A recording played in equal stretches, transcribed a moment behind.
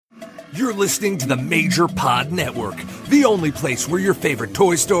You're listening to the Major Pod Network, the only place where your favorite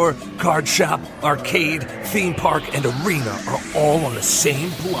toy store, card shop, arcade, theme park, and arena are all on the same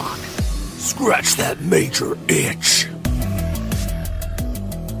block. Scratch that major itch.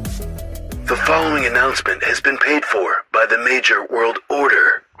 The following announcement has been paid for by the Major World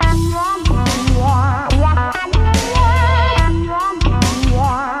Order.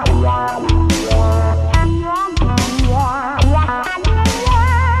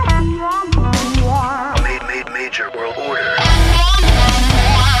 Major World Order.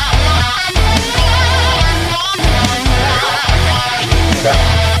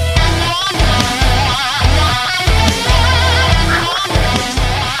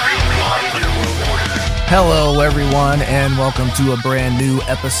 Hello, everyone, and welcome to a brand new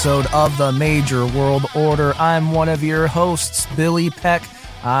episode of the Major World Order. I'm one of your hosts, Billy Peck.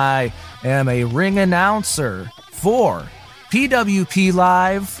 I am a ring announcer for PWP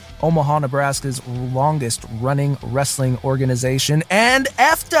Live, Omaha, Nebraska's longest-running wrestling organization, and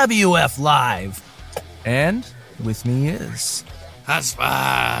FWF Live. And with me is...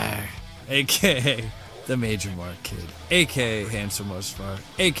 Husfar, a.k.a. the Major Mark Kid, a.k.a. Handsome Husfar,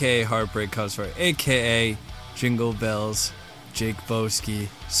 a.k.a. Heartbreak Husfar, a.k.a. Jingle Bells, Jake Boski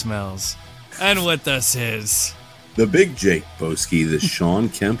Smells. And with us is... the big Jake Boski, the Sean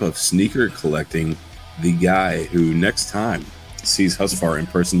Kemp of sneaker collecting, the guy who next time sees Husfar in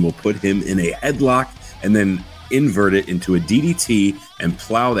person will put him in a headlock and then invert it into a DDT and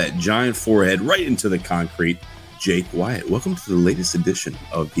plow that giant forehead right into the concrete. Jake Wyatt, welcome to the latest edition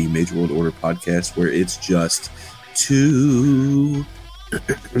of the Major World Order podcast, where it's just two.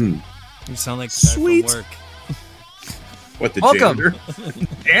 You sound like Sweet. From work. What, the Welcome. janitor?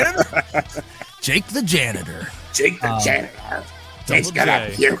 Janitor? Jake the Janitor. Jake the janitor. Jake's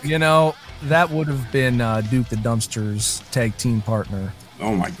gonna puke. You know, that would have been Duke the Dumpster's tag team partner.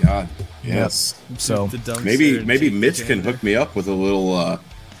 Oh my God! Yes. So The dumpster Maybe and Jake the Mitch can Janitor. hook me up with a little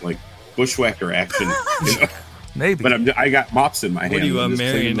like bushwhacker action. You know? maybe. But I got mops in my hand. What are you, I'm a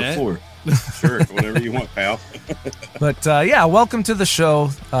just cleaning the marionette? floor. Sure, whatever you want, pal. But yeah, welcome to the show.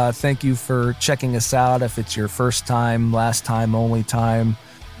 Thank you for checking us out. If it's your first time, last time, only time,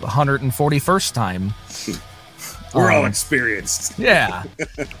 141st time. We're all experienced. Yeah.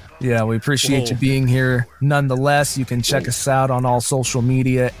 Yeah, we appreciate you being here. Nonetheless, you can check us out on all social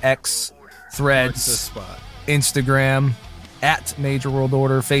media, X, What's the Threads, spot? Instagram, at Major World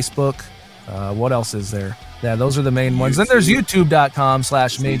Order, Facebook. What else is there? Yeah, those are the main ones. Then there's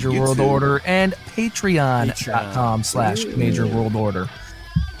youtube.com/Major World YouTube. Order and patreon.com/Major World Order.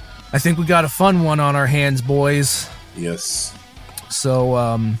 I think we got a fun one on our hands, boys. Yes.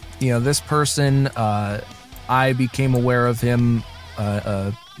 So, this person, I became aware of him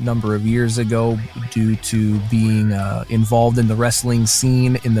a number of years ago due to being involved in the wrestling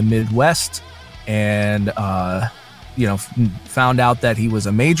scene in the Midwest, and found out that he was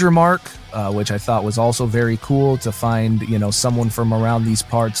a major mark, which I thought was also very cool to find, someone from around these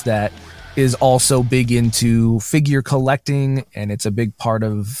parts that is also big into figure collecting, and it's a big part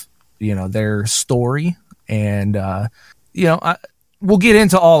of, their story. And, we'll get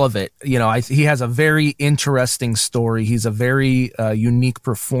into all of it. He has a very interesting story. He's a very unique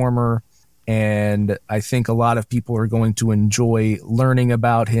performer, and I think a lot of people are going to enjoy learning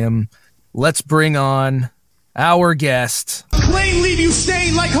about him. Let's bring on our guest. Claim leave you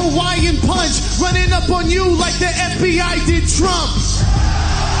stained like Hawaiian punch, running up on you like the FBI did Trump.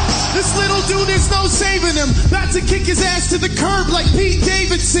 This little dude, there's no saving him. About to kick his ass to the curb like Pete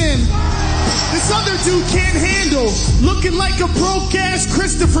Davidson. This other dude can't handle looking like a broke-ass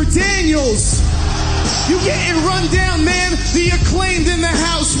Christopher Daniels. You getting run down, man. The Acclaimed in the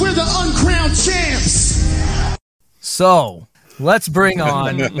house. We're the uncrowned champs. So let's bring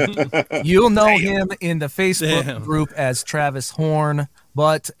on, you'll know him in the Facebook Damn. group as Travis Horn,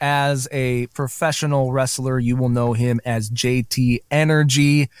 but as a professional wrestler, you will know him as JT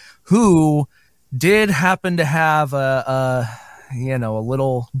Energy, who did happen to have a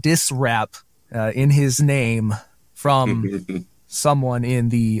little diss rap in his name from someone in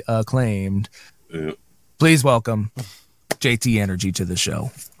the Acclaimed. Yeah. Please welcome JT Energy to the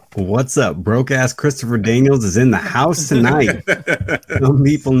show. What's up? Broke ass Christopher Daniels is in the house tonight. Some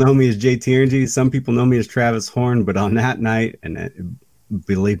people know me as JT Energy. Some people know me as Travis Horn. But on that night, and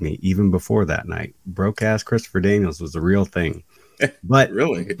believe me, even before that night, broke ass Christopher Daniels was the real thing. But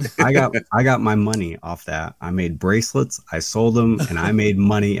Really? I got my money off that. I made bracelets, I sold them, and I made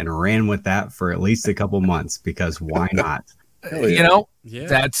money and ran with that for at least a couple months because why not? Hell yeah. You know, Yeah.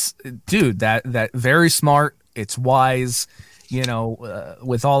 that's, dude, that very smart. It's wise. You know,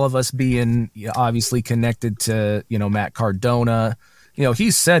 with all of us being obviously connected to, Matt Cardona,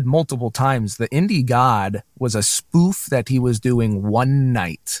 he's said multiple times the Indie God was a spoof that he was doing one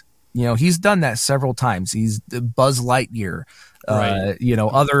night. He's done that several times. He's Buzz Lightyear, Right.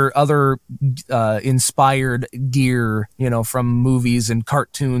 other inspired gear, from movies and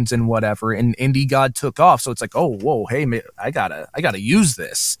cartoons and whatever. And Indie God took off. So it's like, oh, whoa, hey, I gotta use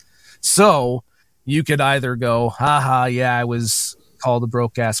this. So you could either go, haha, yeah, I was called a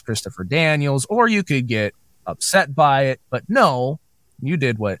broke ass Christopher Daniels, or you could get upset by it. But no, you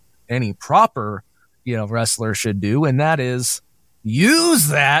did what any proper, wrestler should do, and that is use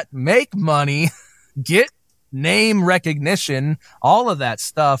that, make money, get name recognition, all of that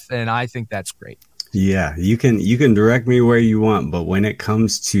stuff, and I think that's great. Yeah, you can direct me where you want, but when it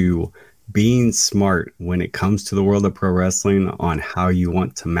comes to being smart, when it comes to the world of pro wrestling on how you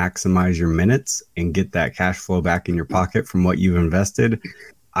want to maximize your minutes and get that cash flow back in your pocket from what you've invested,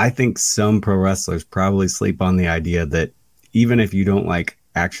 I think some pro wrestlers probably sleep on the idea that even if you don't like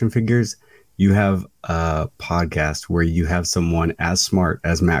action figures, you have a podcast where you have someone as smart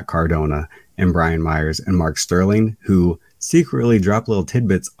as Matt Cardona and Brian Myers and Mark Sterling who secretly drop little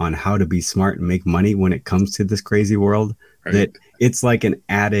tidbits on how to be smart and make money when it comes to this crazy world. Right. That it's like an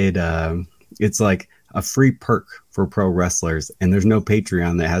added, it's like a free perk for pro wrestlers, and there's no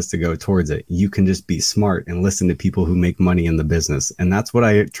Patreon that has to go towards it. You can just be smart and listen to people who make money in the business, and that's what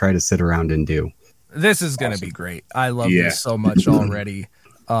I try to sit around and do. This is going to be great. I love this so much already.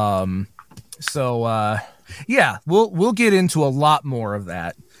 Yeah, we'll get into a lot more of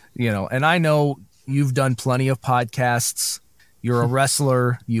that, and I know you've done plenty of podcasts. You're a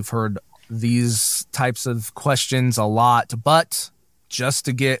wrestler. You've heard these types of questions a lot, but just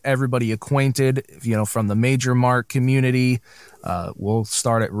to get everybody acquainted, from the Major Mark community, we'll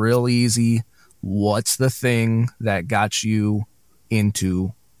start it real easy. What's the thing that got you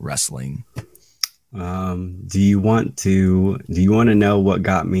into wrestling? Do you want to know what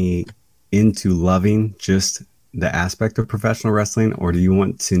got me into loving just the aspect of professional wrestling, or do you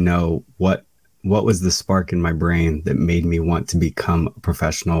want to know what was the spark in my brain that made me want to become a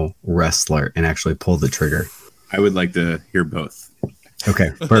professional wrestler and actually pull the trigger? I would like to hear both.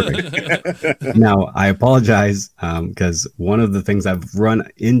 Okay, perfect. Now, I apologize because one of the things I've run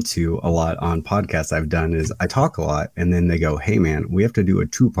into a lot on podcasts I've done is I talk a lot, and then they go, hey, man, we have to do a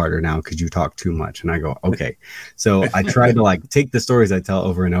two-parter now because you talk too much. And I go, okay. So I try to take the stories I tell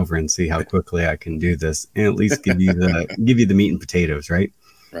over and over and see how quickly I can do this and at least give you the meat and potatoes, right?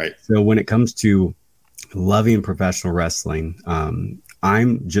 Right. So when it comes to loving professional wrestling,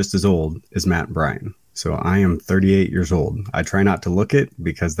 I'm just as old as Matt and Brian. So I am 38 years old. I try not to look it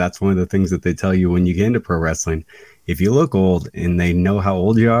because that's one of the things that they tell you when you get into pro wrestling. If you look old and they know how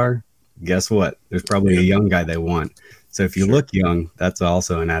old you are, guess what? There's probably a young guy they want. So if you look young, that's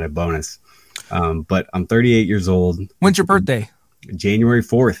also an added bonus. But I'm 38 years old. When's your birthday? January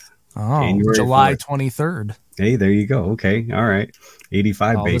 4th. Oh, January July 4th. 23rd. Hey, there you go. Okay. All right.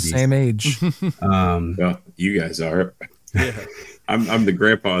 85 all babies. The same age. Well, you guys are. Yeah. I'm the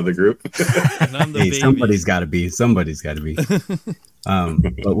grandpa of the group. And I'm the Hey, baby. somebody's got to be.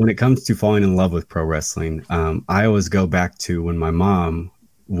 But when it comes to falling in love with pro wrestling, I always go back to when my mom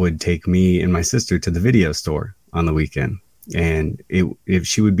would take me and my sister to the video store on the weekend. And if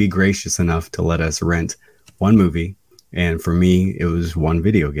she would be gracious enough to let us rent one movie. And for me, it was one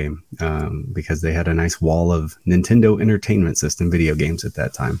video game because they had a nice wall of Nintendo Entertainment System video games at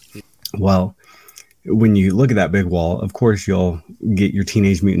that time. Well, when you look at that big wall, of course, you'll get your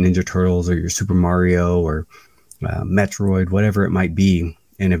Teenage Mutant Ninja Turtles or your Super Mario or Metroid, whatever it might be.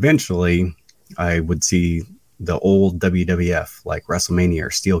 And eventually I would see the old WWF, like WrestleMania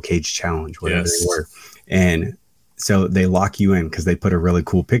or Steel Cage Challenge, whatever they were. And so they lock you in because they put a really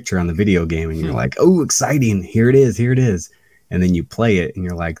cool picture on the video game and you're like, oh, exciting. Here it is. And then you play it and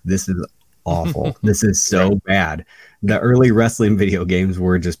you're like, this is awful. This is so bad. The early wrestling video games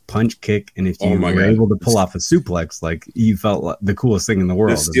were just punch, kick, and if you were able to pull off a suplex, like you felt like the coolest thing in the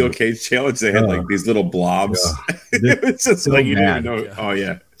world. The Steel Cage Challenge, they had like these little blobs. It was just so like you didn't bad. even know. Oh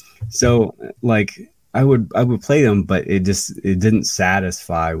yeah. So like I would play them, but it didn't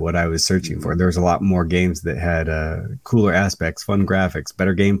satisfy what I was searching for. There was a lot more games that had cooler aspects, fun graphics,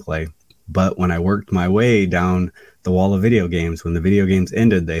 better gameplay. But when I worked my way down the wall of video games, when the video games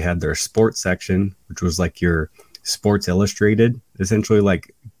ended, they had their sports section, which was like your Sports Illustrated, essentially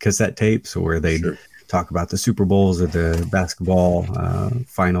like cassette tapes where they'd talk about the Super Bowls or the basketball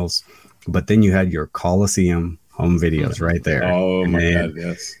finals. But then you had your Coliseum home videos right there. Oh my God,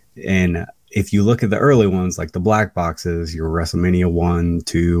 yes. And if you look at the early ones, like the black boxes, your WrestleMania 1,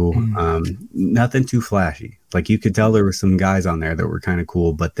 2, nothing too flashy. Like you could tell there were some guys on there that were kind of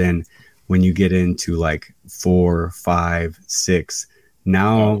cool. But then when you get into like 4, 5, 6,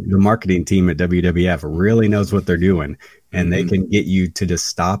 Now the marketing team at WWF really knows what they're doing, and they can get you to just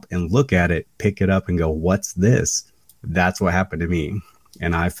stop and look at it, pick it up, and go, "What's this?" That's what happened to me,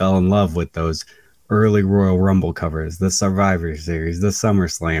 and I fell in love with those early Royal Rumble covers, the Survivor Series, the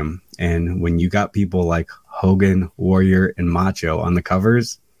SummerSlam, and when you got people like Hogan, Warrior, and Macho on the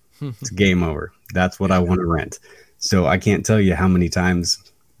covers, it's game over. That's what I want to rent. So I can't tell you how many times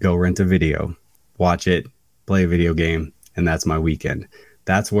go rent a video, watch it, play a video game, and that's my weekend.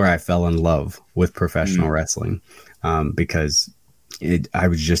 That's where I fell in love with professional wrestling, because I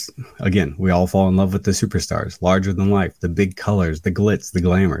was just, again, we all fall in love with the superstars, larger than life, the big colors, the glitz, the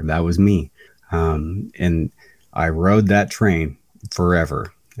glamour. That was me. And I rode that train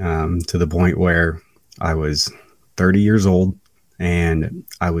forever, to the point where I was 30 years old, and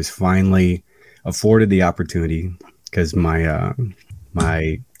I was finally afforded the opportunity because my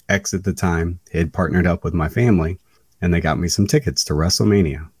ex at the time had partnered up with my family, and they got me some tickets to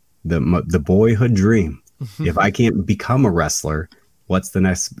WrestleMania, the boyhood dream. If I can't become a wrestler, what's the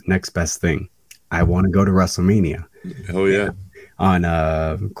next best thing? I want to go to WrestleMania. Oh yeah.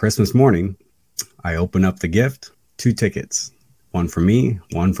 On Christmas morning, I open up the gift, 2 tickets, one for me,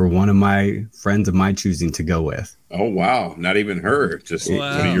 one for one of my friends of my choosing to go with. Oh wow! Not even her, just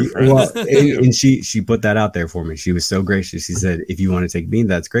Wow. one of your friends. Well, and she put that out there for me. She was so gracious. She said, "If you want to take me,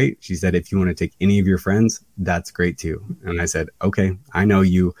 that's great." She said, "If you want to take any of your friends, that's great too." And I said, "Okay, I know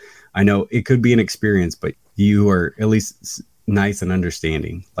you. I know it could be an experience, but you are at least nice and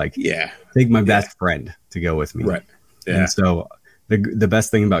understanding. Like, take my best friend to go with me." Right. Yeah. And so the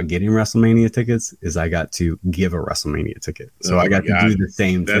best thing about getting WrestleMania tickets is I got to give a WrestleMania ticket. So I got to do the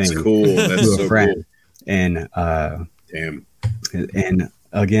same thing. That's cool. That's to a so friend. cool. And Damn. and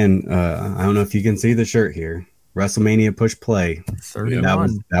again, I don't know if you can see the shirt here. WrestleMania Push Play.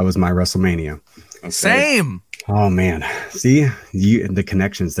 31. That was my WrestleMania. Okay. Same. Oh man, see the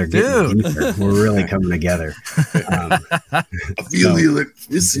connections, they're getting deeper. We're really coming together. I feel the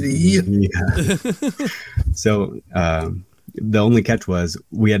electricity. Yeah. So the only catch was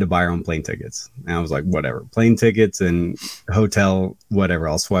we had to buy our own plane tickets. And I was like, whatever, plane tickets and hotel, whatever.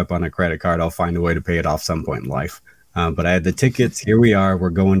 I'll swipe on a credit card. I'll find a way to pay it off some point in life. But I had the tickets. Here we are. We're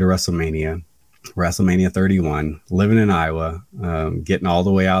going to WrestleMania 31, living in Iowa, getting all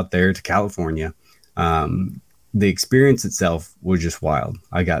the way out there to California. The experience itself was just wild.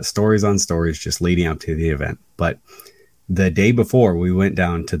 I got stories on stories just leading up to the event. But the day before, we went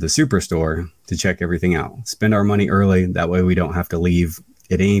down to the Superstore to check everything out, spend our money early. That way we don't have to leave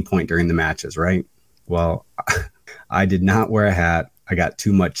at any point during the matches, right? Well, I did not wear a hat. I got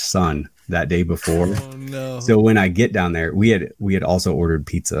too much sun that day before. Oh, no. So when I get down there, we had also ordered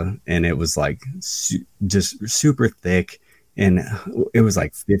pizza, and it was like just super thick, and it was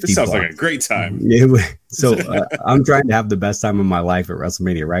like 50 This sounds bucks. like a great time. So I'm trying to have the best time of my life at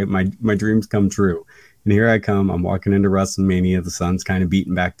WrestleMania, right? My dreams come true. And here I come. I'm walking into WrestleMania. The sun's kind of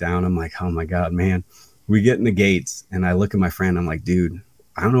beating back down. I'm like, oh my God, man. We get in the gates, and I look at my friend. I'm like, dude,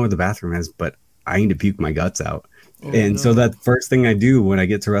 I don't know where the bathroom is, but I need to puke my guts out. So that first thing I do when I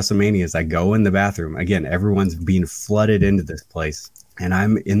get to WrestleMania is I go in the bathroom. Again, everyone's being flooded into this place. And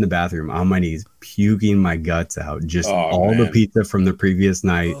I'm in the bathroom on my knees, puking my guts out. Just the pizza from the previous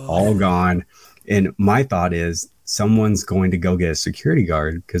night, all gone. And my thought is, someone's going to go get a security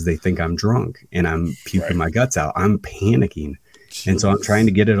guard because they think I'm drunk and I'm puking my guts out. I'm panicking. Jeez. And so I'm trying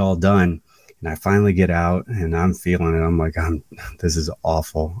to get it all done. And I finally get out and I'm feeling it. I'm like, this is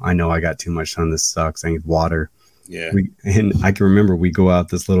awful. I know I got too much sun. This sucks. I need water. Yeah. And I can remember we go out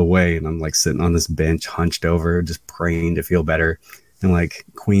this little way and I'm like sitting on this bench, hunched over, just praying to feel better. And like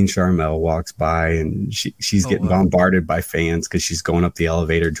Queen Charmel walks by and she's getting bombarded by fans because she's going up the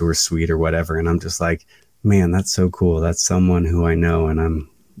elevator to her suite or whatever. And I'm just like, man, that's so cool. That's someone who I know, and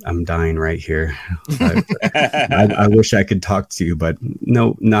I'm dying right here. I wish I could talk to you, but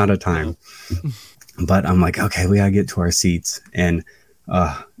no, not a time. But I'm like, okay, we gotta get to our seats. And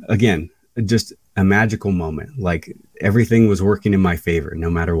again, just a magical moment. Like everything was working in my favor, no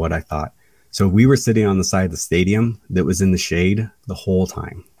matter what I thought. So we were sitting on the side of the stadium that was in the shade the whole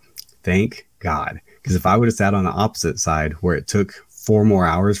time. Thank God. Because if I would have sat on the opposite side where it took 4 more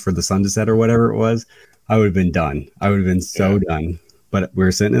hours for the sun to set or whatever it was, I would have been done. I would have been so done. But we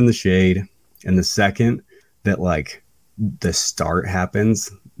were sitting in the shade, and the second that like the start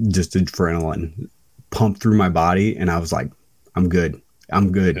happens, just adrenaline pumped through my body, and I was like, I'm good.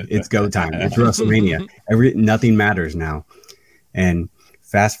 It's go time. It's WrestleMania. Nothing matters now. And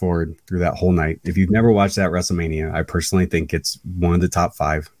fast forward through that whole night. If you've never watched that WrestleMania, I personally think it's one of the top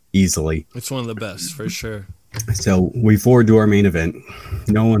 5 easily. It's one of the best for sure. So we forward to our main event.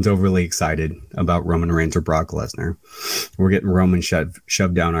 No one's overly excited about Roman Reigns or Brock Lesnar. We're getting Roman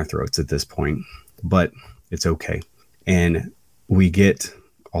shoved down our throats at this point, but it's okay. And we get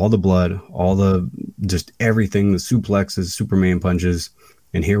all the blood, all the just everything, the suplexes, Superman punches,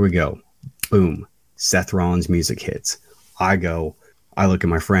 and here we go. Boom. Seth Rollins music hits. I look at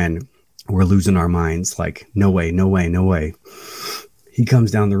my friend. We're losing our minds. Like, no way, no way, no way. He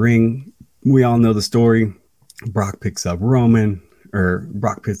comes down the ring. We all know the story. Brock picks up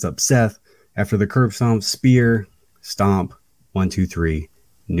Seth after the curb stomp, spear, stomp, 1, 2, 3,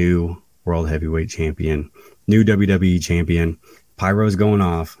 new World Heavyweight Champion, new WWE Champion. Pyro's going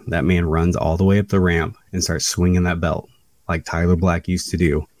off. That man runs all the way up the ramp and starts swinging that belt like Tyler Black used to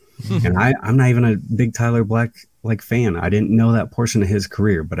do. And I'm not even a big Tyler Black fan. I didn't know that portion of his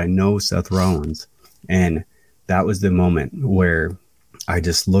career, but I know Seth Rollins. And that was the moment where I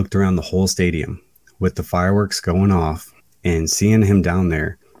just looked around the whole stadium with the fireworks going off and seeing him down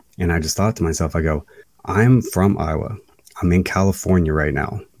there. And I just thought to myself, I go, I'm from Iowa. I'm in California right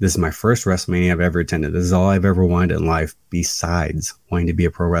now. This is my first WrestleMania I've ever attended. This is all I've ever wanted in life besides wanting to be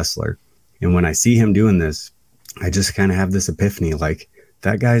a pro wrestler. And when I see him doing this, I just kind of have this epiphany, like,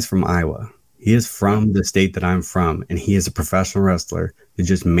 that guy's from Iowa. He is from the state that I'm from, and he is a professional wrestler that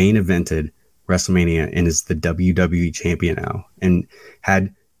just main evented WrestleMania and is the WWE champion now, and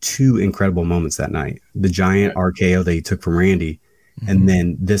had 2 incredible moments that night. The giant RKO that he took from Randy, and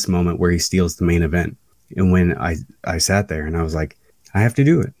then this moment where he steals the main event. And when I sat there and I was like, I have to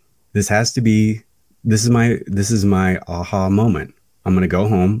do it. This is my aha moment. I'm going to go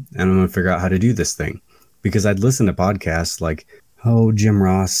home and I'm going to figure out how to do this thing. Because I'd listen to podcasts like, Jim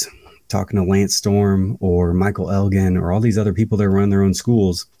Ross talking to Lance Storm or Michael Elgin or all these other people that run their own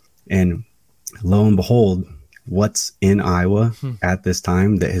schools. And lo and behold, what's in Iowa at this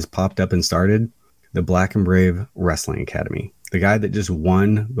time that has popped up and started? The Black and Brave Wrestling Academy. The guy that just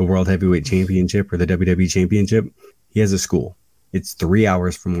won the World Heavyweight Championship or the WWE Championship, he has a school. It's 3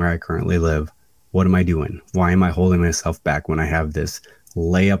 hours from where I currently live. What am I doing? Why am I holding myself back when I have this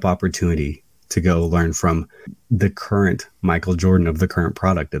layup opportunity to go learn from the current Michael Jordan of the current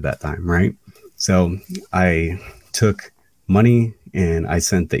product at that time, right? So I took money and I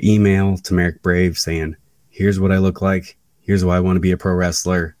sent the email to Merrick Brave saying, here's what I look like. Here's why I want to be a pro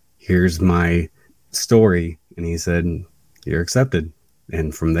wrestler. Here's my story. And he said, you're accepted.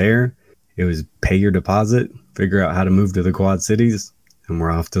 And from there, it was pay your deposit, figure out how to move to the Quad Cities, and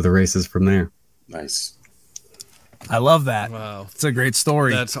we're off to the races from there. Nice. I love that. Wow. It's a great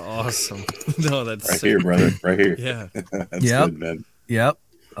story. That's awesome. No, that's Right sick. here, brother. Right here. Yeah. That's good, man. Yep.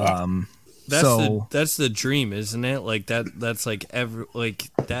 That's the dream, isn't it? Like that's like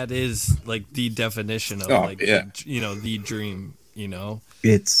that is like the definition of the dream,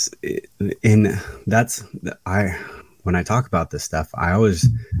 When I talk about this stuff,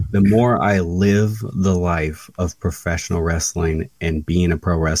 the more I live the life of professional wrestling and being a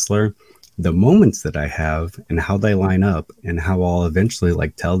pro wrestler, the moments that I have and how they line up and how I'll eventually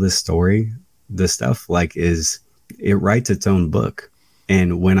like tell this story, this stuff it writes its own book.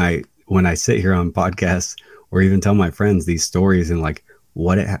 And when I sit here on podcasts or even tell my friends these stories and like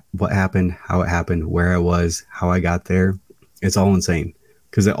what happened, how it happened, where I was, how I got there, it's all insane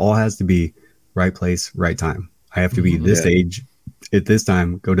because it all has to be right place, right time. I have to be this age at this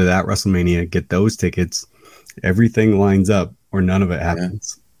time, go to that WrestleMania, get those tickets. Everything lines up or none of it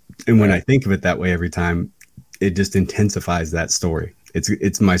happens. And when I think of it that way every time, it just intensifies that story.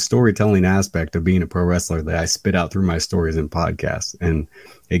 It's my storytelling aspect of being a pro wrestler that I spit out through my stories and podcasts. And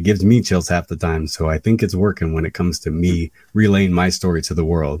it gives me chills half the time. So I think it's working when it comes to me relaying my story to the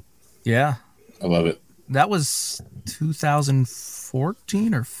world. Yeah. I love it. That was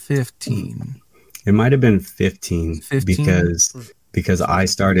 2014 or 15? It might have been 15 because I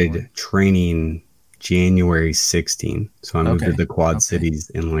started training January 16. So I moved to the Quad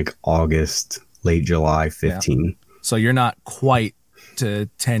Cities in like August, late July 15. Yeah. So you're not quite to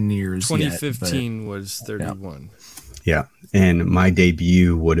 10 years 2015 was 31. Yeah. And my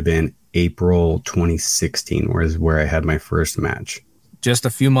debut would have been April 2016, where I had my first match. Just a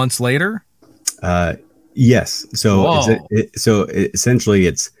few months later? Yes. So essentially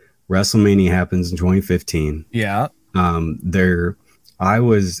it's WrestleMania happens in 2015. Yeah. I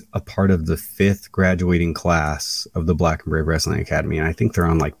was a part of the 5th graduating class of the Black and Brave Wrestling Academy, and I think they're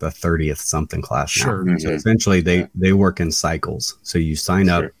on like the 30th something class now. Sure. So essentially, they work in cycles. So you sign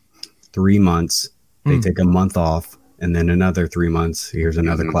up 3 months, they take a month off, and then another 3 months, here's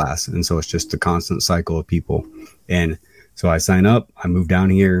another class. And so it's just a constant cycle of people. And so I sign up, I move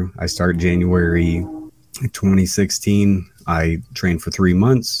down here, I start January 2016. I train for 3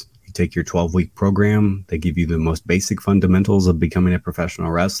 months. You take your 12-week program. They give you the most basic fundamentals of becoming a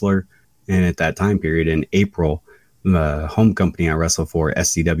professional wrestler. And at that time period in April, the home company I wrestle for,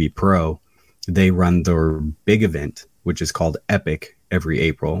 SCW Pro, they run their big event, which is called Epic, every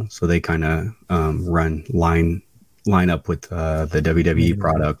April. So they kind of line up with the WWE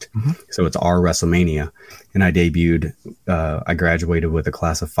product. So it's our WrestleMania. And I debuted, I graduated with a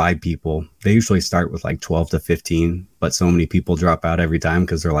class of 5 people. They usually start with like 12 to 15, but so many people drop out every time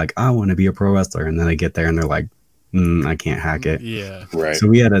because they're like, I want to be a pro wrestler. And then they get there and they're like, I can't hack it. Yeah. Right. So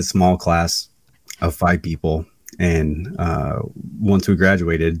we had a small class of 5 people. And once we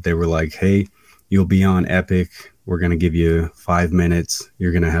graduated, they were like, hey, you'll be on Epic. We're going to give you 5 minutes.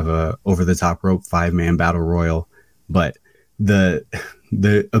 You're going to have a over the top rope 5-man battle royal. But the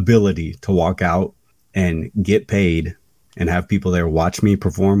ability to walk out and get paid and have people there watch me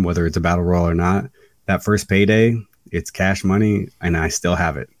perform, whether it's a battle royal or not, that first payday, it's cash money, and I still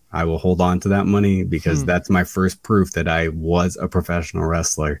have it. I will hold on to that money because that's my first proof that I was a professional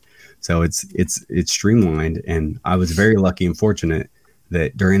wrestler. So it's streamlined, and I was very lucky and fortunate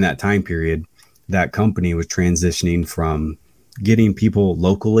that during that time period, that company was transitioning from getting people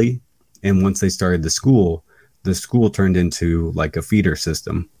locally, and once they started the school turned into like a feeder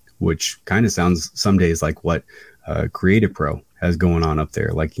system, which kind of sounds some days like what Creative Pro has going on up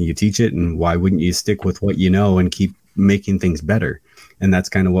there. Like, you teach it, and why wouldn't you stick with what you know and keep making things better? And that's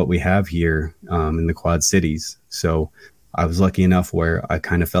kind of what we have here in the Quad Cities. So I was lucky enough where I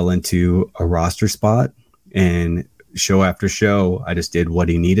kind of fell into a roster spot, and show after show, I just did what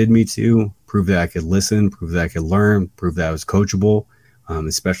he needed me to, prove that I could listen, prove that I could learn, prove that I was coachable,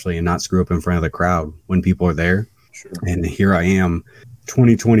 especially and not screw up in front of the crowd when people are there. Sure. And here I am,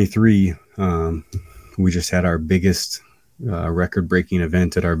 2023. We just had our biggest record-breaking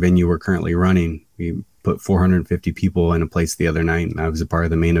event at our venue we're currently running. We put 450 people in a place the other night, and I was a part of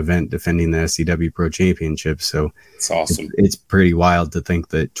the main event defending the SCW Pro Championship. So it's awesome. It's pretty wild to think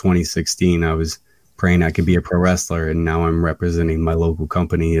that 2016 I was praying I could be a pro wrestler, and now I'm representing my local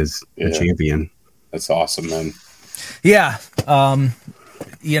company as a champion. That's awesome, man. Yeah.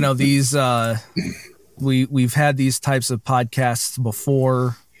 These we've had these types of podcasts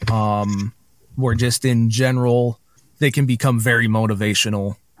before, where just in general they can become very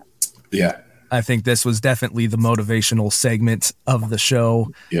motivational. Yeah. I think this was definitely the motivational segment of the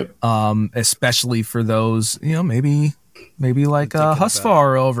show. Yep. Especially for those, maybe like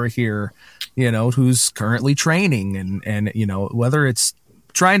Husfar over here, who's currently training and whether it's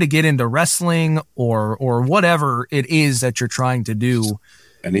trying to get into wrestling or whatever it is that you're trying to do.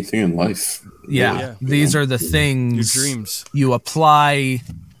 Anything in life. Yeah. These are the things your dreams you apply.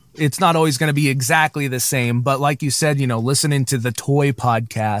 It's not always going to be exactly the same, but like you said, listening to the Toy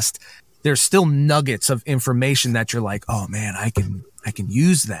podcast, there's still nuggets of information that you're like, oh man, I can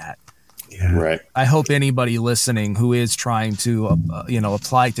use that. Yeah. Right. I hope anybody listening who is trying to,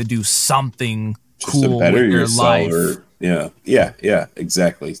 apply to do something just cool to better with their life. Yeah,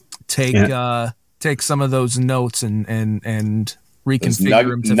 exactly. Take some of those notes and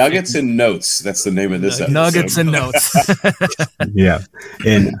reconfigure them to nuggets and notes. That's the name of this episode. Nuggets and notes. Yeah.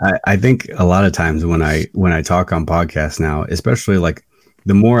 And I think a lot of times when I talk on podcasts now, especially like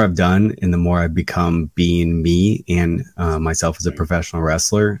the more I've done and the more I've become being me and myself as a professional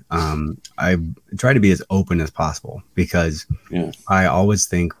wrestler, I try to be as open as possible because I always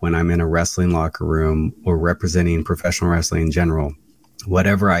think when I'm in a wrestling locker room or representing professional wrestling in general,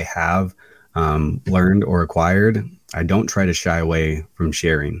 whatever I have learned or acquired, I don't try to shy away from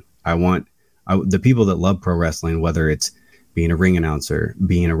sharing. I want the people that love pro wrestling, whether it's being a ring announcer,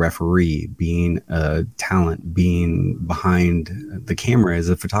 being a referee, being a talent, being behind the camera as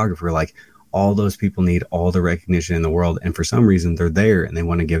a photographer, like all those people need all the recognition in the world. And for some reason they're there and they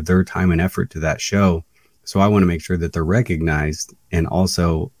want to give their time and effort to that show. So I want to make sure that they're recognized, and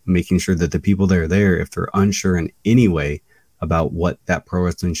also making sure that the people that are there, if they're unsure in any way about what that pro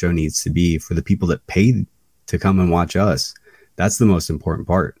wrestling show needs to be, for the people that paid to come and watch us, that's the most important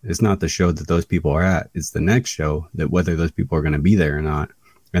part. It's not the show that those people are at. It's the next show, that whether those people are going to be there or not.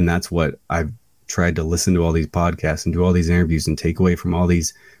 And that's what I've tried to listen to all these podcasts and do all these interviews and take away from all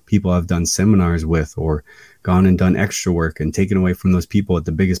these people I've done seminars with or gone and done extra work and taken away from those people at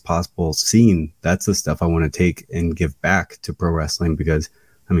the biggest possible scene. That's the stuff I want to take and give back to pro wrestling, because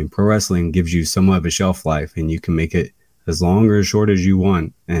pro wrestling gives you somewhat of a shelf life, and you can make it as long or as short as you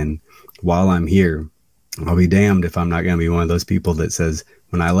want. And while I'm here, I'll be damned if I'm not going to be one of those people that says,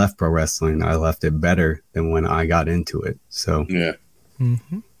 when I left pro wrestling, I left it better than when I got into it. So yeah,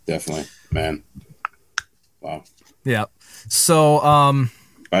 definitely, man. Wow. Yeah. So,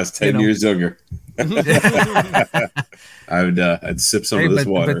 I was 10 years younger. I'd sip some of this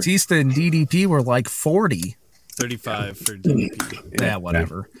water. Batista and DDP were like 40. 35 for DDP. Yeah,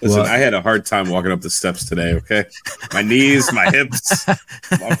 whatever. Listen, I had a hard time walking up the steps today. Okay, my knees, my hips,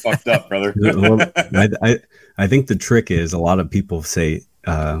 I'm fucked up, brother. Well, I think the trick is a lot of people say,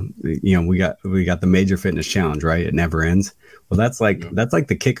 we got the Major Fitness Challenge, right? It never ends. Well, that's like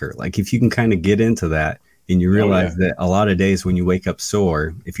the kicker. Like if you can kind of get into that and you realize that a lot of days when you wake up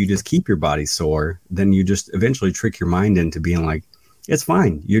sore, if you just keep your body sore, then you just eventually trick your mind into being like, it's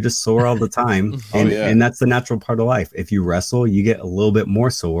fine. You're just sore all the time. And that's the natural part of life. If you wrestle, you get a little bit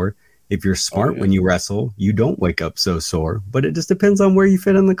more sore. If you're smart when you wrestle, you don't wake up so sore, but it just depends on where you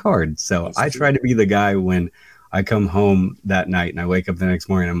fit in the card. So I try to be the guy when I come home that night and I wake up the next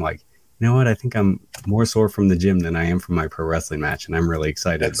morning, I'm like, you know what? I think I'm more sore from the gym than I am from my pro wrestling match. And I'm really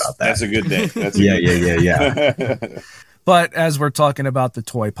excited about that. That's a good day. Yeah. But as we're talking about the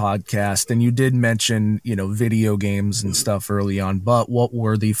toy podcast, and you did mention, video games and stuff early on, but what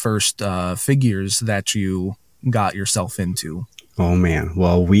were the first figures that you got yourself into? Oh man.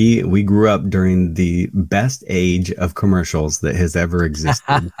 Well, we grew up during the best age of commercials that has ever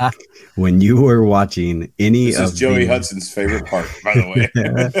existed. When you were watching this is Joey Hudson's favorite part, by the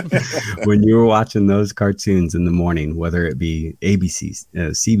way. When you were watching those cartoons in the morning, whether it be ABC,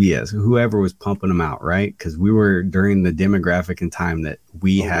 CBS, whoever was pumping them out, right? Because we were during the demographic and time that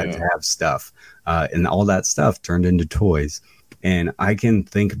we had to have stuff, and all that stuff turned into toys. And I can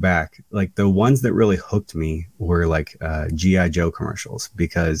think back, like the ones that really hooked me were like G.I. Joe commercials,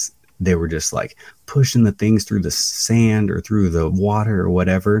 because they were just like pushing the things through the sand or through the water or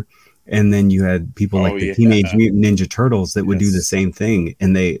whatever. And then you had people like the Teenage Mutant Ninja Turtles that would do the same thing.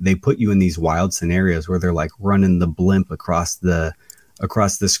 And they put you in these wild scenarios where they're like running the blimp across the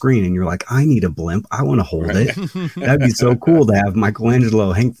screen. And you're like, I need a blimp. I want to hold it. That'd be so cool to have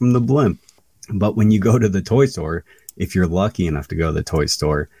Michelangelo hang from the blimp. But when you go to the toy store, if you're lucky enough to go to the toy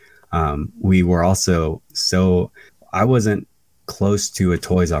store, we were also I wasn't close to a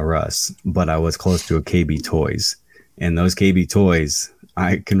Toys R Us, but I was close to a KB Toys. And those KB Toys,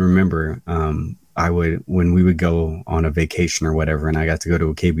 I can remember when we would go on a vacation or whatever, and I got to go to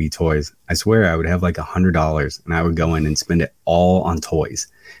a KB Toys, I swear I would have like $100 and I would go in and spend it all on toys.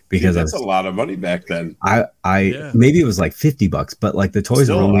 Because that's a lot of money back then. Maybe it was like $50, but like the toys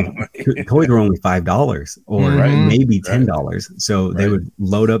were only $5 or maybe $10. So they would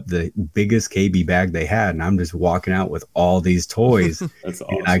load up the biggest KB bag they had, and I'm just walking out with all these toys. That's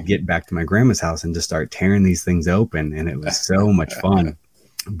awesome. And I get back to my grandma's house and just start tearing these things open, and it was so much fun.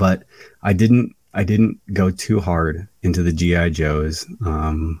 But I didn't go too hard into the G.I. Joes.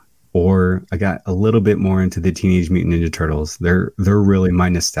 Or I got a little bit more into the Teenage Mutant Ninja Turtles. They're really my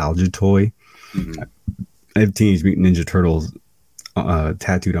nostalgia toy. Mm-hmm. I have Teenage Mutant Ninja Turtles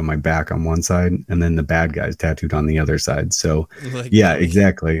tattooed on my back on one side, and then the bad guys tattooed on the other side. So,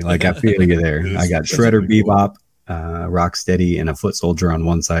 exactly. Like I feel you there. I got Shredder, Bebop, Rocksteady, and a Foot Soldier on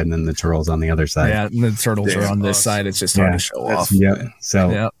one side, and then the Turtles on the other side. Yeah, and the Turtles are on this side. It's just hard to show off. Yeah.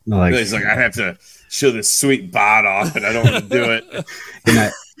 So, like, he's like, I have to show this sweet bod off, and I don't want to do it.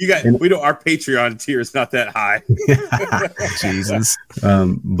 We don't. Our Patreon tier is not that high. Jesus.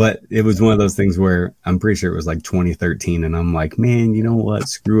 But it was one of those things where I'm pretty sure it was like 2013, and I'm like, man, you know what?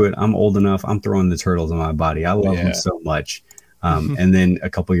 Screw it. I'm old enough. I'm throwing the Turtles on my body. I love them so much. And then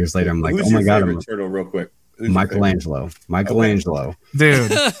a couple years later, I'm like, who's oh my god, I'm turtle real quick. Michelangelo.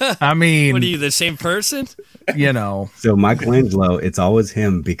 Dude. I mean, what are you, the same person? So Michelangelo, it's always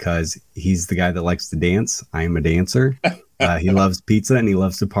him because he's the guy that likes to dance. I am a dancer. He loves pizza and he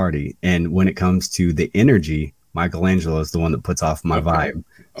loves to party. And when it comes to the energy, Michelangelo is the one that puts off my vibe.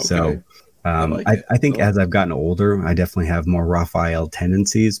 Okay. So I think as I've gotten older, I definitely have more Raphael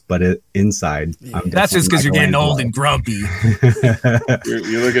tendencies, but inside, that's just because you're getting old and grumpy.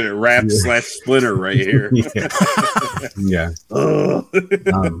 you're looking at Rap / Splinter right here. Yeah.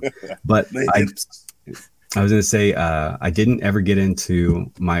 But I was going to say, I didn't ever get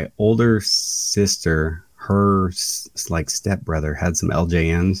into my older sister. Her like stepbrother had some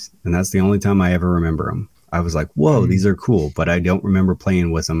LJNs, and that's the only time I ever remember them. I was like, whoa, these are cool, but I don't remember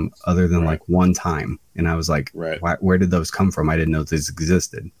playing with them other than like one time. And I was like, where did those come from? I didn't know this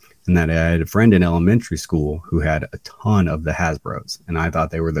existed. And that I had a friend in elementary school who had a ton of the Hasbros, and I thought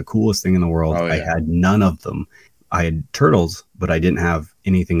they were the coolest thing in the world. I had none of them. I had Turtles, but I didn't have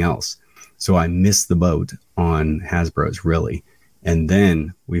anything else. So I missed the boat on Hasbros, really. And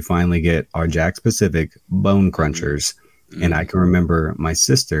then we finally get our Jakks Pacific Bone Crunchers. And I can remember my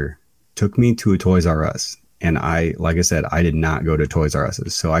sister took me to a Toys R Us. And like I said, I did not go to Toys R Us.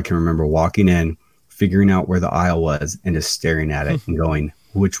 So I can remember walking in, figuring out where the aisle was, and just staring at it and going,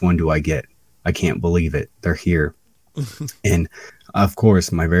 which one do I get? I can't believe it. They're here. And of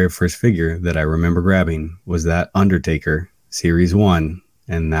course, my very first figure that I remember grabbing was that Undertaker Series 1,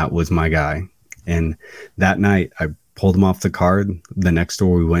 and that was my guy. And that night, I pulled him off the card the next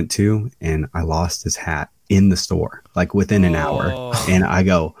store we went to, and I lost his hat in the store, like within an hour. And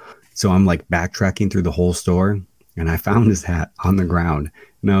so I'm like backtracking through the whole store, and I found his hat on the ground.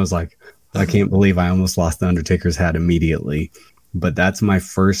 And I was like, I can't believe I almost lost the Undertaker's hat immediately. But that's my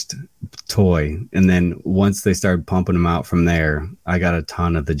first toy. And then once they started pumping them out from there, I got a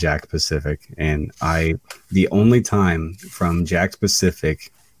ton of the Jakks Pacific. And the only time from Jakks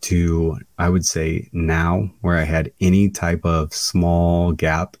Pacific to, I would say now, where I had any type of small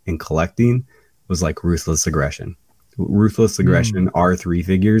gap in collecting was like Ruthless Aggression. Ruthless Aggression R3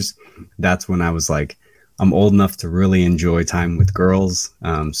 figures. That's when I was like, I'm old enough to really enjoy time with girls.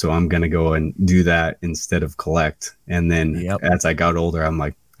 So I'm going to go and do that instead of collect. And then as I got older, I'm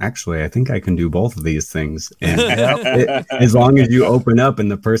like, actually, I think I can do both of these things. And as long as you open up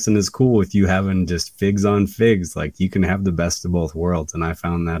and the person is cool with you having just figs on figs, like you can have the best of both worlds. And I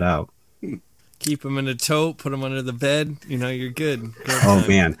found that out. Keep them in a tote, put them under the bed. You know, you're good. Oh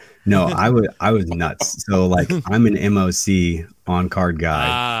man, no, I was nuts. So like, I'm an MOC on card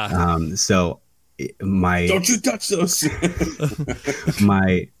guy. So don't you touch those.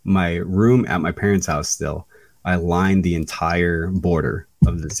 my room at my parents' house still, I lined the entire border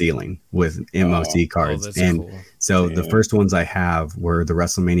of the ceiling with MOC cards. And cool. So the first ones I have were the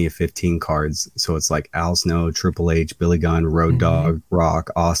WrestleMania 15 cards. So it's like Al Snow, Triple H, Billy Gunn, Road Dogg,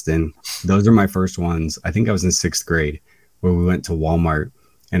 Rock, Austin. Those are my first ones. I think I was in 6th grade where we went to Walmart,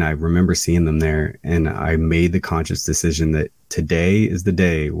 and I remember seeing them there. And I made the conscious decision that today is the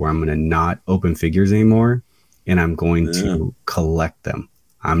day where I'm going to not open figures anymore, and I'm going to collect them.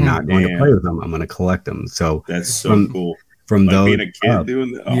 I'm not going to play with them. I'm going to collect them. So that's so cool. From like those, being a kid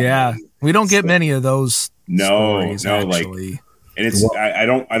doing that. Man. We don't get many of those. Stories, actually. And it's I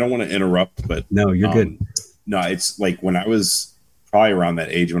don't want to interrupt, but no, you're good. No, it's like when I was probably around that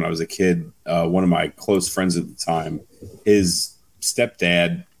age when I was a kid. One of my close friends at the time, his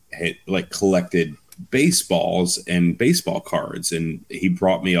stepdad had like collected baseballs and baseball cards, and he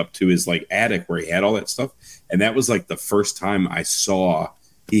brought me up to his like attic where he had all that stuff, and that was like the first time I saw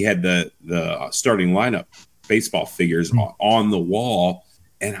he had the starting lineup baseball figures on the wall,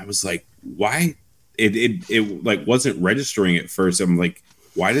 and I was like, why it like wasn't registering at first. I'm like,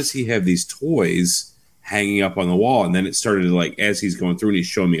 why does he have these toys hanging up on the wall? And then it started to like, as he's going through and he's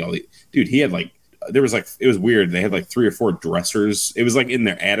showing me all the dude, he had like, there was like, it was weird. They had like 3 or 4 dressers. It was like in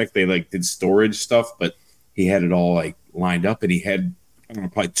their attic. They like did storage stuff, but he had it all like lined up, and he had, I don't know,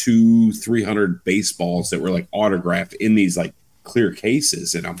 probably 200-300 baseballs that were like autographed in these like clear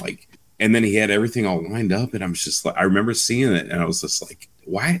cases. And I'm like, and then he had everything all lined up, and I'm just like, I remember seeing it, and I was just like,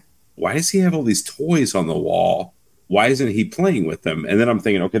 why does he have all these toys on the wall? Why isn't he playing with them? And then I'm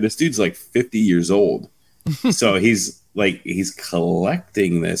thinking, okay, this dude's like 50 years old. So he's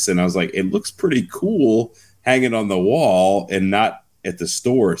collecting this. And I was like, it looks pretty cool hanging on the wall and not at the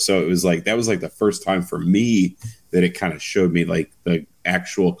store. So it was like, that was like the first time for me that it kind of showed me like the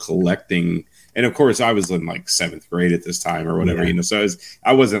actual collecting. And of course I was in like 7th grade at this time or whatever, you know, so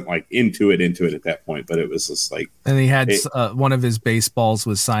I wasn't like into it at that point, but it was just like, and he had one of his baseballs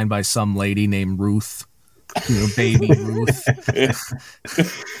was signed by some lady named Ruth, you know, baby Ruth.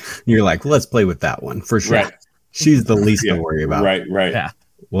 You're like, well, let's play with that one for sure. Right. She's the least to worry about. Right. Yeah.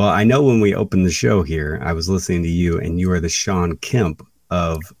 Well, I know when we opened the show here, I was listening to you, and you are the Sean Kemp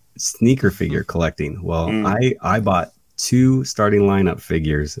of sneaker figure collecting. Well, I bought 2 starting lineup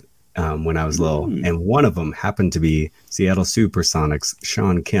figures when I was little, and one of them happened to be Seattle Supersonics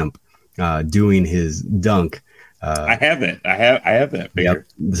Sean Kemp doing his dunk. I have it. I have that figure.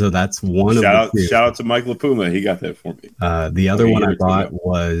 Yep. So that's one shout out to Mike LaPuma. He got that for me. The other one I bought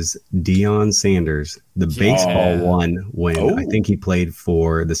was Deion Sanders, the baseball one, when I think he played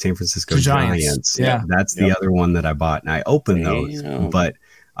for the San Francisco Giants. Yeah, that's the other one that I bought, and I opened those. But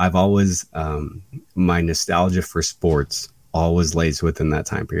I've always my nostalgia for sports always lays within that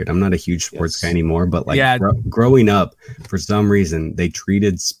time period. I'm not a huge sports guy anymore, but like growing up, for some reason, they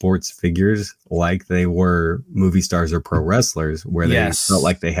treated sports figures like they were movie stars or pro wrestlers, where they felt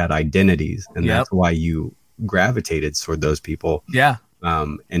like they had identities, and that's why you gravitated toward those people. Yeah.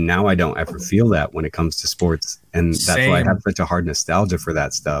 And now I don't ever feel that when it comes to sports, and that's why I have such a hard nostalgia for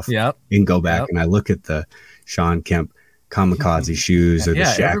that stuff. Yep. And go back and I look at the Sean Kemp kamikaze shoes or the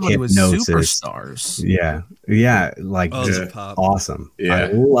Shaq Hypnosis. Superstars. Yeah, like just awesome. I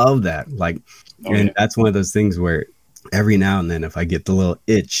love that. Like, and that's one of those things where every now and then, if I get the little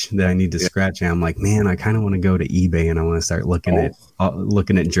itch that I need to scratch, I'm like, man, I kind of want to go to eBay and I want to start looking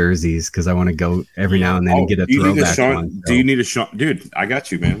at jerseys because I want to go every now and then and get a throwback one. So. Do you need a Sean? Dude, I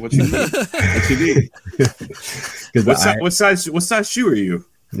got you, man. What you need? What you need? What size shoe are you?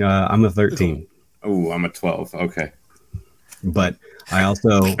 I'm a 13. Oh, I'm a 12. Okay. But I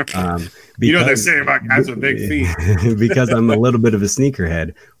also, you know what they're saying about guys with big feet. Because I'm a little bit of a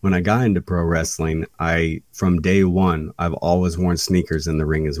sneakerhead. When I got into pro wrestling, from day one, I've always worn sneakers in the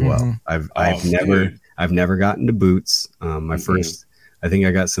ring as well. I've never gotten to boots. My first, I think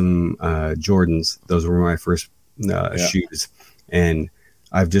I got some Jordans. Those were my first shoes, and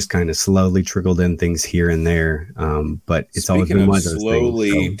I've just kind of slowly trickled in things here and there. But it's always been one of those slowly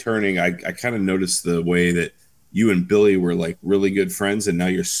things, turning. I kind of noticed the way that you and Billy were like really good friends, and now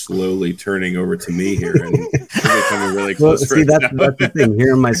you're slowly turning over to me here, and you're becoming really close. See, that's the thing.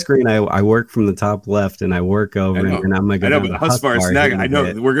 Here on my screen, I work from the top left, and I work over, and I'm like, I know, but Husvar snag. I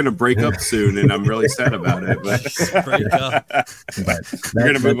know we're gonna break up soon, and I'm really sad about it. But break up. You're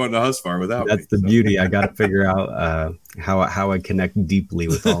gonna move on to Husvar without me. That's the beauty. I got to figure out how I connect deeply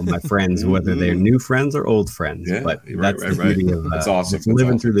with all my friends, whether they're new friends or old friends. Yeah, but that's the beauty of that's awesome.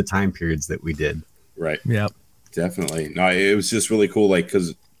 Living through the time periods that we did. Right. Yep. Definitely. No, it was just really cool. Like,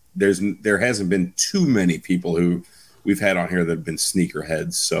 because there hasn't been too many people who we've had on here that have been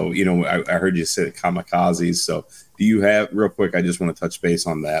sneakerheads. So, you know, I heard you say kamikazes. So do you have, real quick, I just want to touch base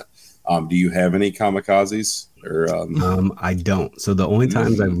on that. Do you have any kamikazes? Or I don't. So the only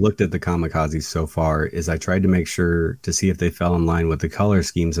times I've looked at the kamikazes so far is I tried to make sure to see if they fell in line with the color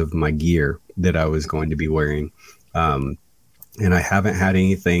schemes of my gear that I was going to be wearing. And I haven't had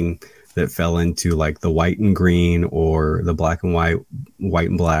anything that fell into like the white and green or the black and white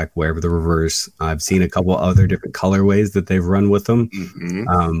and black, wherever the reverse. I've seen a couple other different colorways that they've run with them.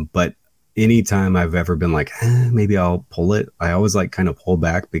 But anytime I've ever been like, maybe I'll pull it, I always like kind of pull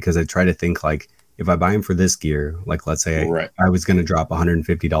back because I try to think like, if I buy them for this gear, like let's say I was going to drop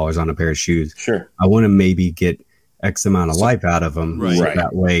 $150 on a pair of shoes. Sure. I want to maybe get X amount of life out of them. Right. So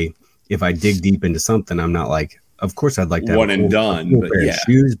that way, if I dig deep into something, I'm not like, of course, I'd like to have one and done, but pair of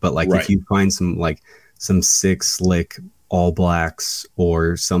shoes. But like, if you find some sick, slick all blacks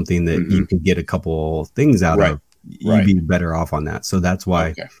or something that you could get a couple things out of, you'd be better off on that. So that's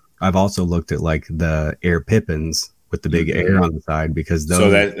why I've also looked at like the Air Pippins with the big air on the side because those.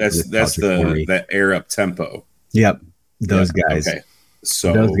 So that's that Air Up Tempo. Yep, those guys. Okay.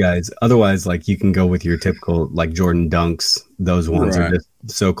 So those guys. Otherwise, like you can go with your typical like Jordan Dunks. Those ones are just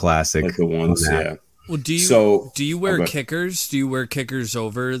so classic. Like the ones, yeah. Well, do you wear kickers? Do you wear kickers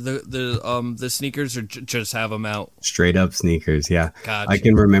over the sneakers, or just have them out? Straight up sneakers, yeah. Gotcha. I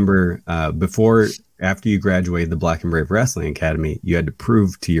can remember after you graduated the Black and Brave Wrestling Academy, you had to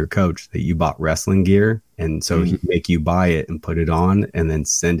prove to your coach that you bought wrestling gear, and so he'd make you buy it and put it on, and then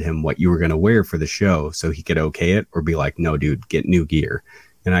send him what you were going to wear for the show, so he could okay it or be like, "No, dude, get new gear."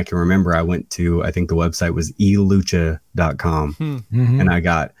 And I can remember I went to, I think the website was elucha.com, and I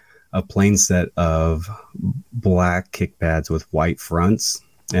got a plain set of black kick pads with white fronts.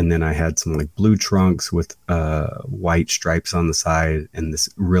 And then I had some like blue trunks with white stripes on the side and this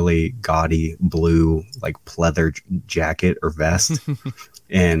really gaudy blue like pleather jacket or vest.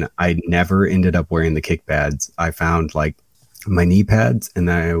 And I never ended up wearing the kick pads. I found like my knee pads and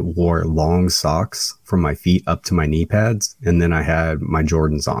I wore long socks from my feet up to my knee pads. And then I had my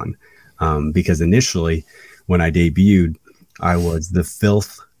Jordans on because initially when I debuted, I was the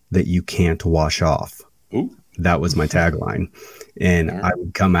filth that you can't wash off. Ooh. That was my tagline. And I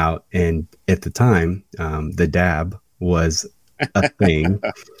would come out, and at the time, the dab was a thing.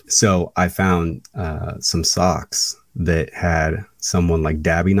 So I found some socks that had someone like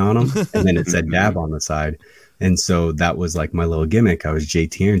dabbing on them, and then it said dab on the side. And so that was like my little gimmick. I was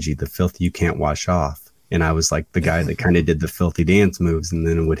JT Energy, the filth you can't wash off. And I was like the guy that kind of did the filthy dance moves and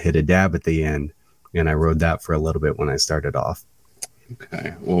then would hit a dab at the end. And I rode that for a little bit when I started off.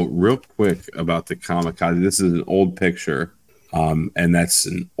 Okay. Well, real quick about the kamikaze. This is an old picture, and that's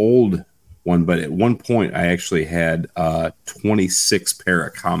an old one. But at one point, I actually had 26 pair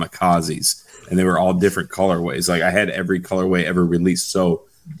of kamikazes, and they were all different colorways. Like I had every colorway ever released. So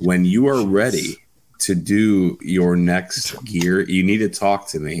when you are ready to do your next gear, you need to talk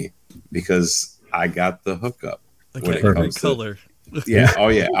to me because I got the hookup. Like every color. Yeah. Oh,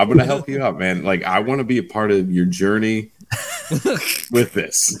 yeah. I'm going to help you out, man. Like I want to be a part of your journey with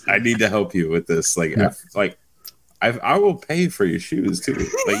this. I need to help you with this. Like, I will pay for your shoes too.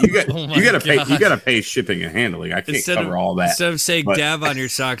 Like you got to pay shipping and handling. I can't cover all that. Instead of saying dab on your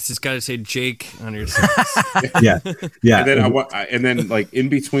socks, it's got to say Jake on your socks. Yeah. And then and then like in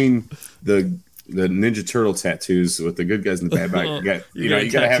between the the Ninja Turtle tattoos with the good guys in the bad back. You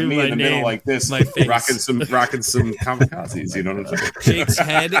gotta have me in the middle like this, rocking some kamikazes. You know what I'm saying? Jake's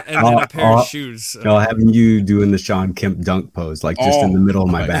head and then a pair of shoes. I'll have you doing the Sean Kemp dunk pose, like just in the middle of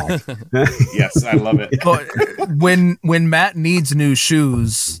my back. Yes, I love it. But when Matt needs new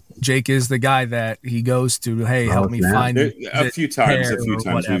shoes, Jake is the guy that he goes to. Hey, help me find a few times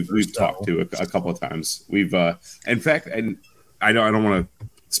we've talked to a couple of times. We've in fact, and I don't want to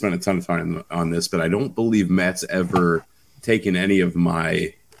spend a ton of time on this, but I don't believe Matt's ever taken any of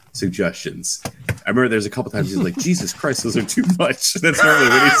my suggestions. I remember there's a couple times he's like, Jesus Christ, those are too much. That's normally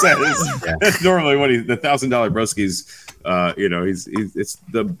what he says. Yeah. That's normally what the $1,000 broskies, it's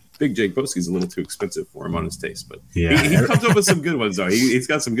the big Jake Boski's a little too expensive for him on his taste, but he comes up with some good ones though. He's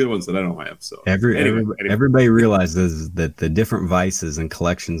got some good ones that I don't have. So everybody realizes that the different vices and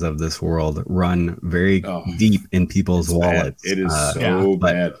collections of this world run very deep in people's wallets. Bad. It is so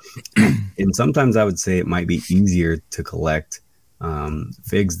bad. And sometimes I would say it might be easier to collect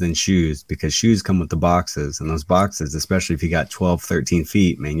figs than shoes, because shoes come with the boxes, and those boxes, especially if you got 12, 13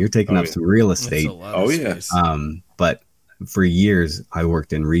 feet, man, you're taking up some real estate. But for years I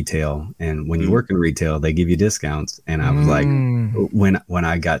worked in retail, and when you work in retail, they give you discounts. And I was like, when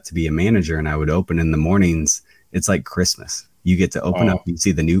I got to be a manager and I would open in the mornings, it's like Christmas. You get to open up, you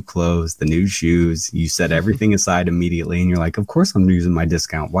see the new clothes, the new shoes, you set everything aside immediately, and you're like, of course I'm using my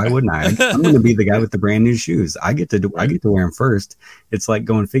discount. Why wouldn't I? I'm going to be the guy with the brand new shoes. I get to wear them first. It's like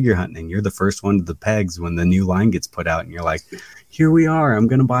going figure hunting. You're the first one to the pegs when the new line gets put out, and you're like, here we are. I'm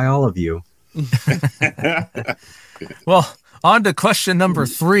going to buy all of you. Well, on to question number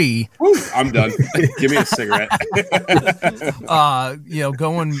 3. I'm done. Give me a cigarette.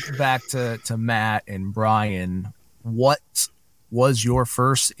 Going back to Matt and Brian, what was your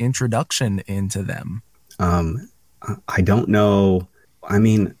first introduction into them? I don't know. I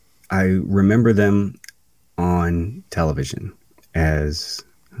mean, I remember them on television as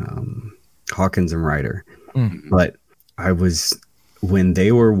Hawkins and Ryder, but when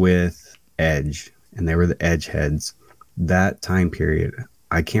they were with Edge and they were the Edge heads, that time period,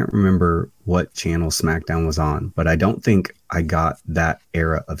 I can't remember what channel SmackDown was on, but I don't think I got that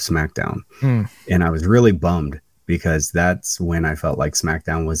era of SmackDown. And I was really bummed, because that's when I felt like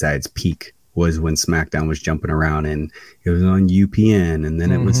SmackDown was at its peak, was when SmackDown was jumping around, and it was on UPN, and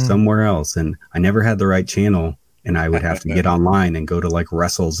then it was somewhere else, and I never had the right channel, and I would have to get online and go to like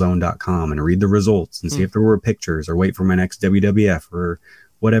WrestleZone.com and read the results and see if there were pictures, or wait for my next WWF or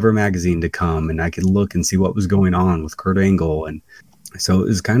whatever magazine to come, and I could look and see what was going on with Kurt Angle. And so it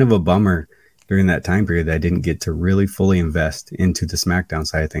was kind of a bummer during that time period that I didn't get to really fully invest into the SmackDown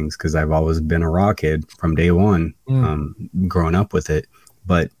side of things, because I've always been a Raw kid from day one, growing up with it.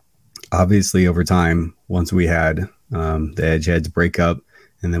 But obviously over time, once we had the Edge heads break up,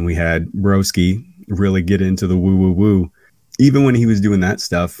 and then we had Broski really get into the woo, even when he was doing that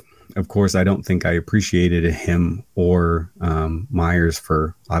stuff, of course, I don't think I appreciated him or Myers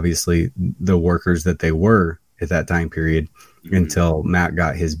for obviously the workers that they were at that time period, until Matt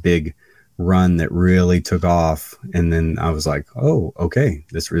got his big run that really took off. And then I was like, oh, okay,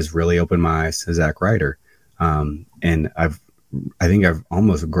 this has really opened my eyes to Zack Ryder. And I think I've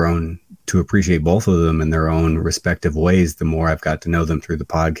almost grown to appreciate both of them in their own respective ways the more I've got to know them through the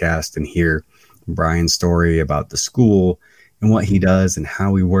podcast and hear Brian's story about the school and what he does and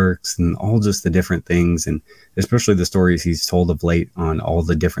how he works and all just the different things, and especially the stories he's told of late on all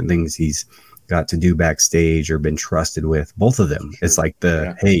the different things he's got to do backstage or been trusted with. Both of them, it's like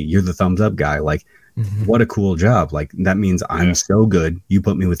hey, you're the thumbs up guy, like what a cool job, like that means I'm so good, you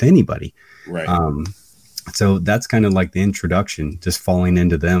put me with anybody, right? So that's kind of like the introduction, just falling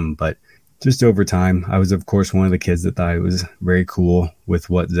into them. But just over time, I was of course one of the kids that thought it was very cool with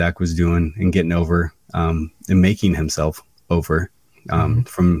what Zack was doing and getting over and making himself over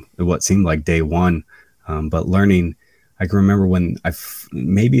from what seemed like day one, but learning. I can remember when I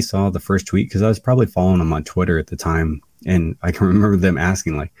maybe saw the first tweet, because I was probably following him on Twitter at the time, and I can remember them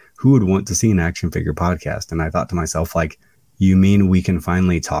asking like, who would want to see an action figure podcast? And I thought to myself, like, you mean we can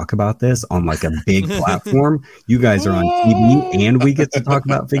finally talk about this on like a big platform? You guys are on TV and we get to talk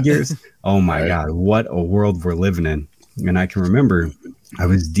about figures? Oh my God, what a world we're living in. And I can remember I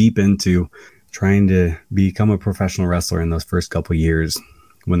was deep into trying to become a professional wrestler in those first couple of years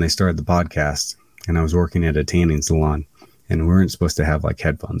when they started the podcast, and I was working at a tanning salon, and we weren't supposed to have like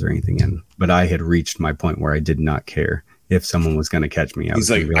headphones or anything in, but I had reached my point where I did not care if someone was going to catch me.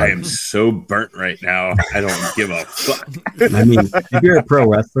 He's like, I am so burnt right now, I don't give a fuck. I mean, if you're a pro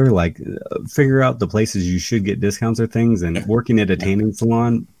wrestler, like figure out the places you should get discounts or things, and working at a tanning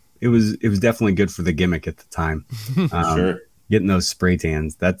salon, it was definitely good for the gimmick at the time. Sure. getting those spray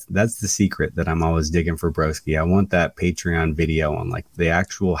tans. That's the secret that I'm always digging for Broski. I want that Patreon video on like the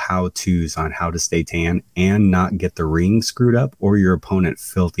actual how-tos on how to stay tan and not get the ring screwed up or your opponent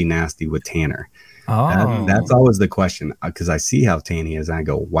filthy nasty with tanner. That's always the question, because I see how tan he is and I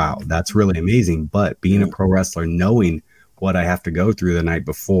go, wow, that's really amazing. But being a pro wrestler, knowing what I have to go through the night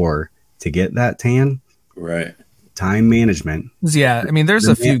before to get that tan, right? Time management. Yeah, I mean, there's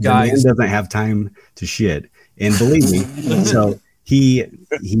a few guys the man doesn't have time to shit, and believe me, so he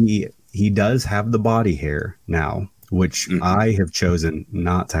does have the body hair now, which I have chosen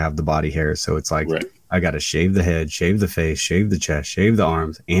not to have the body hair. So it's like I got to shave the head, shave the face, shave the chest, shave the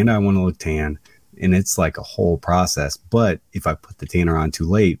arms, and I want to look tan. And it's like a whole process. But if I put the tanner on too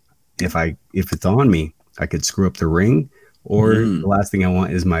late, if it's on me, I could screw up the ring. Or the last thing I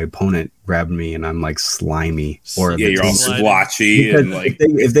want is my opponent grabbing me and I'm like slimy. Or you're all splotchy and like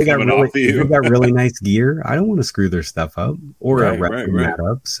if they got really nice gear, I don't want to screw their stuff up or that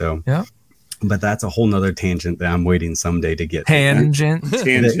up. So yeah. But that's a whole nother tangent that I'm waiting someday to get. Tangent.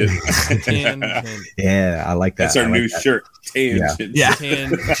 Yeah, I like that. That's our new shirt. Tangent. Yeah.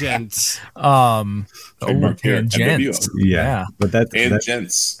 Tangents. Tangents. Yeah. But that's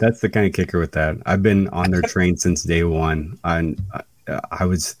the kind of kicker with that. I've been on their train since day one. I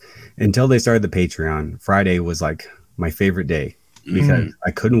was until they started the Patreon. Friday was like my favorite day because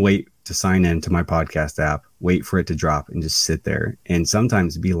I couldn't wait to sign in to my podcast app, wait for it to drop and just sit there and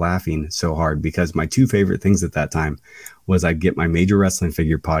sometimes be laughing so hard because my two favorite things at that time was I'd get my Major Wrestling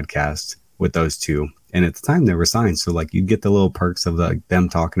Figure podcast with those two. And at the time they were signed. So like you'd get the little perks of them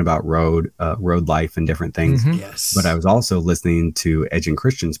talking about road life and different things. Yes. But I was also listening to Edge and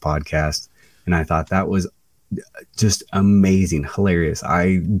Christian's podcast and I thought that was just amazing, hilarious.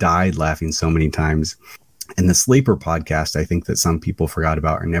 I died laughing so many times. And the Sleeper podcast, I think that some people forgot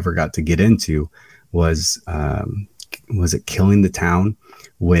about or never got to get into was it Killing the Town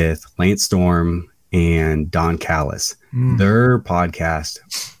with Lance Storm and Don Callis. Their podcast,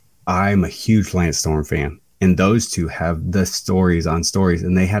 I'm a huge Lance Storm fan. And those two have the stories on stories.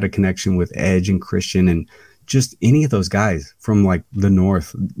 And they had a connection with Edge and Christian and just any of those guys from like the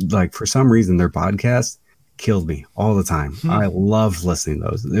North. Like for some reason, their podcast killed me all the time. I loved listening to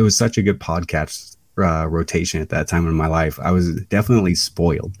those. It was such a good podcast rotation at that time in my life. I was definitely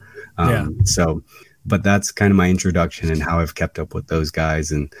spoiled. But that's kind of my introduction and how I've kept up with those guys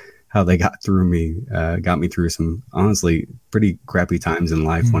and how they got me through some honestly pretty crappy times in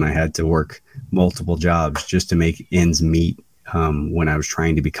life when I had to work multiple jobs just to make ends meet when I was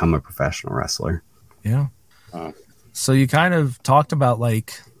trying to become a professional wrestler. Yeah. So you kind of talked about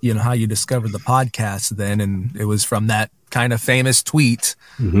like, you know, how you discovered the podcast then, and it was from that kind of famous tweet.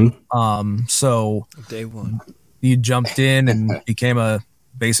 So day one, you jumped in and became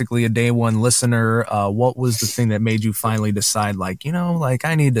basically a day one listener. What was the thing that made you finally decide, like, you know, like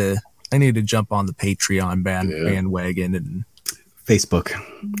I need to jump on the Patreon bandwagon? And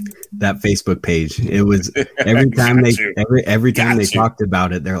that Facebook page. It was every time they talked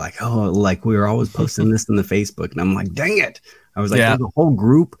about it, they're like, oh, like we were always posting this in the Facebook, and I'm like, dang it. I was like, there's a whole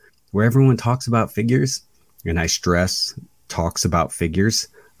group where everyone talks about figures, and I stress talks about figures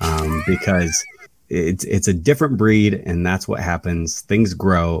because it's a different breed, and that's what happens. Things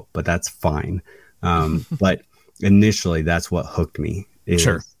grow, but that's fine. But initially, that's what hooked me. It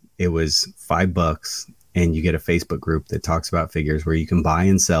was $5, and you get a Facebook group that talks about figures where you can buy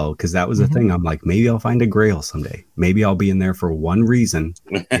and sell. Because that was the thing. I'm like, maybe I'll find a Grail someday. Maybe I'll be in there for one reason,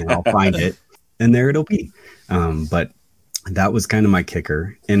 and I'll find it, and there it'll be. But that was kind of my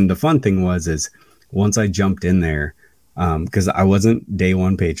kicker. And the fun thing is once I jumped in there, because I wasn't day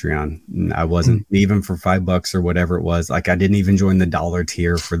one Patreon. I wasn't even for $5 or whatever it was. Like I didn't even join the $1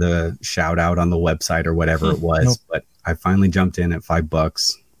 tier for the shout out on the website or whatever it was. But I finally jumped in at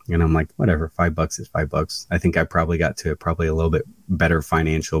 $5 and I'm like, whatever, $5 is $5. I think I probably got to a little bit better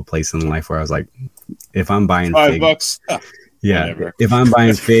financial place in life where I was like, if I'm buying $5, if I'm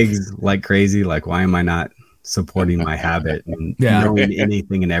buying figs like crazy, like why am I not supporting my habit and knowing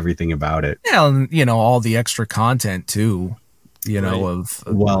anything and everything about it? Yeah, and you know, all the extra content too, you know,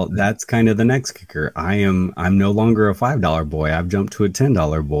 well, that's kind of the next kicker. I'm no longer a $5 boy. I've jumped to a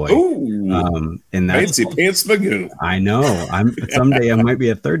 $10 boy. Ooh, and that's fancy pants magoo. I know. Someday I might be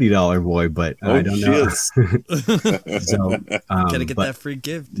a $30 boy, but I don't know. So gotta get that free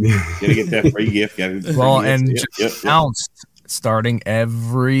gift. Gotta get that free gift. Well, and announced starting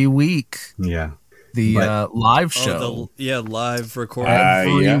every week. Yeah. The live show. Live recording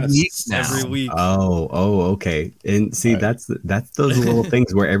every week. Oh, okay. And see, that's those little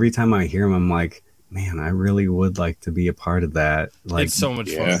things where every time I hear them, I'm like, man, I really would like to be a part of that. Like, it's so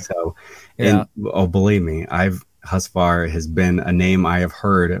much fun. So, and believe me, Husvar has been a name I have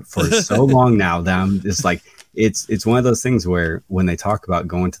heard for so long now that I'm just like, it's one of those things where when they talk about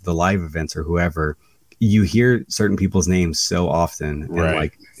going to the live events or whoever, you hear certain people's names so often. Right. And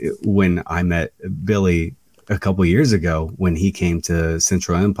like when I met Billy a couple years ago, when he came to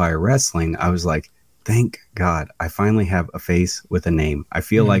Central Empire Wrestling, I was like, thank God I finally have a face with a name. I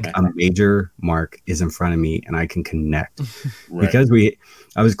feel like a major mark is in front of me and I can connect. Because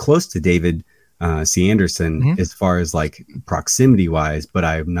I was close to David C. Anderson as far as like proximity wise, but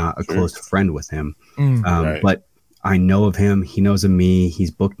I'm not a close friend with him. But I know of him. He knows of me.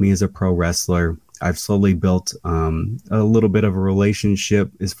 He's booked me as a pro wrestler. I've slowly built a little bit of a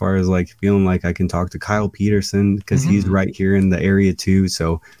relationship as far as like feeling like I can talk to Kyle Peterson because he's right here in the area too.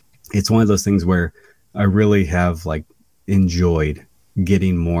 So it's one of those things where I really have like enjoyed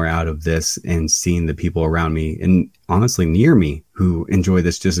getting more out of this and seeing the people around me and honestly near me who enjoy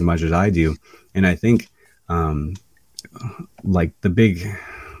this just as much as I do. And I think like the big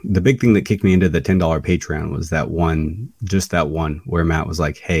thing that kicked me into the $10 Patreon was that one where Matt was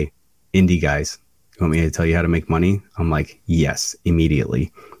like, hey, indie guys, you want me to tell you how to make money? I'm like, yes,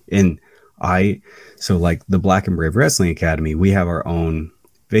 immediately. And so like the Black and Brave Wrestling Academy, we have our own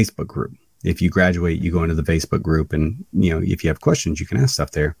Facebook group. If you graduate, you go into the Facebook group and, you know, if you have questions, you can ask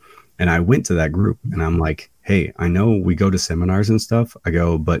stuff there. And I went to that group and I'm like, hey, I know we go to seminars and stuff. I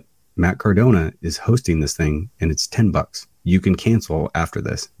go, but Matt Cardona is hosting this thing and it's $10. You can cancel after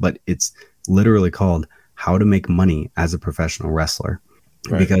this, but it's literally called How to Make Money as a Professional Wrestler.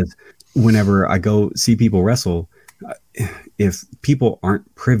 Because whenever I go see people wrestle, if people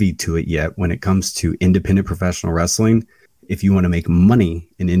aren't privy to it yet, when it comes to independent professional wrestling, if you want to make money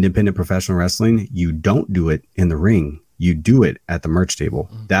in independent professional wrestling, you don't do it in the ring. You do it at the merch table.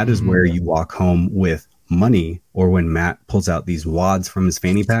 That is where you walk home with money. Or when Matt pulls out these wads from his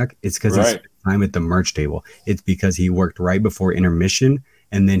fanny pack, it's because he spent time at the merch table. It's because he worked right before intermission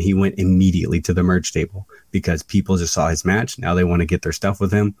and then he went immediately to the merch table because people just saw his match. Now they want to get their stuff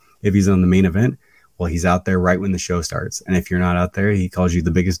with him. If he's on the main event, well, he's out there right when the show starts. And if you're not out there, he calls you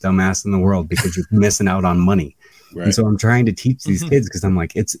the biggest dumbass in the world because you're missing out on money. And so I'm trying to teach these kids because I'm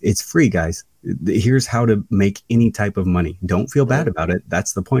like, it's free, guys. Here's how to make any type of money. Don't feel bad about it.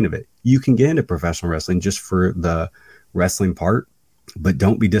 That's the point of it. You can get into professional wrestling just for the wrestling part, but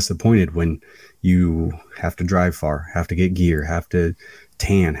don't be disappointed when you have to drive far, have to get gear, have to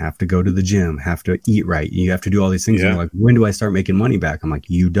tan, have to go to the gym, have to eat right. You have to do all these things. And you're like, when do I start making money back? I'm like,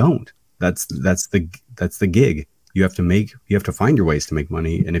 you don't. That's the gig. You have to find your ways to make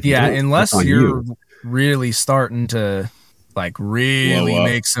money. And if you don't, unless you're really starting to like really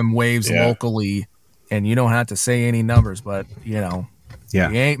make some waves locally and you don't have to say any numbers, but you know, you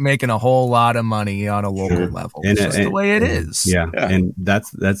ain't making a whole lot of money on a local level. It's just the way it is. And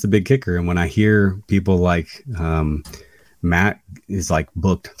that's the big kicker. And when I hear people like Matt is like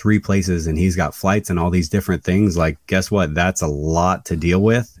booked 3 places and he's got flights and all these different things, like guess what? That's a lot to deal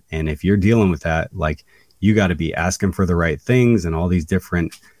with. And if you're dealing with that, like you got to be asking for the right things and all these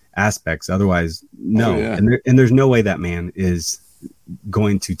different aspects. Otherwise, no. And there's no way that man is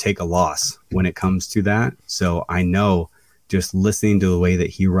going to take a loss when it comes to that. So I know just listening to the way that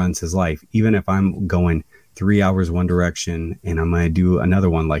he runs his life, even if I'm going 3 hours one direction and I'm going to do another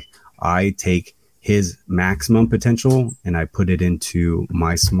one, like I take his maximum potential and I put it into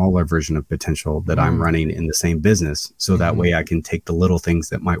my smaller version of potential that I'm running in the same business. So that way I can take the little things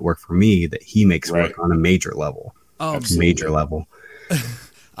that might work for me that he makes work on a major level. Major level.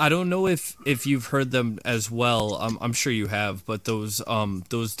 I don't know if you've heard them as well. I'm sure you have, but those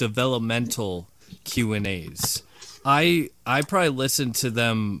developmental Q&As. I probably listened to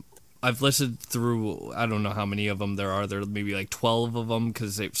them. I've listened through, I don't know how many of them there are. There are maybe like 12 of them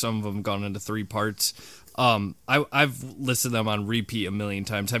because some of them gone into 3 parts. I've listened to them on repeat a million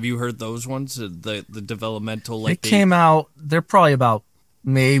times. Have you heard those ones? The developmental, like they came out. They're probably about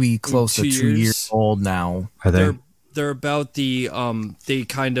maybe close to 2 years old now. Are they? They're about the they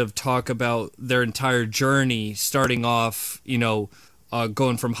kind of talk about their entire journey, starting off,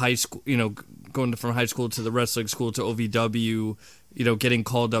 going from high school, going from high school to the wrestling school to OVW, getting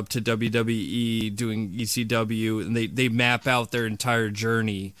called up to WWE, doing ECW, and they map out their entire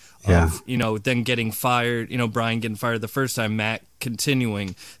journey of, then getting fired, Brian getting fired the first time, Matt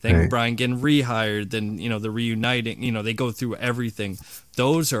continuing, then Brian getting rehired, then, the reuniting, they go through everything.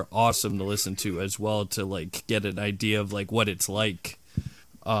 Those are awesome to listen to as well, to like get an idea of like what it's like,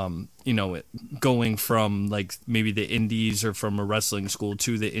 going from like maybe the indies or from a wrestling school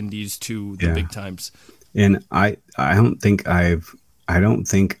to the indies to the big times. And I don't think I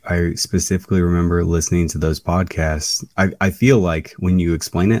specifically remember listening to those podcasts. I feel like when you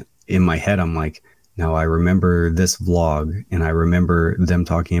explain it in my head, I'm like, no, I remember this vlog and I remember them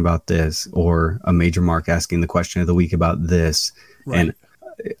talking about this, or a Major Mark asking the question of the week about this. Right.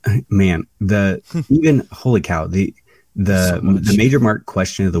 And man, even holy cow, the Major Mark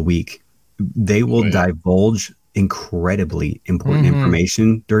question of the week, they will divulge incredibly important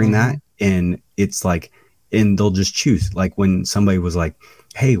information during that. And it's like, and they'll just choose, like when somebody was like,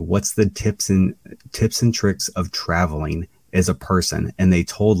 hey, what's the tips and tricks of traveling as a person? And they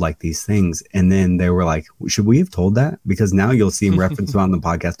told like these things. And then they were like, should we have told that? Because now you'll see them reference on the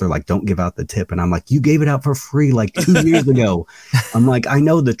podcast. They're like, don't give out the tip. And I'm like, you gave it out for free like 2 years ago. I'm like, I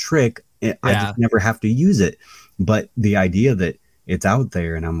know the trick. I just never have to use it. But the idea that it's out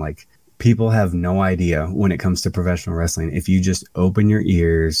there, and I'm like, people have no idea when it comes to professional wrestling. If you just open your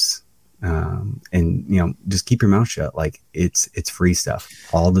ears, and just keep your mouth shut, like it's free stuff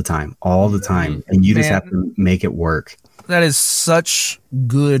all the time, and you just have to make it work. That is such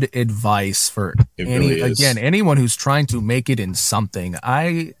good advice for anyone who's trying to make it in something.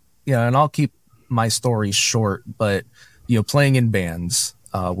 And I'll keep my story short, but playing in bands,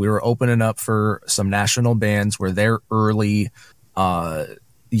 we were opening up for some national bands where they're early,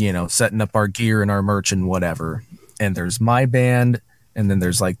 setting up our gear and our merch and whatever. And there's my band, and then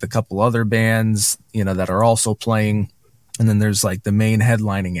there's like the couple other bands, that are also playing. And then there's like the main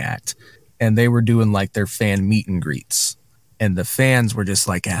headlining act. And they were doing like their fan meet and greets. And the fans were just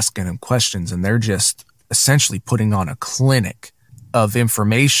like asking them questions. And they're just essentially putting on a clinic of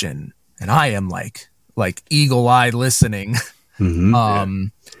information. And I am like eagle-eyed listening.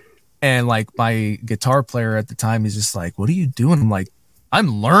 And like my guitar player at the time, he's just like, what are you doing? I'm like,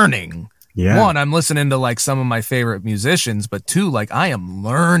 I'm learning. Yeah. One, I'm listening to like some of my favorite musicians, but two, like I am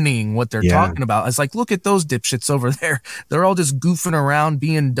learning what they're talking about. It's like, look at those dipshits over there. They're all just goofing around,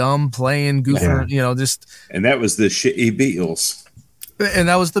 being dumb, playing, goofing, just. And that was the shitty Beatles. And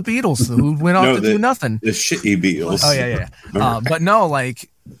that was the Beatles who went off to do nothing. The shitty Beatles. Oh yeah. But no, like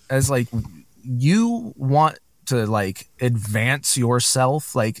as like you want to like advance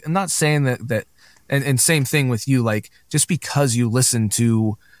yourself. Like I'm not saying that, and same thing with you. Like just because you listen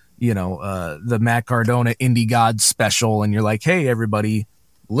to the Matt Cardona Indie Gods special and you're like, hey, everybody,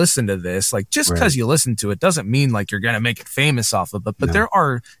 listen to this. Like just because you listen to it doesn't mean like you're going to make it famous off of it. But there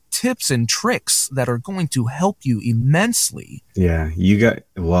are tips and tricks that are going to help you immensely. Yeah.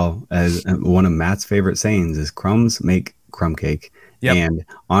 As one of Matt's favorite sayings is crumbs make crumb cake. Yep. And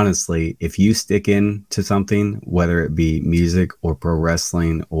honestly, if you stick into something, whether it be music or pro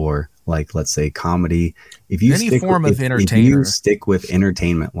wrestling or like, let's say comedy, if you stick with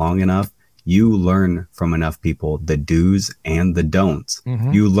entertainment long enough, you learn from enough people the do's and the don'ts.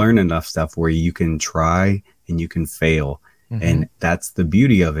 You learn enough stuff where you can try and you can fail. And that's the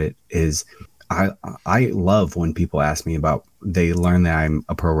beauty of it. Is I love when people ask me about, they learn that I'm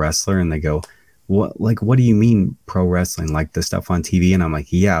a pro wrestler and they go, what do you mean pro wrestling? Like the stuff on TV? And I'm like,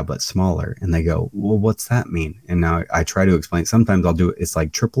 yeah, but smaller. And they go, well, what's that mean? And now I try to explain. Sometimes I'll do it. It's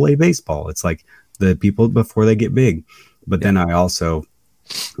like AAA baseball. It's like the people before they get big. But then I also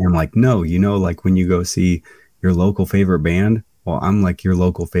am like, no, like when you go see your local favorite band, well, I'm like your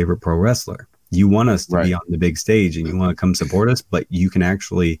local favorite pro wrestler. You want us to be on the big stage and you want to come support us, but you can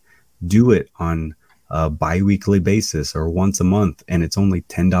actually do it on a bi-weekly basis or once a month, and it's only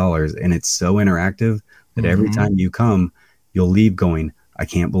 $10, and it's so interactive that every time you come, you'll leave going, I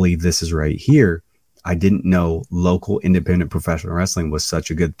can't believe this is right here. I didn't know local independent professional wrestling was such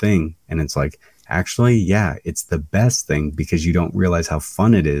a good thing. And it's like, actually, yeah, it's the best thing, because you don't realize how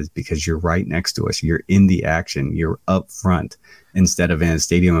fun it is because you're right next to us. You're in the action. You're up front instead of in a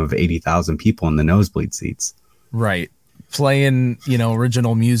stadium of 80,000 people in the nosebleed seats. Right. Playing,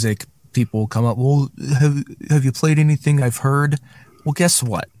 original music. People come up, well, have you played anything I've heard? Well, guess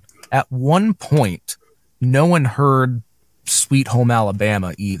what? At one point, no one heard Sweet Home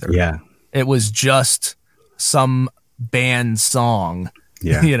Alabama either. Yeah. It was just some band song,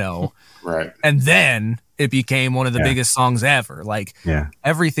 Right. And then it became one of the biggest songs ever. Like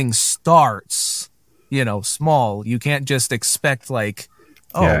everything starts, small. You can't just expect like,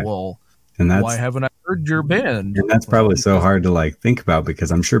 and why haven't I heard your band? And that's probably so hard to like think about,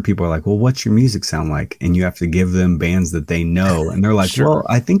 because I'm sure people are like, well, what's your music sound like? And you have to give them bands that they know. And they're like, well,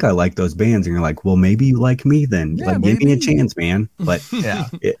 I think I like those bands. And you're like, well, maybe you like me then. Yeah, like, give me a chance, man. But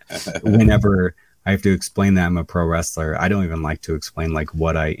whenever I have to explain that I'm a pro wrestler, I don't even like to explain like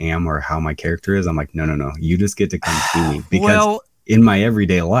what I am or how my character is. I'm like, no. You just get to come see me. Because in my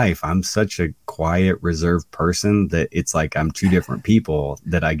everyday life, I'm such a quiet, reserved person that it's like I'm two different people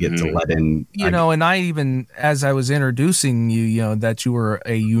that I get to let in. And I even, as I was introducing you, that you were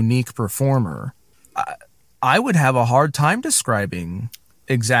a unique performer, I would have a hard time describing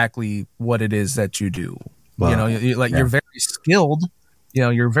exactly what it is that you do. Well, You're very skilled,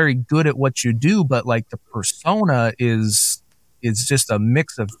 you're very good at what you do, but like the persona is just a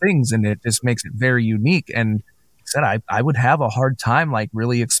mix of things, and it just makes it very unique. And like I said, I would have a hard time like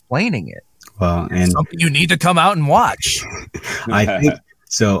really explaining it. Well, and something you need to come out and watch. I think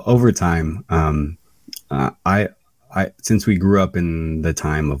so. Over time, I since we grew up in the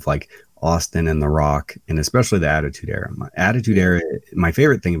time of like Austin and The Rock, and especially the Attitude Era. My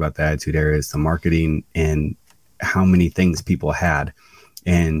favorite thing about the Attitude Era is the marketing and how many things people had,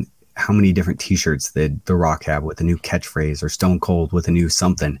 and how many different T-shirts that The Rock had with a new catchphrase, or Stone Cold with a new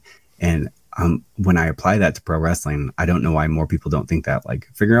something. And when I apply that to pro wrestling, I don't know why more people don't think that. Like,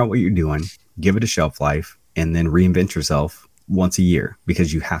 figure out what you're doing, give it a shelf life, and then reinvent yourself once a year,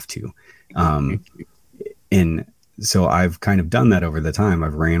 because you have to. And so I've kind of done that over the time.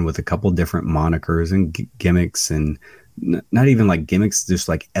 I've ran with a couple different monikers and gimmicks, and not even like gimmicks, just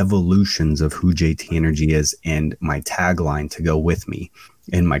like evolutions of who JT Energy is, and my tagline to go with me.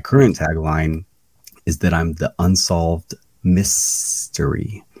 And my current tagline is that I'm the unsolved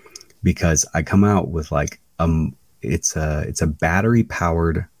mystery, because I come out with like it's a battery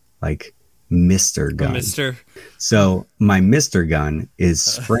powered like Mr. gun. So my Mr. gun is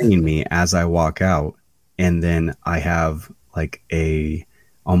spraying me as I walk out, and then I have like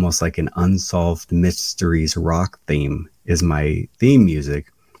almost like an Unsolved Mysteries rock theme is my theme music.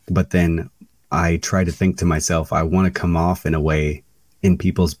 But then I try to think to myself, I want to come off in a way in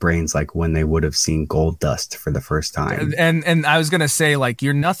people's brains like when they would have seen Gold Dust for the first time. And I was gonna say, like,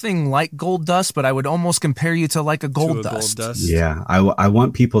 you're nothing like Gold Dust, but I would almost compare you to like a Gold Dust. Yeah, I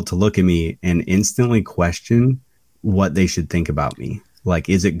want people to look at me and instantly question what they should think about me. Like,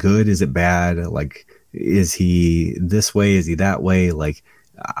 is it good? Is it bad? Like, is he this way? Is he that way? Like,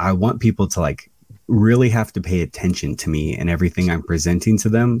 I want people to like really have to pay attention to me and everything I'm presenting to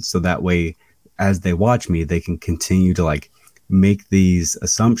them, so that way as they watch me, they can continue to like make these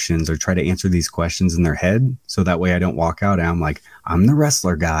assumptions or try to answer these questions in their head. So that way I don't walk out and I'm like, I'm the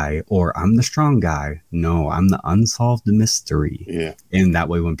wrestler guy or I'm the strong guy. No, I'm the unsolved mystery. Yeah. And that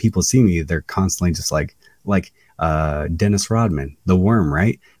way when people see me, they're constantly just like Dennis Rodman, the Worm,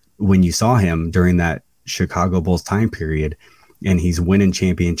 right? When you saw him during that Chicago Bulls time period, and he's winning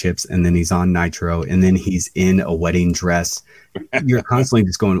championships, and then he's on Nitro, and then he's in a wedding dress, you're constantly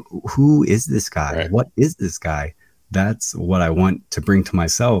just going, who is this guy? Right. What is this guy? That's what I want to bring to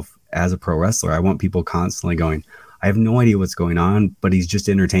myself as a pro wrestler. I want people constantly going, I have no idea what's going on, but he's just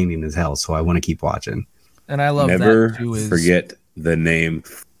entertaining as hell, so I want to keep watching. And I love never that too. Forget the name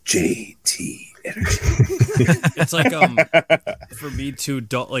JT Energy. It's like for me too,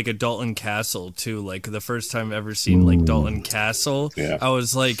 like a Dalton Castle too. Like the first time I've ever seen like Dalton Castle, I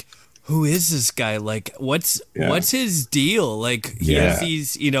was like, who is this guy? Like, what's his deal? Like, he has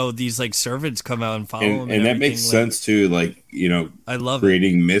these, these like servants come out and follow him, and that makes sense too. Like, I love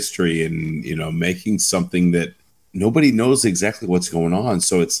creating mystery and making something that nobody knows exactly what's going on.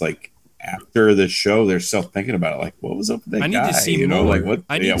 So it's like after the show, they're still thinking about it. Like, what was up with that guy? I need to see more. Like what?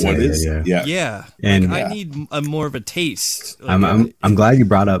 I need what is? Yeah. And I need more of a taste. Like, I'm glad you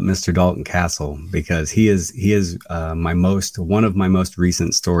brought up Mr. Dalton Castle, because he is one of my most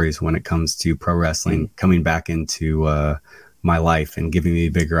recent stories when it comes to pro wrestling coming back into my life and giving me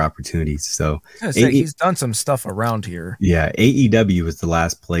bigger opportunities. So he's done some stuff around here. Yeah, AEW was the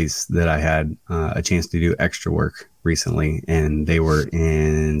last place that I had a chance to do extra work recently, and they were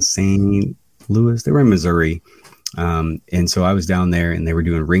in St. Louis. They were in Missouri. And so I was down there, and they were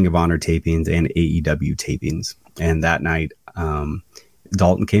doing Ring of Honor tapings and AEW tapings. And that night,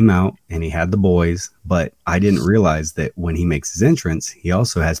 Dalton came out and he had the boys, but I didn't realize that when he makes his entrance, he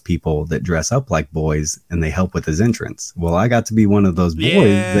also has people that dress up like boys and they help with his entrance. Well, I got to be one of those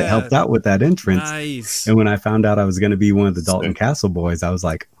boys that helped out with that entrance. Nice. And when I found out I was going to be one of the Dalton Castle boys, I was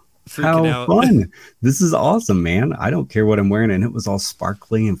like, how fun. This is awesome, man. I don't care what I'm wearing. And it was all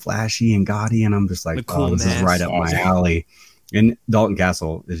sparkly and flashy and gaudy. And I'm just like, this is right up my alley. And Dalton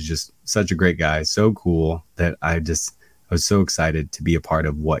Castle is just such a great guy. So cool that I was so excited to be a part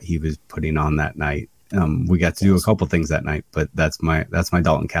of what he was putting on that night. We got to do a couple things that night, but that's my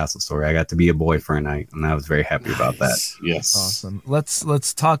Dalton Castle story. I got to be a boy for a night, and I was very happy about that. Yes. Awesome.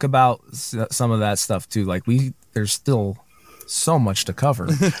 Let's talk about some of that stuff too. Like there's still so much to cover.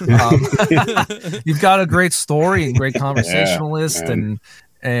 You've got a great story and great conversationalist,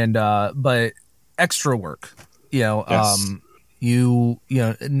 but extra work, not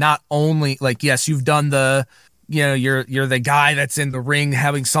only like, yes, you've done the, you're the guy that's in the ring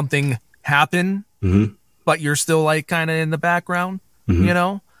having something happen, but you're still like kind of in the background,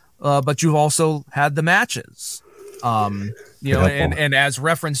 but you've also had the matches. You know, and as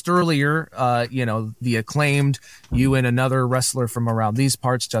referenced earlier, you know, the Acclaimed, you and another wrestler from around these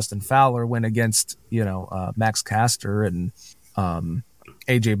parts, Justin Fowler, went against, you know, Max Caster and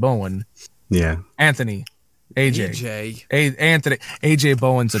AJ Bowen. Yeah. Anthony. AJ. Anthony. AJ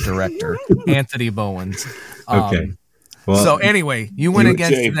Bowen's a director. Anthony Bowen's. Okay. Well, so anyway, you went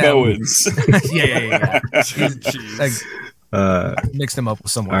against them. Bowens. yeah. Mixed them up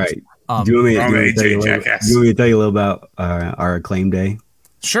with someone. All right. Do you want me to tell you a little about our Acclaim Day?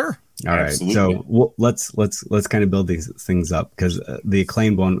 Sure. All right. So let's kind of build these things up, because the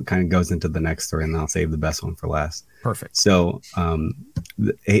Acclaimed one kind of goes into the next story, and then I'll save the best one for last. Perfect. So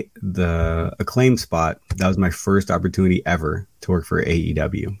the Acclaim spot, that was my first opportunity ever to work for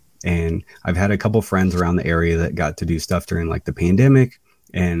AEW. And I've had a couple friends around the area that got to do stuff during like the pandemic.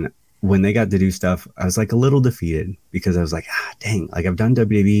 And when they got to do stuff, I was like a little defeated, because I was like, dang, like I've done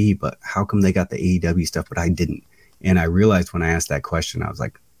WWE, but how come they got the AEW stuff, but I didn't? And I realized when I asked that question, I was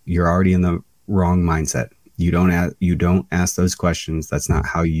like, you're already in the wrong mindset. You don't ask those questions. That's not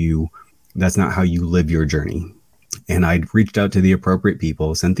how you live your journey. And I reached out to the appropriate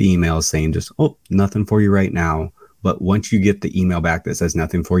people, sent the emails saying just, nothing for you right now. But once you get the email back that says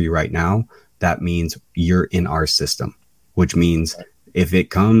nothing for you right now, that means you're in our system, which means if it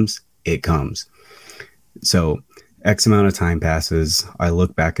comes, it comes. So X amount of time passes. I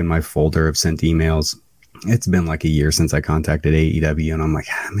look back in my folder of sent emails. It's been like a year since I contacted AEW, and I'm like,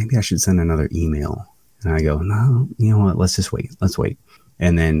 maybe I should send another email. And I go, no, you know what? Let's just wait. Let's wait.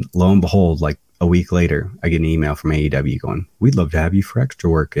 And then lo and behold, like a week later, I get an email from AEW going, we'd love to have you for extra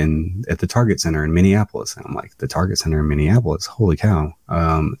work at the Target Center in Minneapolis. And I'm like, the Target Center in Minneapolis? Holy cow.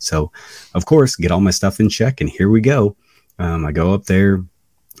 So of course, get all my stuff in check, and here we go. I go up there,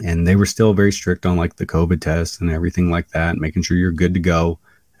 and they were still very strict on like the COVID test and everything like that, making sure you're good to go.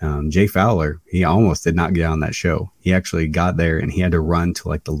 Jay Fowler, he almost did not get on that show. He actually got there, and he had to run to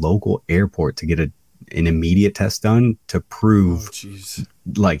like the local airport to get an immediate test done to prove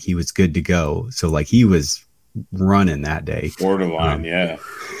like he was good to go. So like he was running that day. Borderline, yeah.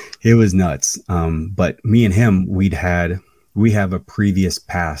 It was nuts. But me and him, we have a previous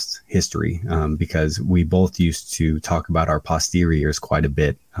past history, because we both used to talk about our posteriors quite a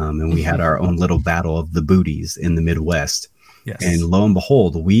bit. And we had our own little battle of the booties in the Midwest. Yes. And lo and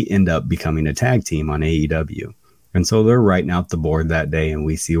behold, we end up becoming a tag team on AEW. And so they're writing out the board that day, and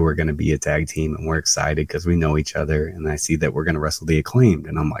we see we're going to be a tag team, and we're excited because we know each other. And I see that we're going to wrestle the Acclaimed.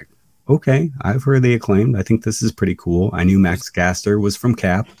 And I'm like, okay, I've heard the Acclaimed. I think this is pretty cool. I knew Max Caster was from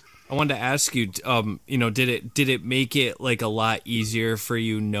Cap. I wanted to ask you, did it make it like a lot easier for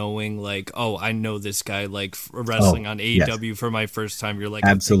you knowing like, I know this guy like wrestling on AEW for my first time? You're like,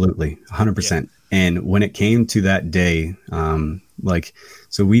 absolutely, 100%. Yeah. And when it came to that day,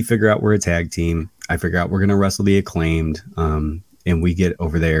 so we figure out we're a tag team. I figure out we're going to wrestle the Acclaimed. And we get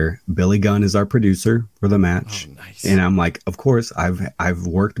over there. Billy Gunn is our producer for the match. Oh, nice. And I'm like, of course, I've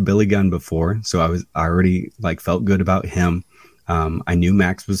worked Billy Gunn before, so I already like felt good about him. I knew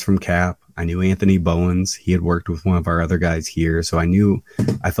Max was from Cap. I knew Anthony Bowens. He had worked with one of our other guys here, so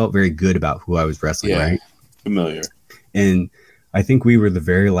I felt very good about who I was wrestling. Yeah, right? Familiar. And I think we were the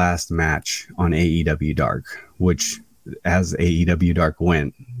very last match on AEW Dark, which, as AEW Dark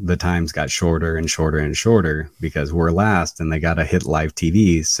went, the times got shorter and shorter and shorter because we're last and they got to hit live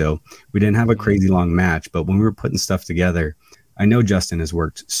TV. So we didn't have a crazy long match, but when we were putting stuff together, I know Justin has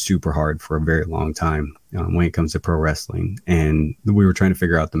worked super hard for a very long time when it comes to pro wrestling. And we were trying to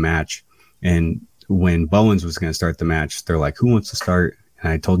figure out the match. And when Bowens was going to start the match, they're like, who wants to start?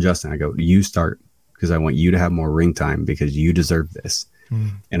 And I told Justin, I go, you start, because I want you to have more ring time because you deserve this.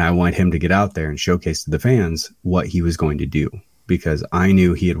 And I want him to get out there and showcase to the fans what he was going to do, because I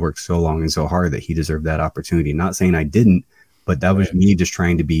knew he had worked so long and so hard that he deserved that opportunity. Not saying I didn't, but that was me just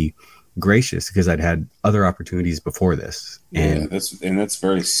trying to be gracious because I'd had other opportunities before this. And that's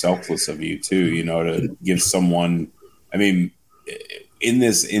very selfless of you too, to give someone, I mean, in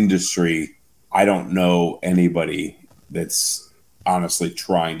this industry, I don't know anybody that's honestly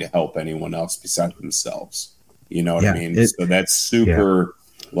trying to help anyone else besides themselves. You know what I mean? So that's super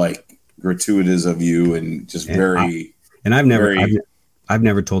like gratuitous of you, and just I've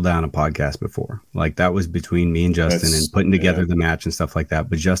never told that on a podcast before. Like that was between me and Justin and putting together the match and stuff like that.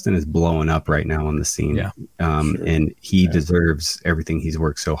 But Justin is blowing up right now on the scene. Yeah. And he deserves everything he's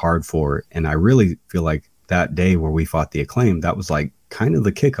worked so hard for. And I really feel like that day where we fought the Acclaim, that was like kind of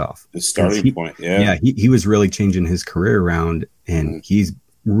the kickoff. The starting point. Yeah. He was really changing his career around, and he's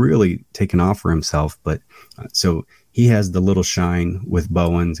really taken off for himself. But so he has the little shine with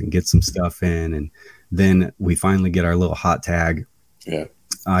Bowens and get some stuff in, and then we finally get our little hot tag.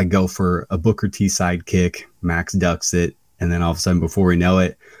 I go for a Booker T sidekick. Max ducks it. And then all of a sudden, before we know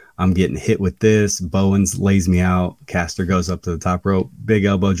it, I'm getting hit with this. Bowens lays me out. Caster goes up to the top rope. Big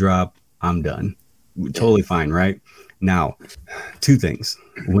elbow drop. I'm done. Totally fine, right? Now, two things.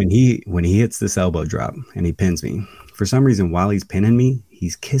 When he hits this elbow drop and he pins me, for some reason, while he's pinning me,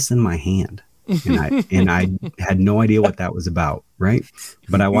 he's kissing my hand. And I had no idea what that was about, right?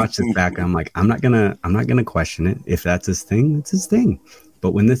 But I watched it back and I'm like, I'm not gonna question it. If that's his thing, it's his thing.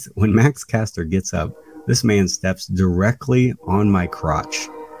 But when Max Caster gets up, this man steps directly on my crotch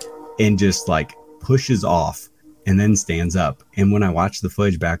and just like pushes off and then stands up. And when I watch the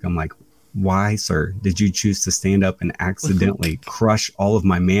footage back, I'm like, why, sir, did you choose to stand up and accidentally crush all of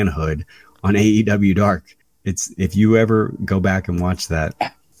my manhood on AEW Dark? It's, if you ever go back and watch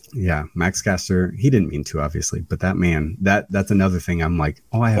that, yeah, Max Caster, he didn't mean to, obviously, but that man, that's another thing. I'm like,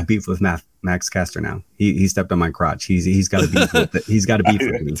 oh, I have beef with Max Caster now. He stepped on my crotch. He's got to beef with it. He's got to beef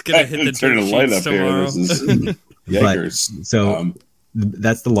with me. It's gonna hit the turn the light up tomorrow. here. This is yikers. So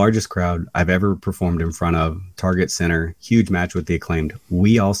that's the largest crowd I've ever performed in front of. Target Center, huge match with the Acclaimed.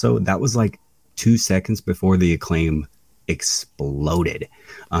 We also, that was like 2 seconds before the Acclaim exploded.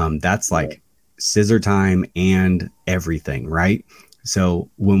 That's like scissor time and everything, right? So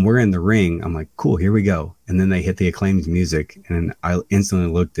when we're in the ring, I'm like, cool, here we go. And then they hit the Acclaimed music. And I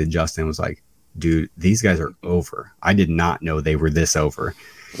instantly looked at Justin and was like, dude, these guys are over. I did not know they were this over.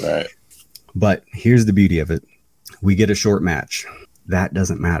 Right. But here's the beauty of it. We get a short match. That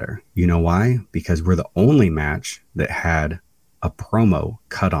doesn't matter. You know why? Because we're the only match that had a promo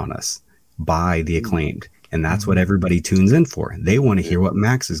cut on us by the Acclaimed. And that's what everybody tunes in for. They want to hear what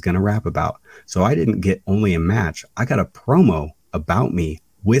Max is going to rap about. So I didn't get only a match. I got a promo about me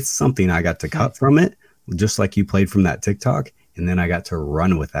with something I got to cut from it, just like you played from that TikTok. And then I got to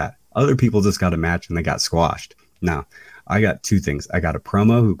run with that. Other people just got a match and they got squashed. Now, I got two things. I got a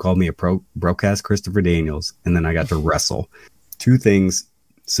promo who called me a broadcast Christopher Daniels, and then I got to wrestle. Two things.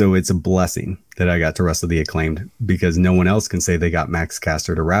 So it's a blessing that I got to wrestle the Acclaimed, because no one else can say they got Max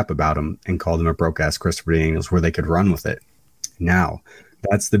Caster to rap about him and called him a broadcast Christopher Daniels where they could run with it. Now,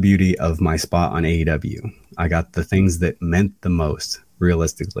 that's the beauty of my spot on AEW. I got the things that meant the most,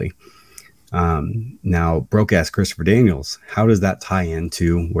 realistically. Now, broadcast Christopher Daniels, how does that tie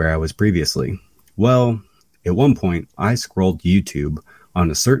into where I was previously? Well, at one point, I scrolled YouTube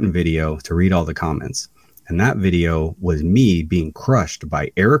on a certain video to read all the comments. And that video was me being crushed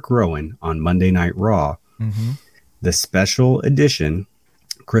by Eric Rowan on Monday Night Raw. Mm-hmm. The special edition,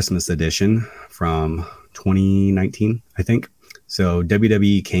 Christmas edition from 2019, I think. So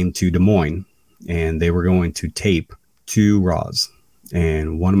WWE came to Des Moines and they were going to tape 2 Raws.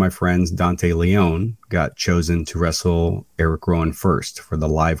 And one of my friends, Dante Leone, got chosen to wrestle Eric Rowan first for the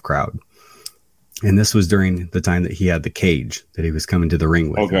live crowd. And this was during the time that he had the cage that he was coming to the ring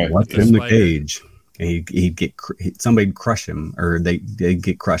with. Okay. What's in the cage? And he'd get somebody'd crush him, or they'd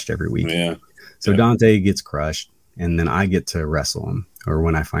get crushed every week. Yeah. So Dante gets crushed, and then I get to wrestle him, or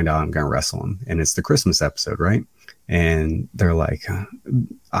when I find out I'm going to wrestle him. And it's the Christmas episode, right? And they're like,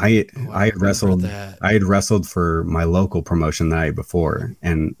 I had wrestled for my local promotion the night before.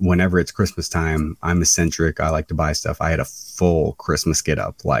 And whenever it's Christmas time, I'm eccentric. I like to buy stuff. I had a full Christmas get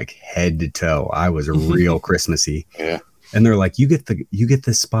up, like head to toe. I was real Christmassy. Yeah. And they're like, you get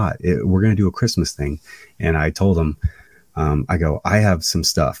this spot. We're going to do a Christmas thing. And I told them, I go, I have some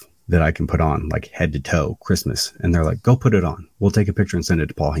stuff that I can put on, like head to toe Christmas. And they're like, go put it on. We'll take a picture and send it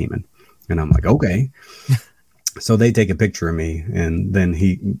to Paul Heyman. And I'm like, okay. So they take a picture of me, and then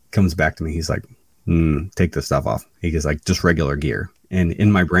he comes back to me. He's like, take the stuff off. He goes like, just regular gear. And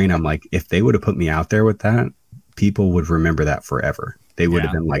in my brain, I'm like, if they would have put me out there with that, people would remember that forever. They would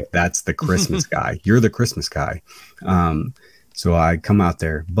have been like, that's the Christmas guy. You're the Christmas guy. So I come out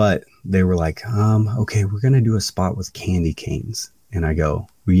there, but they were like, okay, we're going to do a spot with candy canes. And I go,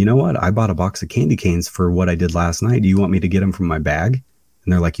 well, you know what? I bought a box of candy canes for what I did last night. Do you want me to get them from my bag?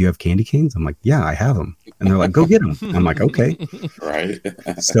 And they're like, you have candy canes? I'm like, yeah, I have them. And they're like, go get them. I'm like, okay. Right.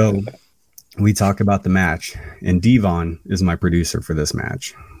 So we talk about the match, and Devon is my producer for this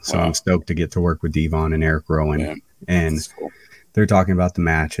match. So I'm stoked to get to work with Devon and Eric Rowan. Yeah, and cool. They're talking about the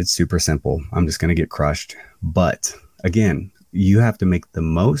match. It's super simple. I'm just going to get crushed. But again, you have to make the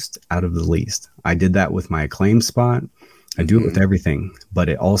most out of the least. I did that with my Acclaim spot. I do it with everything, but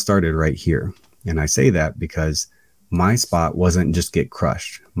it all started right here. And I say that because my spot wasn't just get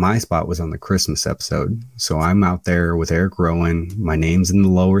crushed. My spot was on the Christmas episode. So I'm out there with Eric Rowan. My name's in the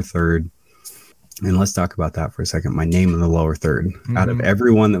lower third. And let's talk about that for a second. My name in the lower third. Mm-hmm. Out of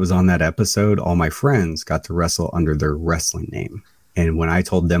everyone that was on that episode, all my friends got to wrestle under their wrestling name. And when I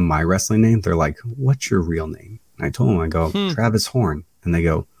told them my wrestling name, they're like, what's your real name? And I told them, I go, Travis Horn. And they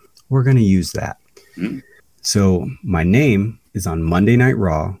go, we're going to use that. So my name is on Monday Night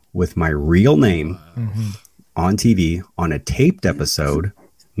Raw with my real name on TV on a taped episode.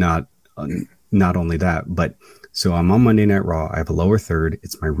 Not only that, but so I'm on Monday Night Raw. I have a lower third.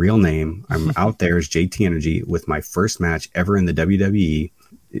 It's my real name. I'm out there as JT Energy with my first match ever in the WWE.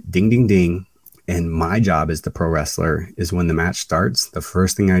 Ding, ding, ding. And my job as the pro wrestler is when the match starts, the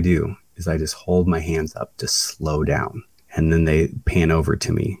first thing I do is I just hold my hands up to slow down. And then they pan over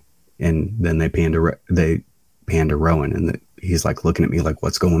to me. And then they pan to Rowan. And he's like looking at me like,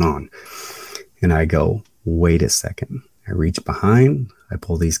 what's going on? And I go, wait a second. I reach behind. I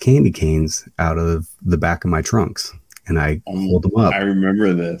pull these candy canes out of the back of my trunks. And I hold them up. I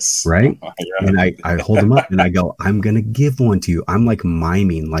remember this. Right? Oh, and I hold them up and I go, I'm going to give one to you. I'm like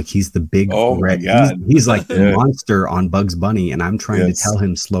miming, like he's the big red. He's like the monster on Bugs Bunny. And I'm trying to tell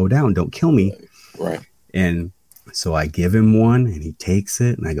him, slow down, don't kill me. Right. And so I give him one and he takes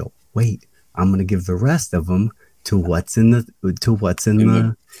it. And I go, wait, I'm going to give the rest of them to what's in the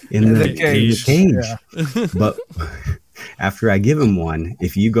cage. Yeah. But after I give him one,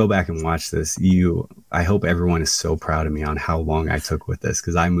 if you go back and watch this, I hope everyone is so proud of me on how long I took with this,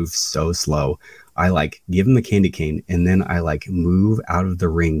 because I moved so slow. I like give him the candy cane and then I like move out of the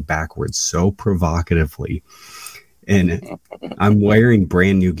ring backwards so provocatively. And I'm wearing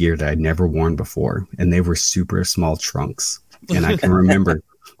brand new gear that I'd never worn before. And they were super small trunks. And I can remember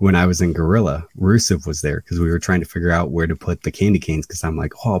when I was in Gorilla, Rusev was there because we were trying to figure out where to put the candy canes. Because I'm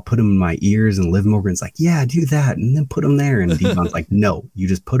like, oh, I'll put them in my ears. And Liv Morgan's like, yeah, do that. And then put them there. And Devon's like, no, you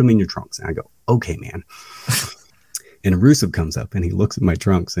just put them in your trunks. And I go, okay, man. And Rusev comes up and he looks at my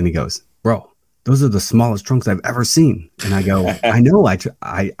trunks and he goes, bro, those are the smallest trunks I've ever seen. And I go, I know.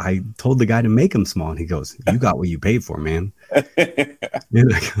 I told the guy to make them small. And he goes, you got what you paid for, man. And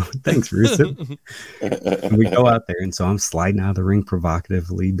I go, thanks, Rusev. And we go out there. And so I'm sliding out of the ring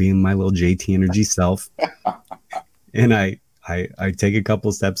provocatively, being my little JT Energy self. And I take a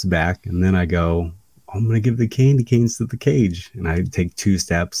couple steps back and then I go, I'm going to give the candy canes to the cage. And I take 2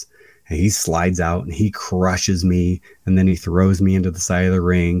 steps. And he slides out and he crushes me. And then he throws me into the side of the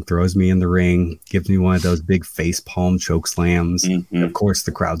ring, throws me in the ring, gives me one of those big face palm choke slams. Mm-hmm. Of course,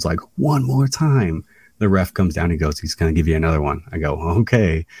 the crowd's like, one more time. The ref comes down and goes, he's going to give you another one. I go,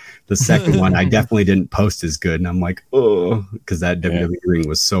 okay. The second one, I definitely didn't post as good. And I'm like, oh, because that WWE ring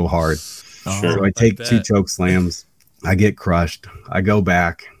was so hard. Sure, so I take 2 choke slams. I get crushed. I go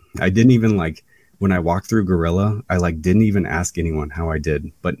back. I didn't even when I walked through Gorilla, I didn't even ask anyone how I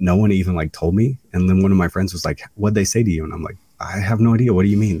did, but no one even told me. And then one of my friends was like, what'd they say to you? And I'm like, I have no idea. What do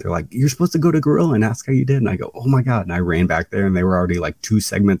you mean? They're like, you're supposed to go to Gorilla and ask how you did. And I go, oh my God. And I ran back there and they were already 2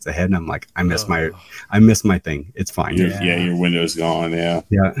 segments ahead. And I'm like, I missed my thing. It's fine. Your window's gone. Yeah.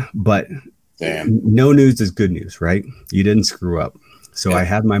 Yeah. But damn, no news is good news, right? You didn't screw up. So I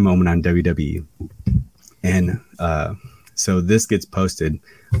had my moment on WWE. And, so this gets posted.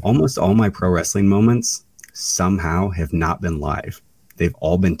 Almost all my pro wrestling moments somehow have not been live. They've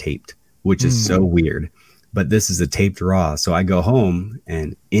all been taped, which is so weird. But this is a taped Raw. So I go home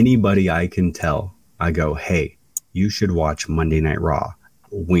and anybody I can tell, I go, hey, you should watch Monday Night Raw.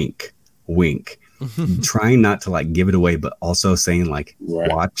 Wink, wink. Trying not to give it away, but also saying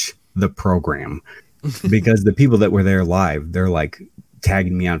watch the program. Because the people that were there live, they're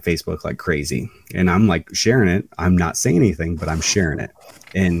tagging me on Facebook like crazy. And I'm sharing it. I'm not saying anything, but I'm sharing it.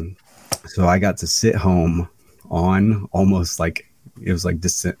 And so I got to sit home on almost it was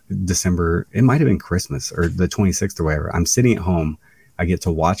December. It might have been Christmas or the 26th or whatever. I'm sitting at home. I get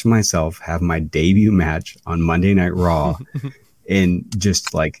to watch myself have my debut match on Monday Night Raw and just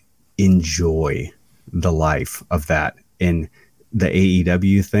enjoy the life of that. And the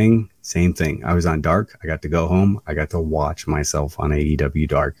AEW thing, same thing. I was on Dark. I got to go home. I got to watch myself on AEW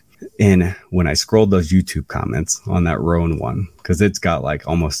Dark. And when I scrolled those YouTube comments on that Rowan one, because it's got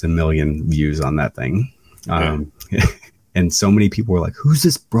almost 1 million views on that thing. And so many people were like, who's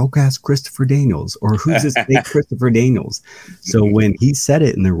this broke ass Christopher Daniels? Or who's this fake Christopher Daniels? So when he said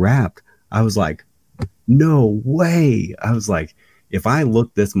it in the rap, I was like, no way. I was like, if I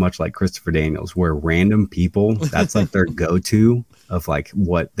look this much like Christopher Daniels, where random people, that's their go-to of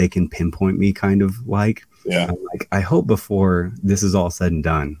what they can pinpoint me kind of Yeah. I'm I hope before this is all said and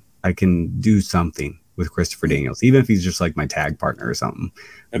done, I can do something with Christopher Daniels, even if he's just my tag partner or something.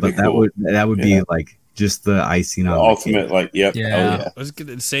 But that would be just the icing on the ultimate, yep. Yeah. Oh, yeah. I was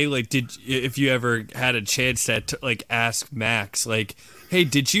gonna say, if you ever had a chance to ask Max, hey,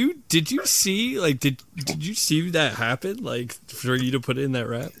 did you see did you see that happen? For you to put in that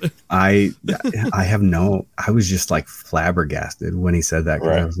rap? I have I was just flabbergasted when he said that,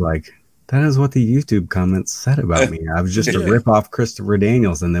 because I was like, That is what the YouTube comments said about me. I was just a rip off Christopher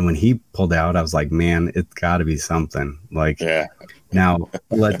Daniels, and then when he pulled out, I was like, man, it's got to be something. Like, now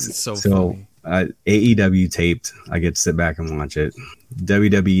let's so AEW taped. I get to sit back and watch it.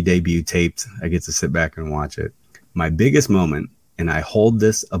 WWE debut taped. I get to sit back and watch it. My biggest moment, and I hold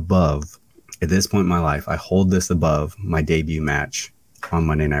this above at this point in my life. I hold this above my debut match on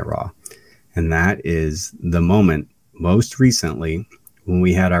Monday Night Raw, and that is the moment most recently when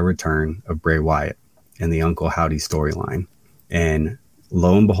we had our return of Bray Wyatt and the Uncle Howdy storyline. And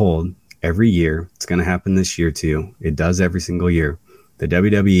lo and behold, every year, it's going to happen this year too. It does every single year. The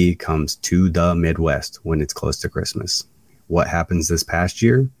WWE comes to the Midwest when it's close to Christmas. What happens this past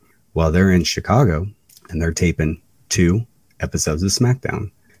year? Well, they're in Chicago and they're taping 2 episodes of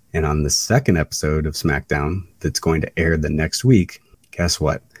SmackDown. And on the second episode of SmackDown that's going to air the next week, guess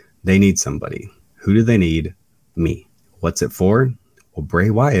what? They need somebody. Who do they need? Me. What's it for? Well, Bray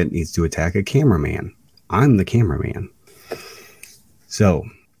Wyatt needs to attack a cameraman. I'm the cameraman. So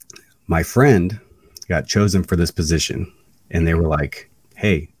my friend got chosen for this position, and they were like,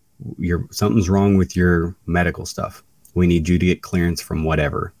 hey, something's wrong with your medical stuff. We need you to get clearance from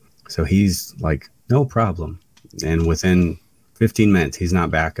whatever. So he's like, no problem. And within 15 minutes, he's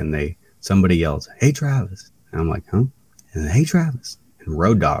not back, and somebody yells, hey, Travis. And I'm like, huh? And hey, Travis. And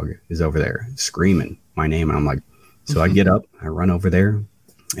Road Dogg is over there screaming my name, and I'm like, so I get up, I run over there,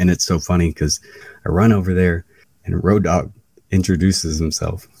 and it's so funny because I run over there, and Road Dogg introduces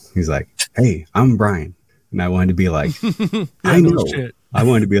himself. He's like, hey, I'm Brian. And I wanted to be like, I know. Shit. I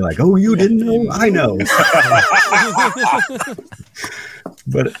wanted to be like, oh, you didn't know? I know.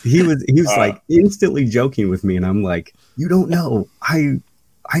 But he was like instantly joking with me, and I'm like, you don't know. I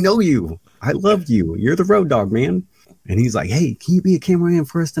know you. I love you. You're the Road Dogg, man. And he's like, hey, can you be a cameraman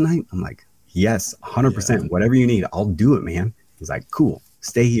for us tonight? I'm like, yes, 100%. Whatever you need, I'll do it, man. He's like, cool,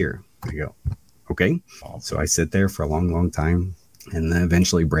 stay here. I go, okay. So I sit there for a long, long time. And then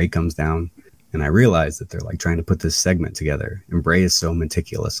eventually Bray comes down, and I realize that they're like trying to put this segment together. And Bray is so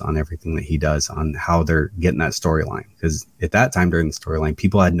meticulous on everything that he does on how they're getting that storyline. Because at that time during the storyline,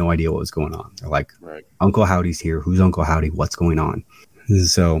 people had no idea what was going on. They're like, Uncle Howdy's here. Who's Uncle Howdy? What's going on? And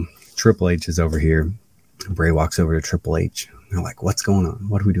so Triple H is over here. Bray walks over to Triple H. They're like, what's going on?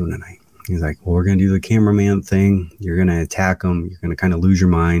 What are we doing tonight? He's like, well, we're going to do the cameraman thing. You're going to attack them. You're going to kind of lose your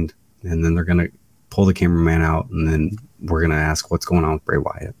mind. And then they're going to pull the cameraman out. And then we're going to ask what's going on with Bray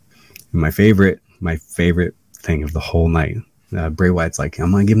Wyatt. And my favorite thing of the whole night, Bray Wyatt's like, I'm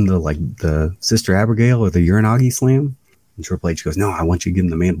going to give him the Sister Abigail or the Uranagi slam. And Triple H goes, no, I want you to give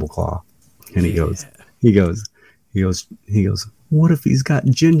him the mandible claw. And he goes, what if he's got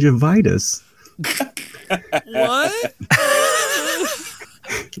gingivitis? What?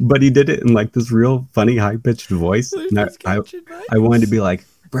 But he did it in like this real funny high-pitched voice. And I wanted to be like,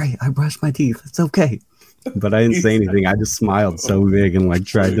 Bray, I brushed my teeth. It's okay. But I didn't say anything. I just smiled so big and like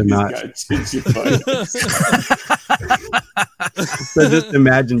tried to not. So just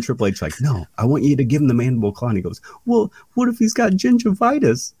imagine Triple H like, no, I want you to give him the mandible claw. And he goes, well, what if he's got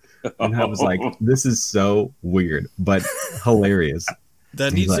gingivitis? And I was like, this is so weird, but hilarious.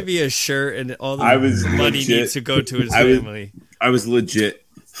 That needs to be a shirt, and all the money needs to go to his family. I was legit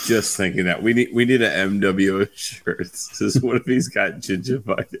just thinking that we need an MWO shirt. Says, what if he's got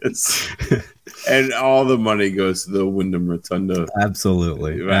gingivitis? And all the money goes to the Wyndham Rotunda.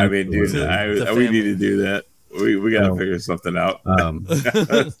 Absolutely. I mean, dude, we need to do that. We got to figure something out.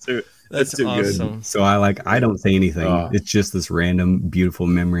 That's too awesome. Good. So I don't say anything. It's just this random, beautiful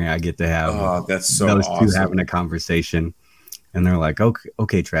memory I get to have. Oh, that's so those awesome. Two having a conversation. And they're like,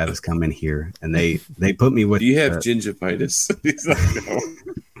 okay, Travis, come in here. And they put me with. Do you have gingivitis? He's like, no.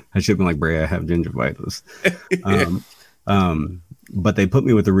 I should have been like, Bray, I have gingivitis. But they put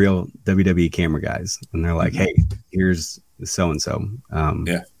me with the real WWE camera guys. And they're like, hey, here's so-and-so.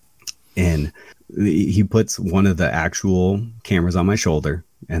 And he puts one of the actual cameras on my shoulder.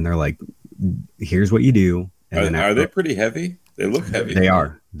 And they're like, here's what you do. And are they pretty heavy? They look heavy. They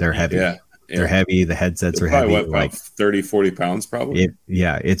are. They're heavy. Yeah. They're heavy. The headsets are heavy. Like 30, 40 pounds probably.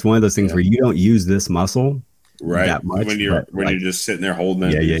 It's one of those things where you don't use this muscle that much. When you're just sitting there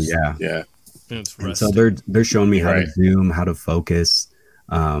holding it. Yeah. And so they're showing me how to zoom, how to focus.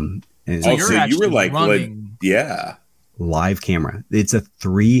 So you were like running. Live camera. It's a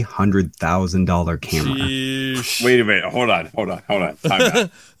 $300,000 camera. Sheesh. Wait a minute. Hold on. Time out.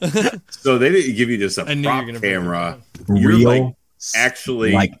 So they didn't give you just a prop camera. Real.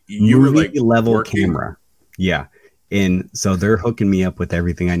 Actually, you were like level working. Camera. Yeah. And so they're hooking me up with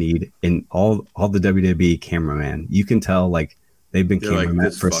everything I need. And all the WWE cameraman, you can tell like They've been They're like, cameramen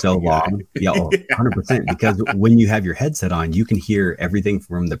 "This for so fucking guy." long. Yeah, 100%. Because when you have your headset on, you can hear everything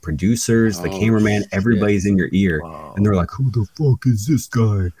from the producers, the Oh, cameraman, shit. everybody's in your ear. Wow. And they're like, who the fuck is this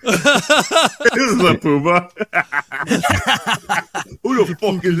guy? This is a Puma. Who the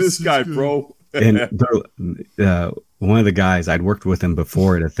fuck is this guy, bro? And one of the guys, I'd worked with him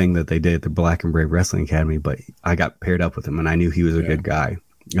before at a thing that they did at the Black and Brave Wrestling Academy, but I got paired up with him and I knew he was a good guy.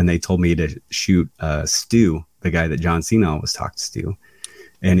 And they told me to shoot Stu, the guy that John Cena was talking to Stu.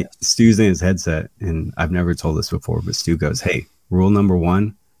 And Stu's in his headset, and I've never told this before, but Stu goes, "Hey, rule number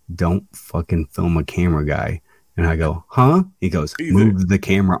 1, don't fucking film a camera guy." And I go, "Huh?" He goes, "Move the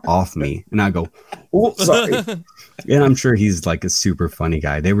camera off me." And I go, "Oh, sorry." And I'm sure he's like a super funny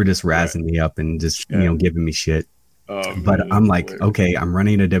guy. They were just razzing me up and just, giving me shit. But I'm like, okay, I'm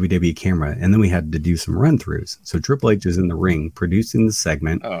running a WWE camera. And then we had to do some run throughs. So Triple H is in the ring producing the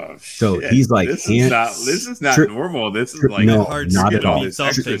segment. Oh, so shit. he's like, this is not normal. This is like no, hard not to at all. beat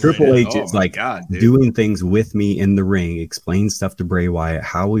something Triple right H now. is like doing things with me in the ring, explain stuff to Bray Wyatt,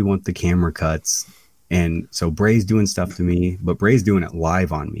 how we want the camera cuts. And so Bray's doing stuff to me, but Bray's doing it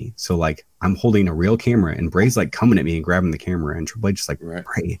live on me. So like I'm holding a real camera and Bray's like coming at me and grabbing the camera. And Triple H is like,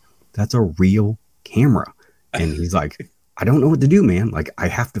 Bray, that's a real camera. And he's like, I don't know what to do, man. Like I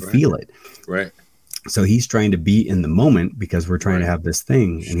have to feel it. Right. So he's trying to be in the moment because we're trying to have this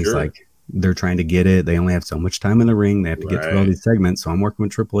thing. And he's like, they're trying to get it. They only have so much time in the ring. They have to get through all these segments. So I'm working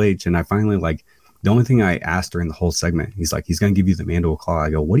with Triple H. And I finally the only thing I asked during the whole segment, he's like, he's going to give you the mandible claw. I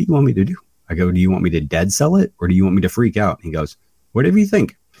go, what do you want me to do? I go, do you want me to dead sell it or do you want me to freak out? And he goes, whatever you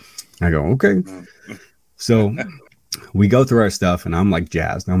think. I go, okay. So we go through our stuff and I'm like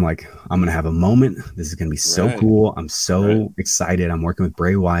jazzed. I'm like, I'm going to have a moment. This is going to be so cool. I'm so excited. I'm working with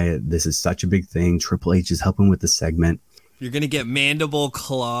Bray Wyatt. This is such a big thing. Triple H is helping with the segment. You're going to get mandible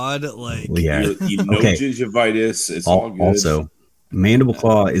clawed. Like, gingivitis. It's all good. Also, mandible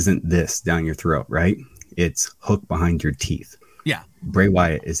claw isn't this down your throat, right? It's hook behind your teeth. Yeah. Bray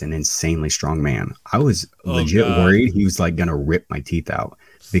Wyatt is an insanely strong man. I was legit worried he was like going to rip my teeth out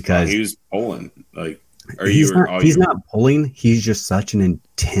because he was pulling. Like, he's not pulling. He's just such an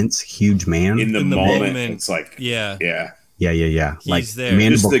intense, huge man. In the moment, it's like, yeah. He's Like there.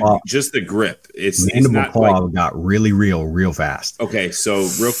 mandible claw, just the grip. Mandible claw got really real fast. Okay, so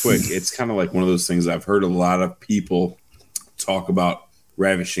real quick, it's kind of like one of those things I've heard a lot of people talk about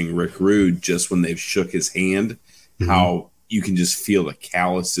ravishing Rick Rude just when they've shook his hand, how you can just feel the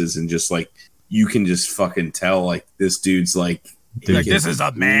calluses and just like you can just fucking tell like this dude's like, dude, this is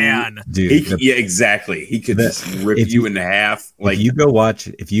a man, dude. Yeah, exactly. He could just rip you in half. Like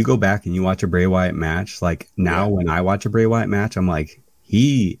if you go back and you watch a Bray Wyatt match, like now when I watch a Bray Wyatt match, I'm like,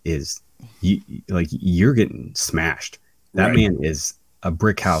 you're getting smashed. That man is a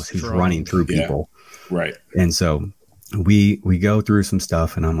brick house who's running through people. Right. And so we go through some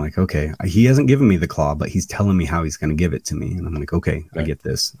stuff and I'm like, okay, he hasn't given me the claw, but he's telling me how he's going to give it to me. And I'm like, okay, I get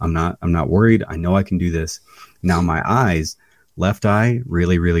this. I'm not worried. I know I can do this. Now my eyes, left eye,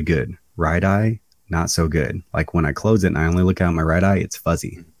 really good. Right eye, not so good. Like when I close it and I only look out my right eye, it's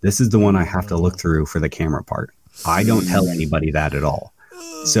fuzzy. This is the one I have to look through for the camera part. I don't tell anybody that at all.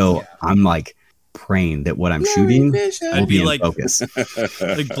 So I'm like praying that what I'm shooting will be in focus.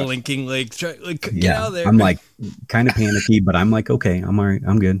 Like blinking, like get out of there. I'm like kind of panicky, but I'm like, okay, I'm all right.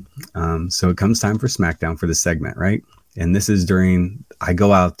 I'm good. So it comes time for SmackDown for the segment, right? And this is I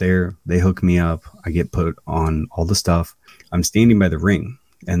go out there, they hook me up, I get put on all the stuff. I'm standing by the ring,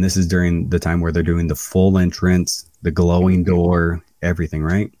 and this is during the time where they're doing the full entrance, the glowing door, everything,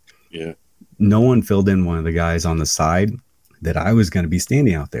 right? Yeah. No one filled in one of the guys on the side that I was going to be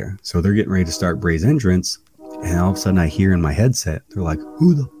standing out there. So they're getting ready to start Bray's entrance, and all of a sudden I hear in my headset, they're like,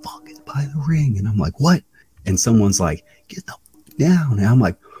 who the fuck is by the ring? And I'm like, what? And someone's like, get the fuck down. And I'm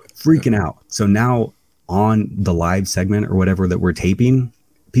like freaking out. So now on the live segment or whatever that we're taping,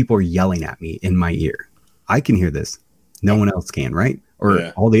 people are yelling at me in my ear. I can hear this. No one else can, right?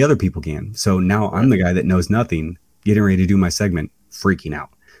 Or all the other people can. So now I'm the guy that knows nothing, getting ready to do my segment, freaking out.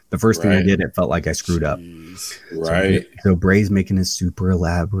 The first thing I did, it felt like I screwed up. Right. So Bray's making his super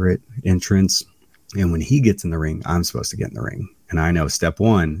elaborate entrance. And when he gets in the ring, I'm supposed to get in the ring. And I know step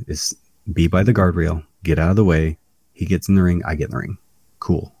one is be by the guardrail, get out of the way. He gets in the ring, I get in the ring.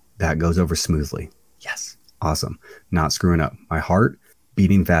 Cool. That goes over smoothly. Yes. Awesome. Not screwing up. My heart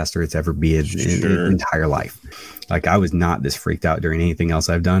beating faster it's ever been in entire life. Like I was not this freaked out during anything else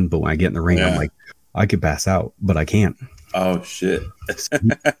I've done, but when I get in the ring, I'm like, I could pass out, but I can't. Oh shit.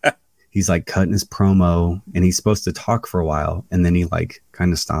 He's like cutting his promo and he's supposed to talk for a while and then he like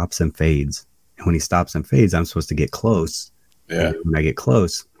kind of stops and fades. And when he stops and fades, I'm supposed to get close. Yeah. And when I get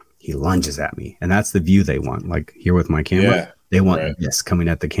close, he lunges at me. And that's the view they want. Like here with my camera. They want this coming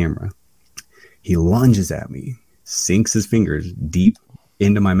at the camera. He lunges at me, sinks his fingers deep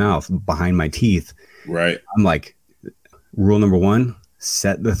into my mouth behind my teeth. Right. I'm like, rule number 1,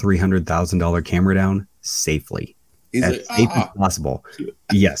 set the $300,000 camera down safely. He's As safe as possible.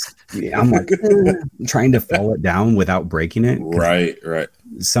 Yes. I'm like trying to fall it down without breaking it. Right.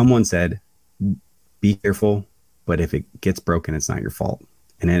 Someone said, be careful, but if it gets broken, it's not your fault.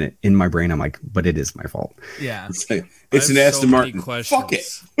 And then in my brain, I'm like, but it is my fault. Yeah. It's an Aston Martin. Fuck it.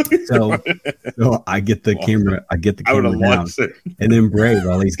 So I get the camera. I get the camera down. And then Bray,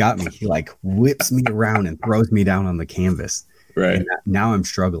 while he's got me, he like whips me around and throws me down on the canvas. Right. And now I'm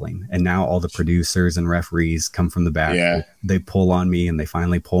struggling. And now all the producers and referees come from the back. Yeah. They pull on me and they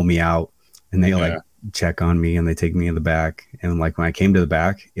finally pull me out. And they like check on me and they take me in the back. And like when I came to the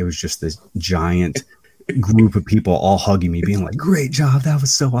back, it was just this giant group of people all hugging me, being like, "Great job, that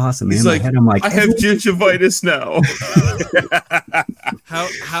was so awesome." He's man. like, I'm like, I have gingivitis now.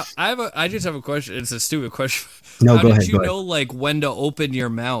 I just have a question. It's a stupid question. No, how go did ahead. you know like when to open your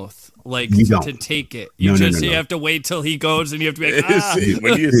mouth? Like You don't. to take it. You No. you have to wait till he goes and you have to be like,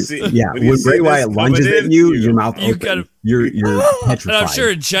 When you see, when Bray Wyatt lunges at you, your mouth You open. gotta- You're petrified. And I'm sure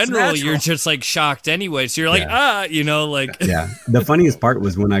in general It's you're natural. just like shocked anyway. So you're like, like Yeah. The funniest part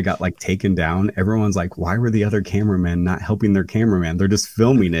was when I got like taken down, everyone's like, why were the other cameramen not helping their cameraman? They're just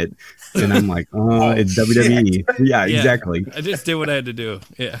filming it. And I'm like, it's WWE. Yeah, exactly. I just did what I had to do.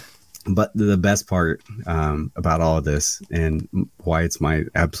 Yeah. But the best part about all of this and why it's my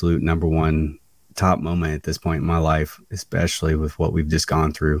absolute number one top moment at this point in my life, especially with what we've just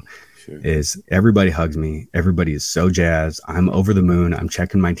gone through, is everybody hugs me. Everybody is so jazzed. I'm over the moon. I'm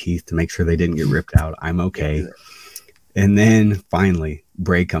checking my teeth to make sure they didn't get ripped out. I'm okay. And then finally,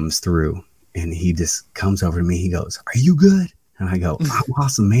 Bray comes through and he just comes over to me. He goes, "Are you good?" And I go, "I'm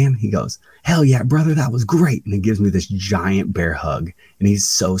awesome, man." He goes, "Hell yeah, brother, that was great." And he gives me this giant bear hug. And he's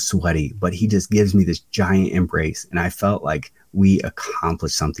so sweaty, but he just gives me this giant embrace. And I felt like we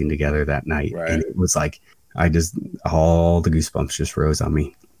accomplished something together that night. Right. And it was like, all the goosebumps just rose on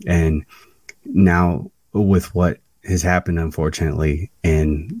me. And now with what has happened, unfortunately,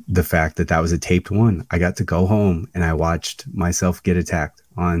 and the fact that that was a taped one, I got to go home and I watched myself get attacked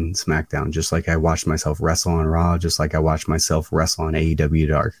on SmackDown, just like I watched myself wrestle on Raw, just like I watched myself wrestle on AEW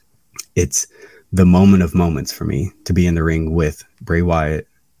Dark. It's the moment of moments for me to be in the ring with Bray Wyatt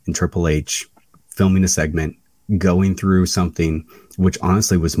and Triple H, filming a segment, going through something which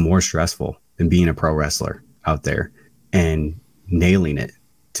honestly was more stressful than being a pro wrestler out there, and nailing it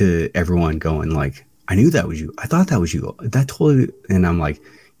to everyone going like, "I knew that was you. I thought that was you. That totally." And I'm like,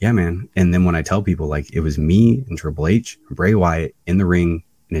 "Yeah, man." And then when I tell people like it was me and Triple H and Bray Wyatt in the ring,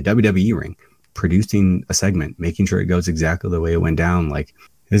 in a WWE ring, producing a segment, making sure it goes exactly the way it went down, like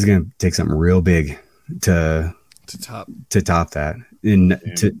it's going to take something real big to top that. And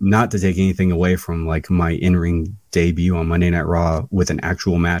to not to take anything away from like my in-ring debut on Monday Night Raw with an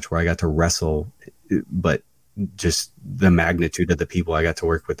actual match where I got to wrestle, but just the magnitude of the people I got to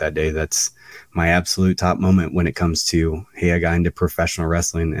work with that day, that's my absolute top moment when it comes to, hey, I got into professional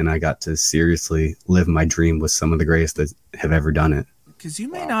wrestling and I got to seriously live my dream with some of the greatest that have ever done it. Because you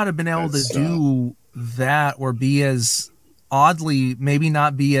may not have been able to do that or be as oddly, maybe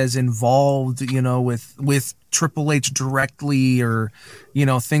not be as involved, with Triple H directly or,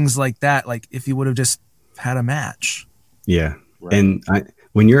 things like that. Like if you would have just had a match. Yeah. Right. And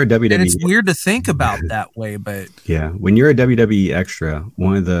when you're a WWE, and it's weird to think about that way, but yeah, when you're a WWE extra,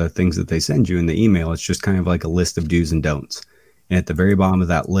 one of the things that they send you in the email, it's just kind of like a list of do's and don'ts. And at the very bottom of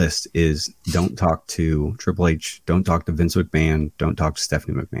that list is don't talk to Triple H, don't talk to Vince McMahon, don't talk to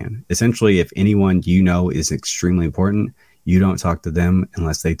Stephanie McMahon. Essentially, if anyone is extremely important, you don't talk to them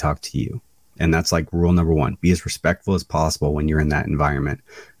unless they talk to you. And that's like rule number one. Be as respectful as possible when you're in that environment.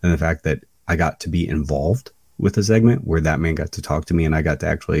 And the fact that I got to be involved with a segment where that man got to talk to me and I got to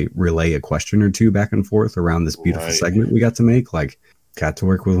actually relay a question or two back and forth around this beautiful segment we got to make, like got to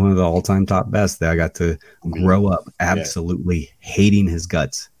work with one of the all-time top best that I got to grow up absolutely hating his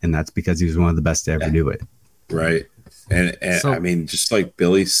guts. And that's because he was one of the best to ever do it. Right. And so, I mean, just like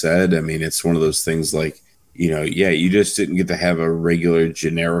Billy said, I mean, it's one of those things like, you just didn't get to have a regular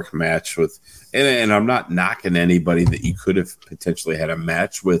generic match with, and I'm not knocking anybody that you could have potentially had a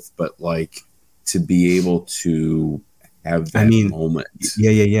match with, but like to be able to have that moment.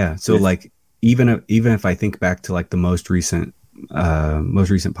 Yeah. So like, even if I think back to like the most recent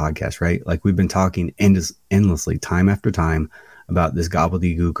podcast, right? Like we've been talking endlessly time after time about this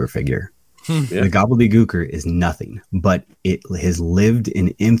gobbledygooker figure. The gobbledygooker is nothing, but it has lived in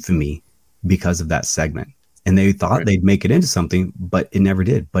infamy because of that segment. And they thought they'd make it into something, but it never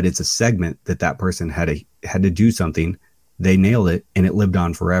did. But it's a segment that person had to do something they nailed it and it lived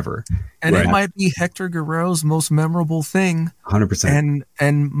on forever. And Right. it might be Hector Guerrero's most memorable thing, 100%.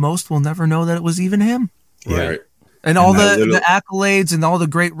 and most will never know that it was even him. Yeah. Right. And all that the little- accolades and all the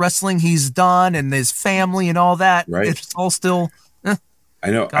great wrestling he's done and his family and all that, Right. it's all still I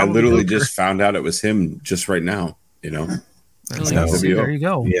know. I literally Gobbledygooker. just found out it was him just right now. You know. there you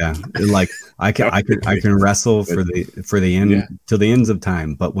go. Yeah, like I can wrestle for the end Yeah. till the ends of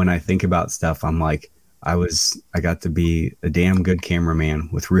time. But when I think about stuff, I'm like, I got to be a damn good cameraman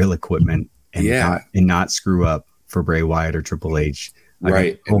with real equipment and Yeah. not screw up for Bray Wyatt or Triple H. I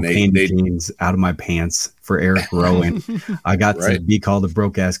Right. got And candy they canes out of my pants for Eric Rowan. I got to Right. be called a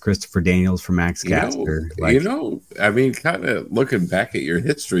broke ass Christopher Daniels for Max Caster. I mean, kind of looking back at your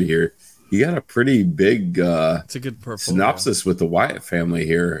history here, you got a pretty big It's a good portfolio. synopsis with the Wyatt family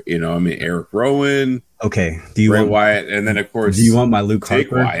here. You know, I mean, Eric Rowan, Okay, do you Bray want Wyatt, and then of course, do you want my Luke Jake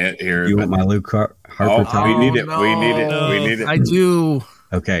Harper? Wyatt here. Do you want my Luke Harper? Oh, top? we need it. Oh, We need it. no. We need it. I do.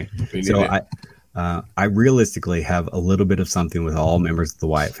 Okay, We need so it. I realistically have a little bit of something with all members of the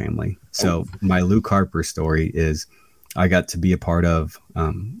Wyatt family. So my Luke Harper story is I got to be a part of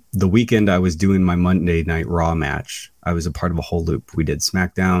the weekend I was doing my Monday Night Raw match. I was a part of a whole loop. We did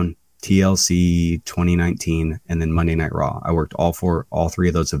SmackDown, TLC 2019, and then Monday Night Raw. I worked all three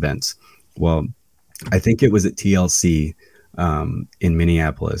of those events. Well, I think it was at TLC in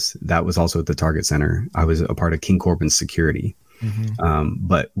Minneapolis. That was also at the Target Center. I was a part of King Corbin's security.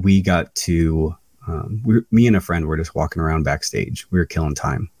 But we got to, me and a friend were just walking around backstage. We were killing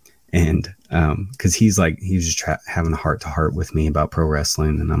time. And because he was just having a heart to heart with me about pro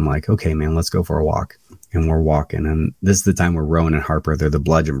wrestling. And I'm like, okay, man, let's go for a walk. And we're walking. And this is the time where Rowan and Harper, they're the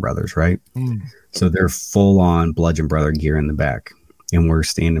Bludgeon Brothers, right? So they're full on Bludgeon Brother gear in the back. And we're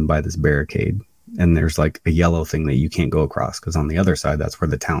standing by this barricade. And there's like a yellow thing that you can't go across because on the other side, that's where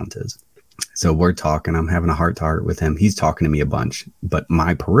the talent is. So we're talking. I'm having a heart to heart with him. He's talking to me a bunch, but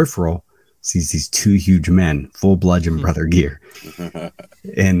my peripheral sees these two huge men, full Bludgeon Brother gear,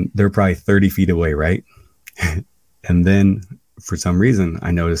 and they're probably 30 feet away, right? And then for some reason,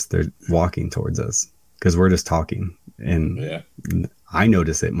 I noticed they're walking towards us because we're just talking, and Yeah. I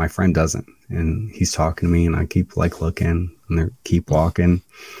notice it. My friend doesn't, and he's talking to me, and I keep like looking, and they keep walking.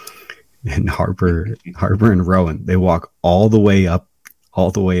 And Harper and Rowan, they walk all the way up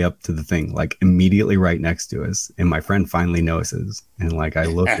to the thing, like immediately right next to us. And my friend finally notices, and like I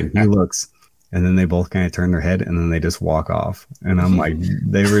look and he looks, and then they both kind of turn their head and then they just walk off. And I'm like,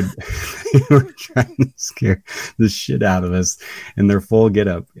 they were trying to scare the shit out of us, and they're full get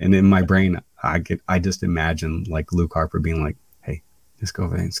up. And in my brain, I just imagine like Luke Harper being like, hey, just go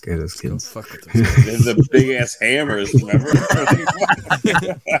over there and scare those Go kids. fuck with those. There's the big ass hammers, remember?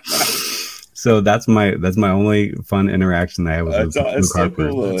 So that's my only fun interaction that I have with That's Luke so Harper.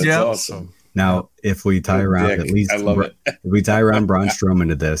 cool. That's Yeah. awesome. Now, if we tie around Dick. at least, I love it. if we tie around Braun Strowman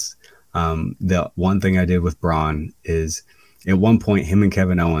to this, the one thing I did with Braun is at one point, him and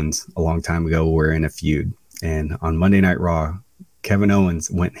Kevin Owens a long time ago were in a feud, and on Monday Night Raw, Kevin Owens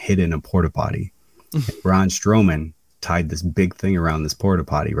went and hid in a porta potty. Braun Strowman tied this big thing around this porta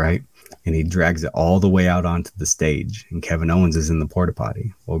potty, right? And he drags it all the way out onto the stage, and Kevin Owens is in the porta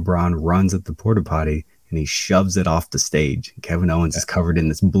potty. Well, Braun runs at the porta potty and he shoves it off the stage. Kevin Owens is covered in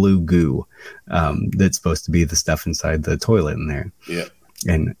this blue goo that's supposed to be the stuff inside the toilet in there. Yeah.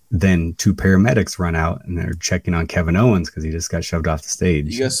 And then two paramedics run out and they're checking on Kevin Owens because he just got shoved off the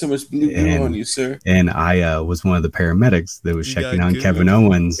stage. You got so much blue goo And- on you, sir. And I was one of the paramedics that was You checking got on goo. Kevin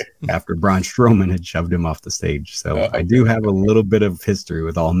Owens after Braun Strowman had shoved him off the stage. So Oh, I do have a little bit of history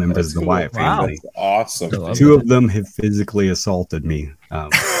with all members of the cool. Wyatt Wow. family. That's awesome. I love Two of them have physically assaulted me. But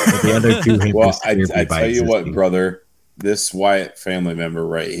the other two have Well, just I scared me by tell you what, existing. brother, this Wyatt family member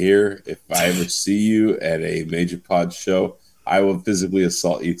right here, if I ever see you at a Major Pod show, I will physically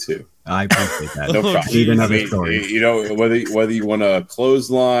assault you too. I appreciate that. No problem. Need I another mean, story. you know, whether you want a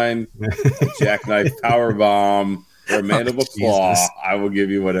clothesline, a jackknife power bomb, or a mandible claw, Jesus. I will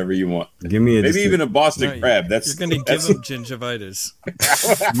give you whatever you want. Give me a Maybe even a Boston No, crab. That's You're going to give that's- him gingivitis.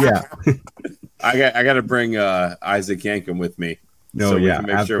 yeah. I got to bring Isaac Yankum with me. No, so we yeah,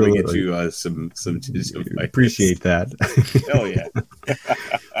 can make sure we get absolutely. you some gingivitis. Appreciate that. Hell yeah.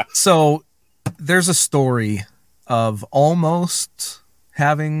 So there's a story of almost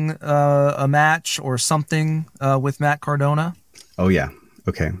having a match or something with Matt Cardona. Oh yeah.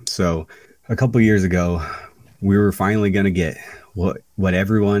 Okay. So a couple years ago, we were finally going to get what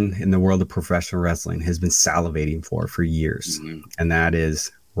everyone in the world of professional wrestling has been salivating for years, and that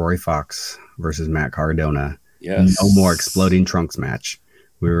is Roy Fox versus Matt Cardona. Yes. No more exploding trunks match.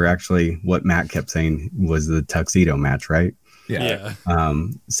 We were actually what Matt kept saying was the tuxedo match, right? Yeah.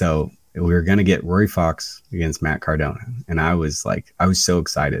 So we were going to get Rory Fox against Matt Cardona. And I was so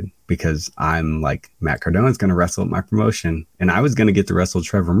excited because I'm like, Matt Cardona's going to wrestle at my promotion. And I was going to get to wrestle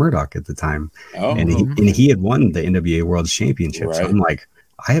Trevor Murdoch at the time. Oh. And he had won the NWA World Championship. Right. So I'm like,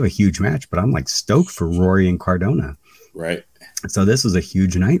 I have a huge match, but I'm like stoked for Rory and Cardona. Right. So this was a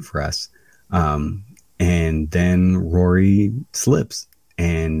huge night for us. And then Rory slips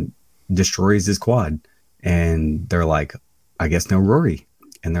and destroys his quad. And they're like, I guess no Rory.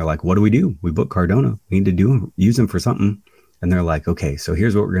 And they're like, what do? We book Cardona. We need to use him for something. And they're like, okay, so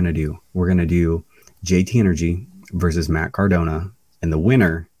here's what we're going to do. We're going to do JT Energy versus Matt Cardona. And the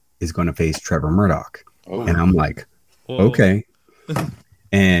winner is going to face Trevor Murdoch. Oh. And I'm like, okay.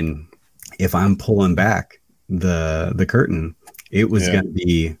 And if I'm pulling back the curtain, it was going to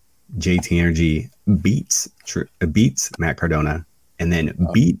be JT Energy beats Matt Cardona and then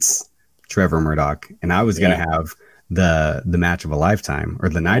beats Trevor Murdoch. And I was going to have the match of a lifetime, or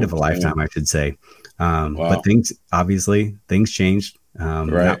the night of a lifetime, I should say. But things changed.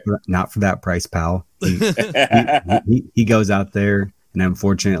 Not for that price, pal. He goes out there, and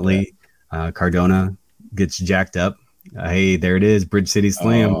unfortunately, Cardona gets jacked up. Hey, there it is, Bridge City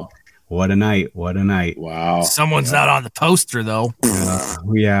Slam. Oh. What a night! Wow. Someone's not on the poster though.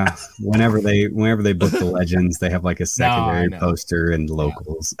 Yeah. Whenever they book the legends, they have like a secondary poster and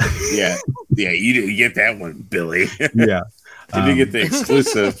locals. Yeah. You didn't get that one, Billy. Yeah. Did you get the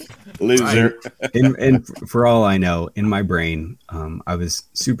exclusive loser? And for all I know, in my brain, I was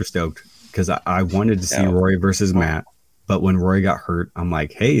super stoked because I wanted to see Rory versus Matt. But when Rory got hurt, I'm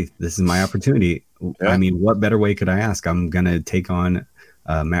like, hey, this is my opportunity. Yeah. I mean, what better way could I ask? I'm gonna take on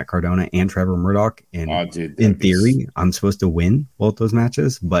Matt Cardona and Trevor Murdoch, and in theory, I'm supposed to win both those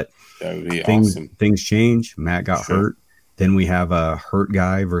matches. But things change. Matt got hurt. Then we have a hurt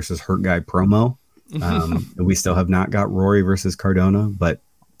guy versus hurt guy promo. We still have not got Rory versus Cardona, but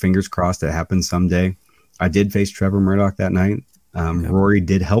fingers crossed it happens someday. I did face Trevor Murdoch that night. Rory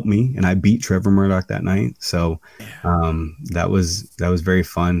did help me, and I beat Trevor Murdoch that night. So that was very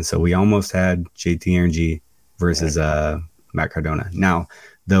fun. So we almost had JT Energy versus Matt Cardona. Now,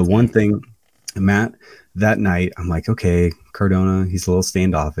 the one thing, Matt, that night, I'm like, okay, Cardona, he's a little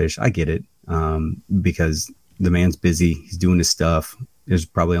standoffish. I get it, because the man's busy. He's doing his stuff. There's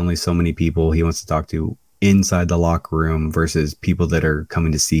probably only so many people he wants to talk to inside the locker room versus people that are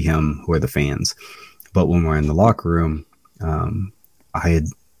coming to see him who are the fans. But when we're in the locker room, I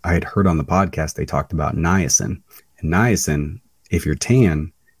had heard on the podcast they talked about niacin. And niacin, if you're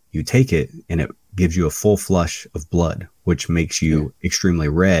tan, you take it and it gives you a full flush of blood, which makes you extremely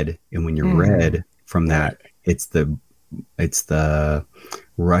red. And when you're red from that, it's the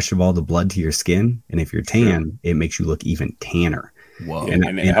rush of all the blood to your skin. And if you're tan, it makes you look even tanner. Whoa.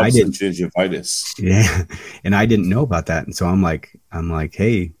 And it helps with gingivitis. Yeah. And I didn't know about that. And so I'm like,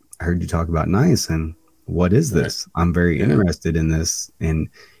 hey, I heard you talk about niacin. What is this? I'm very interested in this. And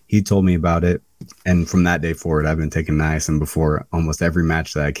he told me about it. And from that day forward, I've been taking niacin before almost every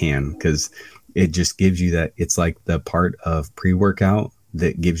match that I can, because it just gives you that. It's like the part of pre-workout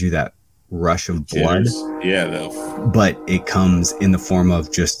that gives you that rush of blood. Yeah. But it comes in the form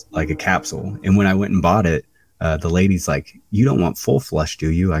of just like a capsule. And when I went and bought it, the lady's like, you don't want full flush,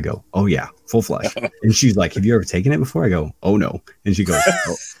 do you? I go, oh yeah, full flush. And she's like, have you ever taken it before? I go, oh no. And she goes,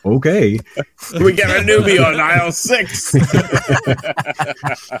 oh, okay. We got a newbie on aisle 6.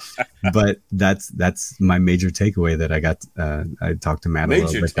 But that's my major takeaway that I got. I talked to Matt a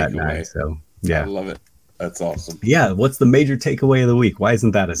little bit that night. So yeah, I love it. That's awesome. Yeah. What's the major takeaway of the week? Why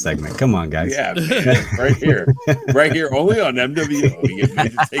isn't that a segment? Come on, guys. Yeah, man, right here, only on MWO. You get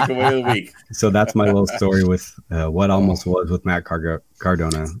major takeaway of the week. So that's my little story with what almost was with Matt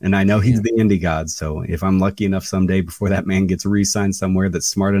Cardona. And I know he's the indie god. So if I'm lucky enough someday before that man gets re-signed somewhere that's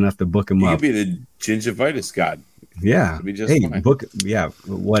smart enough to book him up, he'd be the gingivitis god. Yeah. Be just fine. Book. Yeah.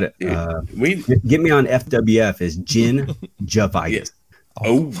 What? Get me on FWF as gingivitis.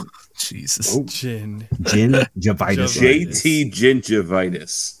 Oh. Jesus. Oh. Gingivitis. JT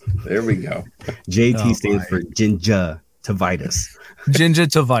gingivitis. There we go. JT stands for gingivitis.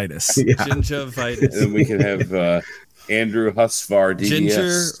 Gingivitis. Yeah. Gingivitis. And then we can have Andrew Husvar,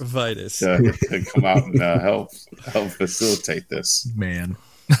 DDS, Gingivitis, to come out and help facilitate this. Man.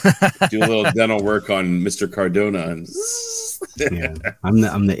 Do a little dental work on Mr. Cardona. And yeah,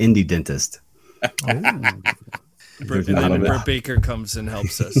 I'm the indie dentist. Britt Baker comes and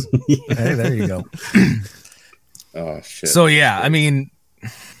helps us. Hey, there you go. Oh shit. So yeah, I mean,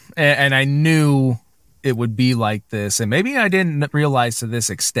 and I knew it would be like this, and maybe I didn't realize to this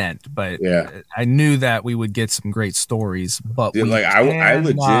extent, but Yeah. I knew that we would get some great stories. But Dude, we like I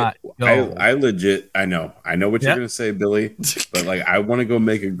cannot legit, I know what you're Yep. gonna say, Billy, but like I want to go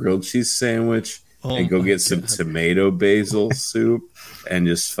make a grilled cheese sandwich and go get some tomato basil soup and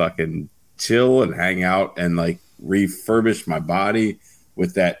just fucking chill and hang out and like refurbish my body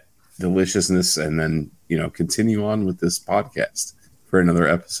with that deliciousness, and then continue on with this podcast for another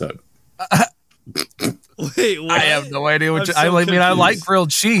episode. Wait, what? I have no idea what I'm so I like confused.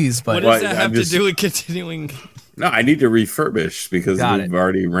 grilled cheese, but What Well, does that have to do with continuing? No, I need to refurbish because Got we've it.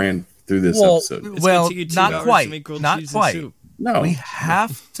 already ran through this Well, episode. It's Well, gonna take you 2 not hours quite. to make grilled Not cheese quite. And soup. No, we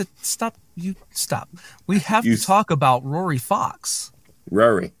have to stop. You stop. We have You- to talk about Rory Fox.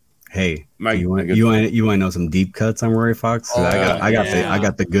 Rory. Hey, My- you want my good you friend. want you want to know some deep cuts on Rory Fox? 'Cause I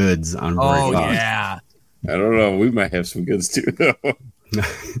got the goods on Rory Oh Fox. yeah. I don't know. We might have some goods too, though.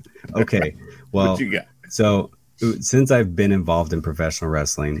 Okay, well, What you got? so since I've been involved in professional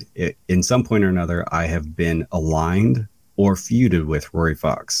wrestling, in some point or another, I have been aligned or feuded with Rory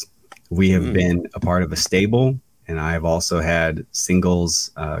Fox. We have been a part of a stable, and I have also had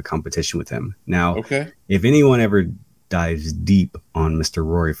singles competition with him. Now, Okay. if anyone ever dives deep on Mr.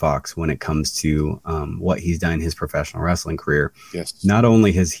 Rory Fox when it comes to what he's done in his professional wrestling career, Yes. not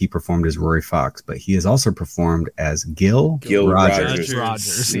only has he performed as Rory Fox, but he has also performed as Gil Rogers.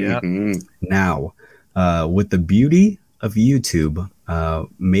 Rogers, yeah. Mhm. Now, with the beauty of YouTube,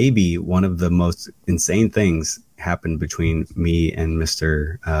 maybe one of the most insane things happened between me and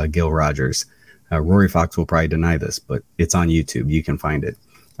Mr. Gil Rogers. Rory Fox will probably deny this, but it's on YouTube. You can find it.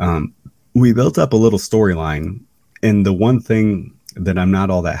 We built up a little storyline, and the one thing that I'm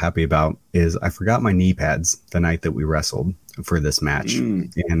not all that happy about is I forgot my knee pads the night that we wrestled for this match.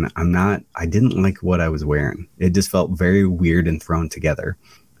 And I didn't like what I was wearing. It just felt very weird and thrown together.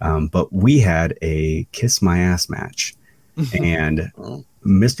 But we had a kiss my ass match, and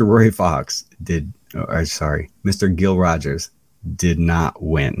Mr. Rory Fox Mr. Gil Rogers did not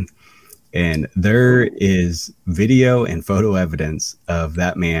win. And there is video and photo evidence of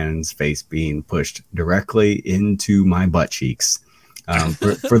that man's face being pushed directly into my butt cheeks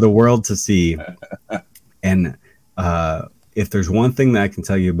for the world to see. And if there's one thing that I can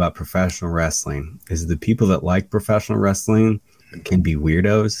tell you about professional wrestling is the people that like professional wrestling can be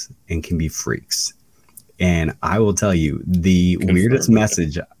weirdos and can be freaks. And I will tell you, the weirdest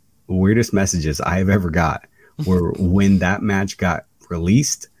messages I have ever got were when that match got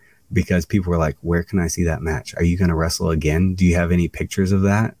released, because people were like, where can I see that match? Are you going to wrestle again? Do you have any pictures of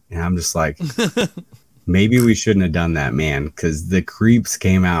that? And I'm just like, maybe we shouldn't have done that, man, because the creeps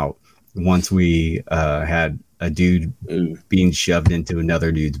came out once we had a dude being shoved into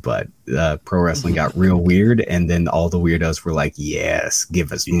another dude's butt. Pro wrestling got real weird, and then all the weirdos were like, yes,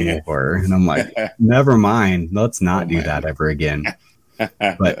 give us more. And I'm like, never mind. Let's not do that ever again.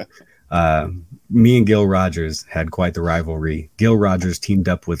 But me and Gil Rogers had quite the rivalry. Gil Rogers teamed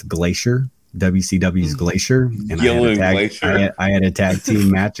up with Glacier, WCW's Glacier, and I had a tag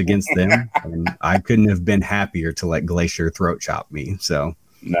team match against them, and I couldn't have been happier to let Glacier throat chop me. So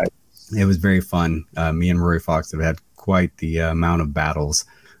Nice. it was very fun. Me and Rory Fox have had quite the amount of battles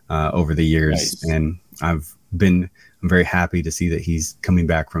over the years, Nice. and I'm very happy to see that he's coming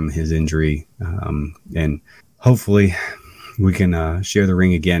back from his injury, and hopefully we can share the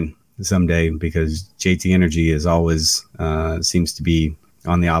ring again someday, because JT Energy is always seems to be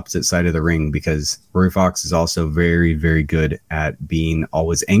on the opposite side of the ring, because Rory Fox is also very, very good at being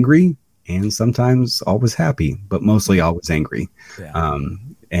always angry and sometimes always happy, but mostly always angry. Yeah.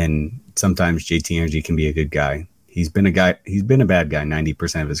 And sometimes JT Energy can be a good guy. He's been a bad guy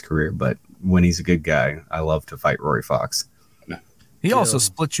 90% of his career, but when he's a good guy, I love to fight Rory Fox. He also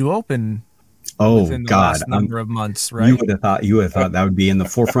split you open Oh within the God, last number of months, right? You would have thought that would be in the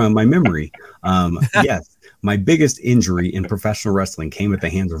forefront of my memory. Yes, my biggest injury in professional wrestling came at the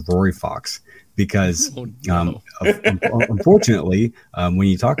hands of Rory Fox, because unfortunately, when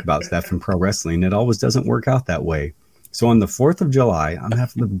you talk about stuff in pro wrestling, it always doesn't work out that way. So on the 4th of July, I'm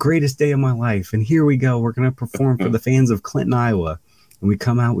having the greatest day of my life, and here we go. We're going to perform for the fans of Clinton, Iowa. And we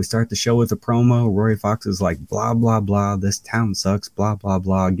come out, we start the show with a promo. Rory Fox is like, blah, blah, blah. This town sucks, blah, blah,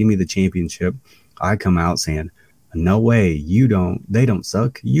 blah. Give me the championship. I come out saying, no way, they don't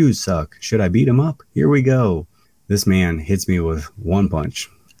suck. You suck. Should I beat him up? Here we go. This man hits me with 1 punch,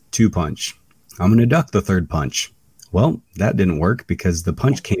 2 punch. I'm going to duck the 3rd punch. Well, that didn't work, because the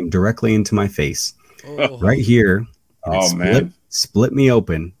punch came directly into my face. Right here. And it split me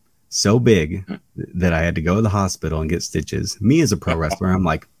open so big that I had to go to the hospital and get stitches. Me as a pro wrestler, I'm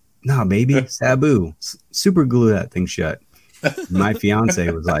like, nah, baby, Sabu, super glue that thing shut. My fiance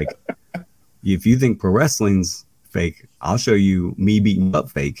was like, if you think pro wrestling's fake, I'll show you me beating up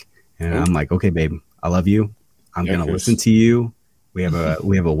fake. And I'm like, okay, babe, I love you. I'm gonna listen to you. We have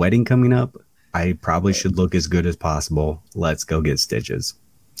a wedding coming up. I probably should look as good as possible. Let's go get stitches.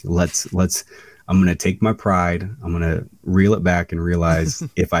 Let's. I'm gonna take my pride. I'm gonna reel it back and realize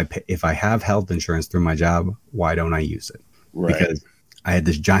if I have health insurance through my job, why don't I use it? Right. Because I had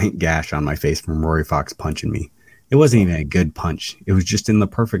this giant gash on my face from Rory Fox punching me. It wasn't even a good punch. It was just in the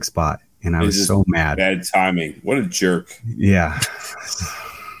perfect spot, and I was so mad. Bad timing. What a jerk. Yeah.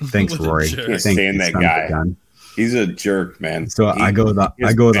 Thanks, Rory. I can't stand that guy. He's a jerk, man. So I go to the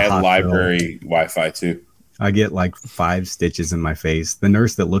hospital. Library Wi-Fi too. I get like 5 stitches in my face. The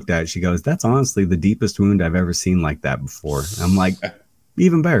nurse that looked at it, she goes, "That's honestly the deepest wound I've ever seen like that before." I'm like,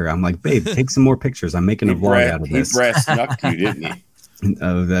 even better. I'm like, babe, take some more pictures. I'm making a vlog out of this. He brass knucked you, didn't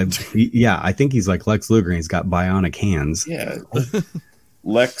he? Yeah, I think he's like Lex Luger. And he's got bionic hands. Yeah,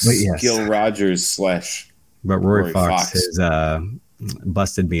 Lex Gil Rogers / But Rory Fox has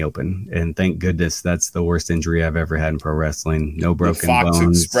busted me open, and thank goodness that's the worst injury I've ever had in pro wrestling. No broken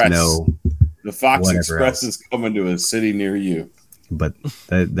bones. The Fox Express else is coming to a city near you. But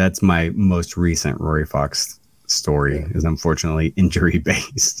that's my most recent Rory Fox story. Is unfortunately injury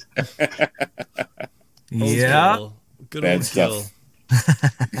based. Yeah. Good Bad old stuff.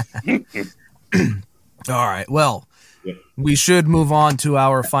 All right. Well, we should move on to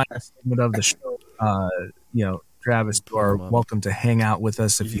our final segment of the show. Travis, you are welcome to hang out with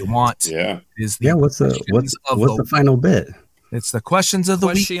us if you want. Yeah. What's the final bit? It's the questions of the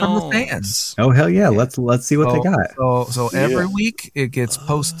week from the fans. Oh hell yeah! Let's see what they got. So every week it gets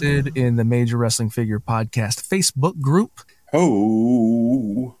posted in the Major Wrestling Figure Podcast Facebook group.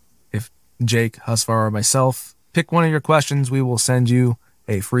 Oh. If Jake, Husvar, or myself pick one of your questions, we will send you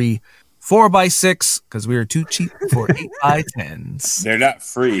a free 4x6 because we are too cheap for 8x10s. They're not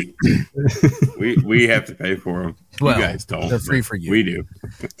free. we have to pay for them. Well, you guys don't. They're free for you. We do.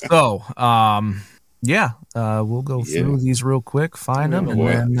 So, we'll go through these real quick, find them,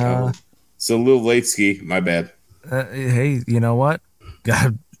 and then. It's a little late ski. My bad. Hey, you know what?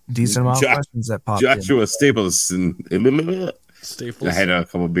 Got a decent amount of questions that popped Joshua in. Stapleton. I had a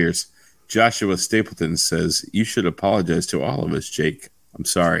couple beers. Joshua Stapleton says, "You should apologize to all of us, Jake. I'm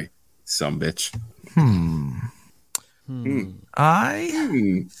sorry, some bitch."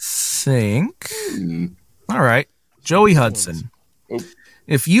 I think. All right, Joey Hudson.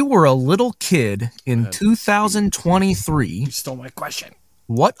 If you were a little kid in 2023, You stole my question.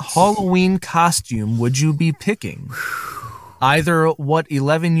 what Halloween costume would you be picking? Either what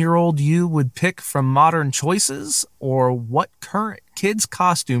 11-year-old you would pick from Modern Choices, or what current kid's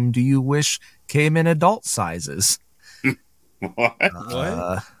costume do you wish came in adult sizes?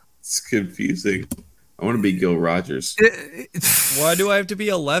 What? It's confusing. I want to be Gil Rogers. Why do I have to be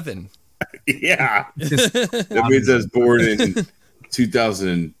 11? Yeah. That means I was born in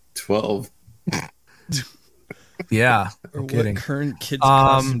 2012. Yeah. Or kidding. what current kid's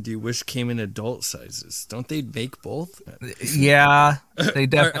costume do you wish came in adult sizes? Don't they make both? Yeah, they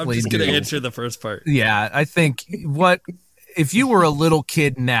definitely I'm just do. going to answer the first part. Yeah, I think if you were a little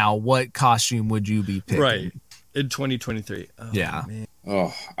kid now, what costume would you be picking? Right. In 2023. Oh, Yeah. Man.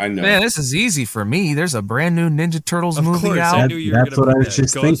 Oh, I know. Man, this is easy for me. There's a brand new Ninja Turtles Of movie course, out. I knew you were That's gonna what I pick was that.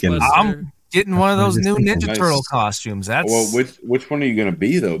 just thinking. Ghostbuster. I'm getting one of those new Ninja Nice. Turtle costumes. That's Well, which one are you going to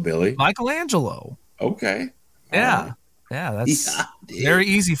be, though, Billy? Michelangelo. Okay. Yeah. Yeah, that's dude. very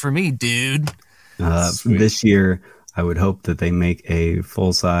easy for me, dude. Sweet. This year, I would hope that they make a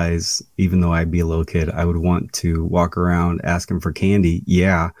full size. Even though I'd be a little kid, I would want to walk around asking for candy.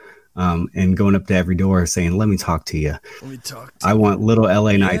 Yeah. And going up to every door saying, "Let me talk to you." Let me talk I want little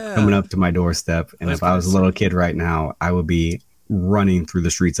LA Knight Yeah. coming up to my doorstep. And That's if I was a pretty little kid right now, I would be running through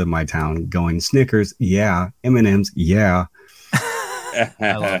the streets of my town going, "Snickers, yeah. M&M's, yeah."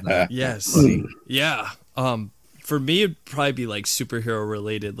 I love that. Yes. Yeah. For me, it'd probably be like superhero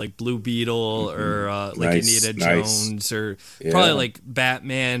related, like Blue Beetle or like Nice, Indiana nice. Jones, or Yeah. probably like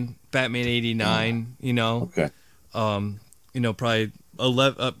Batman 89. You know, Okay. Probably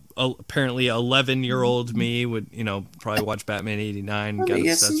apparently 11-year-old me would probably watch Batman 89. Got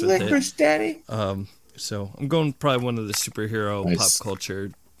obsessed with it. Daddy. So I'm going probably one of the superhero Nice. pop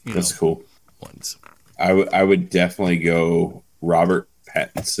culture That's cool. ones. I would definitely go Robert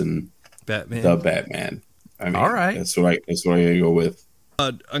Pattinson, Batman. the Batman. I mean, All right. That's what I gotta go with.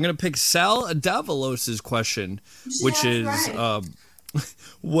 I'm gonna pick Sal Davalos' question, which is,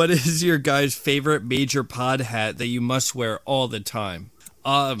 what is your guys' favorite major pod hat that you must wear all the time?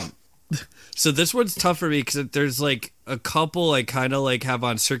 So this one's tough for me because there's like a couple I kind of like have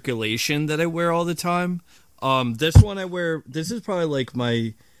on circulation that I wear all the time. This one I wear. This is probably like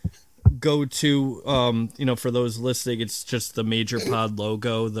my go-to, for those listening, it's just the Major Pod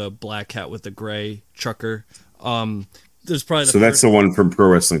logo, the black hat with the gray trucker. There's probably that's the one from Pro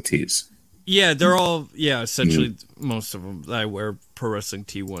Wrestling Tees. Yeah, they're all essentially most of them. I wear Pro Wrestling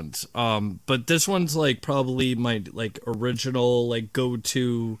Tee ones. But this one's like probably my like original like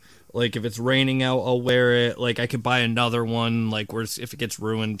go-to. Like if it's raining out, I'll wear it. Like I could buy another one. Like where if it gets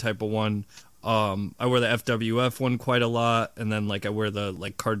ruined, type of one. I wear the FWF one quite a lot, and then like I wear the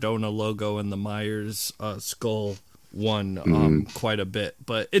like Cardona logo and the Myers skull one quite a bit.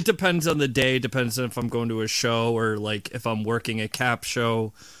 But it depends on the day. Depends on if I'm going to a show or like if I'm working a cap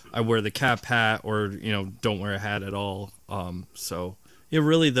show. I wear the cap hat, or don't wear a hat at all. So yeah,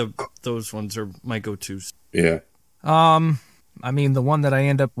 really those ones are my go-tos. Yeah. I mean, the one that I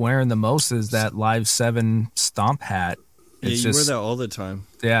end up wearing the most is that Live 7 Stomp hat. It's wear that all the time.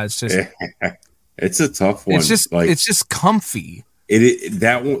 Yeah, it's just it's a tough one. It's just comfy.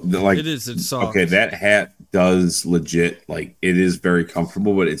 That one, like it is. It's soft. Okay, that hat does legit, like it is very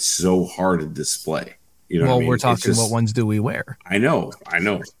comfortable, but it's so hard to display. You know, well, what I mean? We're talking what ones do we wear? I know.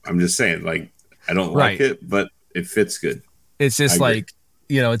 I'm just saying, like I don't like it, but it fits good. It's just like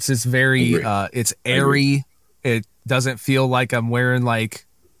it's just very it's airy. It doesn't feel like I'm wearing like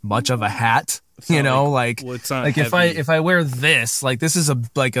much of a hat. It's not heavy. if I wear this, like this is a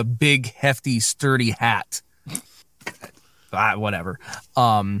big hefty sturdy hat. Whatever.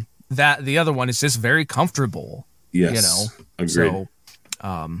 That the other one is just very comfortable. Yes. Agreed. So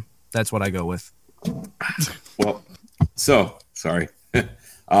that's what I go with. Well, so sorry.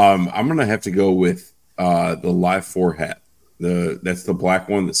 I'm gonna have to go with the Live 4 hat. That's the black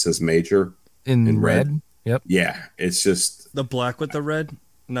one that says Major in red. Yep. Yeah, it's just the black with the red,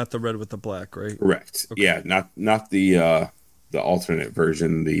 not the red with the black, right? Correct. Okay. Yeah, not the alternate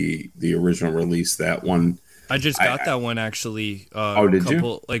version, the original release. That one. I just got that one actually. Did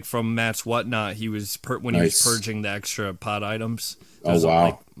you? Like from Matt's Whatnot, he was when he was purging the extra pod items. Oh wow!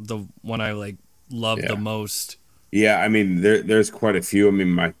 Like, the one I love the most. Yeah, I mean there's quite a few. I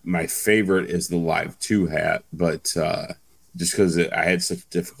mean my favorite is the Live 2 hat, but just because I had such a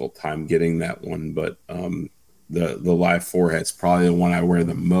difficult time getting that one. But the Live 4 hat's probably the one I wear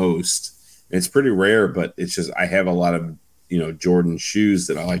the most. It's pretty rare, but it's just I have a lot of Jordan shoes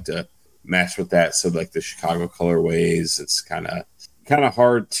that I like to match with that. So like the Chicago colorways, it's kind of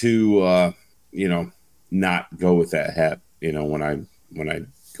hard to not go with that hat. When I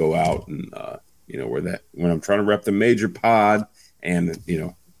go out and wear that when I'm trying to rep the Major Pod and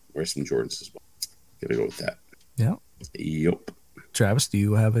wear some Jordans as well. Gotta go with that. Yeah. Yep. Travis, do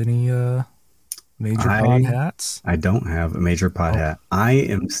you have any Major Pod hats? I don't have a Major Pod hat. I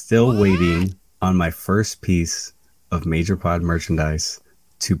am still waiting on my first piece of Major Pod merchandise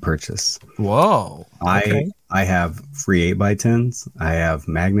to purchase. Whoa. Okay. I have free 8x10s. I have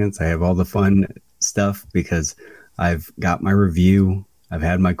magnets. I have all the fun stuff because I've got my review. I've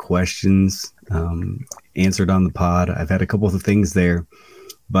had my questions answered on the pod. I've had a couple of things there,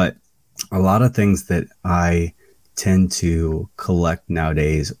 but a lot of things that I tend to collect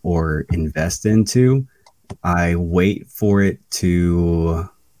nowadays or invest into, I wait for it to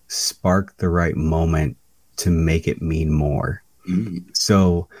spark the right moment to make it mean more.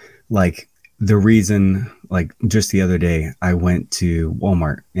 So like the reason, like just the other day, I went to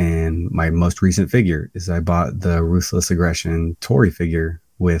Walmart and my most recent figure is I bought the Ruthless Aggression Tori figure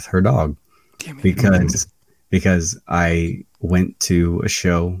with her dog because I went to a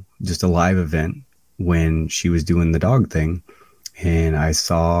show, just a live event when she was doing the dog thing. And I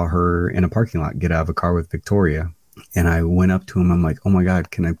saw her in a parking lot get out of a car with Victoria. And I went up to him. I'm like, oh my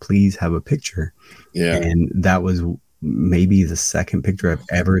God, can I please have a picture? Yeah. And that was maybe the second picture I've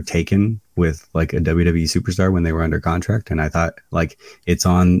ever taken with like a WWE superstar when they were under contract. And I thought like it's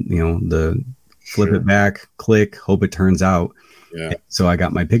on, the flip it back, click, hope it turns out. Yeah. So I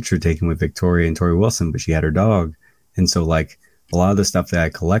got my picture taken with Victoria and Tori Wilson, but she had her dog. And so like a lot of the stuff that I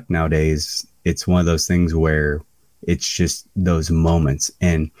collect nowadays, it's one of those things where it's just those moments.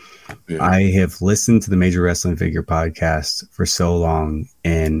 And I have listened to the Major Wrestling Figure podcast for so long,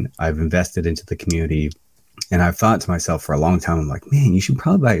 and I've invested into the community. And I've thought to myself for a long time, I'm like, man, you should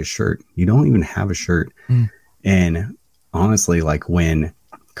probably buy a shirt. You don't even have a shirt. And honestly, like when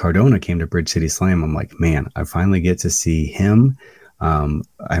Cardona came to Bridge City Slam, I'm like, man, I finally get to see him.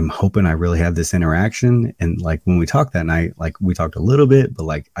 I'm hoping I really have this interaction. And like when we talked that night, like we talked a little bit, but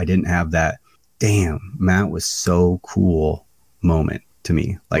like I didn't have that, damn, Matt was so cool moment to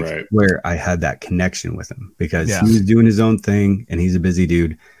me. Like where I had that connection with him because he was doing his own thing and he's a busy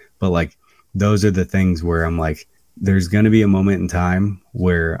dude. But like, those are the things where I'm like, there's going to be a moment in time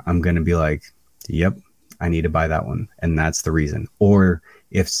where I'm going to be like, yep, I need to buy that one. And that's the reason. Or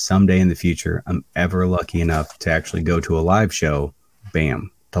if someday in the future I'm ever lucky enough to actually go to a live show,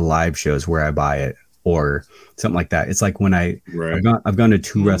 bam, the live show is where I buy it or something like that. It's like when I've gone to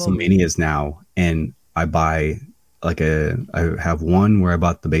 2 WrestleManias now, and I buy I have one where I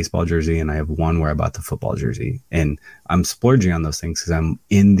bought the baseball jersey and I have one where I bought the football jersey, and I'm splurging on those things because I'm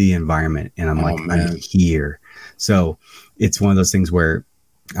in the environment and I'm here. So it's one of those things where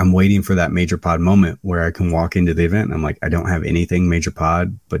I'm waiting for that Major Pod moment where I can walk into the event and I'm like, I don't have anything Major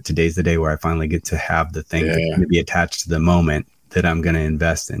Pod, but today's the day where I finally get to have the thing that's going to be attached to the moment that I'm going to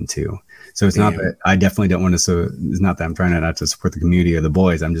invest into. So it's not that I definitely don't want to. So it's not that I'm trying not to support the community or the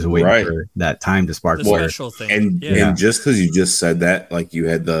boys. I'm just waiting for that time to spark. The special thing. And just because you just said that, like you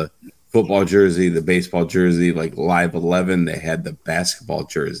had the football jersey, the baseball jersey, like Live 11, they had the basketball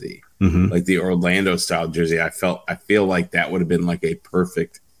jersey, like the Orlando style jersey. I feel like that would have been like a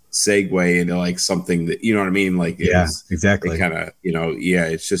perfect segue into like something that, you know what I mean? Like, exactly. Kind of,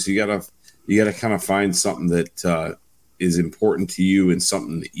 it's just, you gotta kind of find something that, is important to you and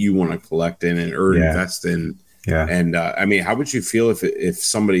something that you want to collect in and invest in. Yeah. And I mean, how would you feel if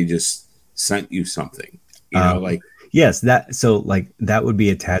somebody just sent you something, you know, like, yes, that would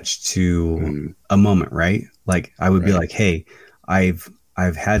be attached to a moment, right? Like I would be like, hey, I've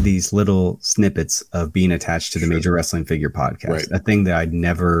had these little snippets of being attached to the Major Wrestling Figure podcast, a thing that I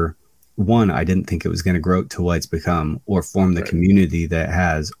didn't think it was going to grow to what it's become or form the community that it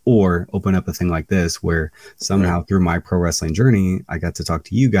has, or open up a thing like this where somehow through my pro wrestling journey, I got to talk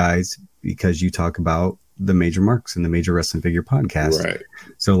to you guys because you talk about the Major Marks and the Major Wrestling Figure podcast. Right.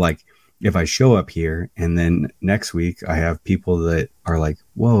 So like if I show up here and then next week I have people that are like,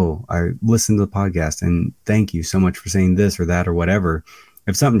 whoa, I listened to the podcast and thank you so much for saying this or that or whatever.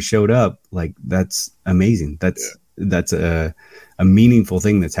 If something showed up, like that's amazing. That's a meaningful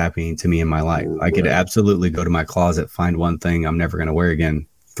thing that's happening to me in my life. I could absolutely go to my closet, find one thing I'm never going to wear again,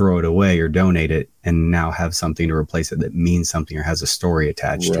 throw it away or donate it, and now have something to replace it that means something or has a story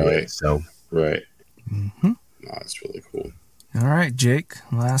attached to it. So, that's really cool. All right, Jake,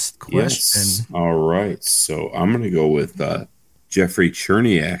 last question. Yes. All right. So I'm going to go with Jeffrey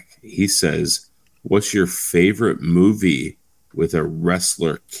Cherniak. He says, what's your favorite movie with a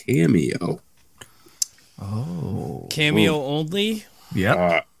wrestler cameo? Oh, cameo only.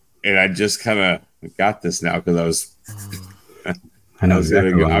 Yep. And I just kind of got this now because I was. I know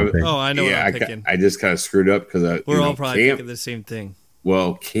exactly. I know what I'm picking. I just kind of screwed up because we're all probably thinking the same thing.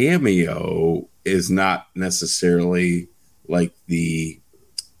 Well, cameo is not necessarily like the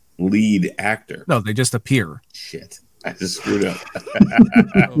lead actor. No, they just appear. Shit, I just screwed up.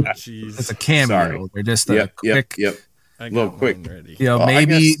 Oh, jeez. It's a cameo. Sorry. They're just a quick. Yep. A little quick. You know,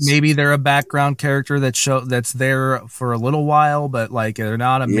 maybe they're a background character that's there for a little while, but like they're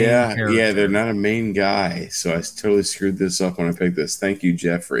not a main character. Yeah, they're not a main guy. So I totally screwed this up when I picked this. Thank you,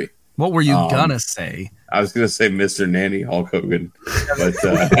 Jeffrey. What were you gonna say? I was gonna say Mr. Nanny Hulk Hogan, but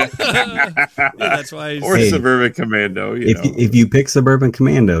that's why. Or Suburban Commando. If you pick Suburban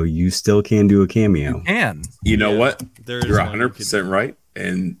Commando, you still can do a cameo. You can. You know what? You're 100% right,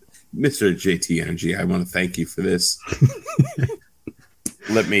 and. Mr. JT Energy, I want to thank you for this.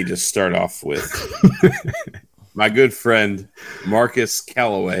 Let me just start off with my good friend Marcus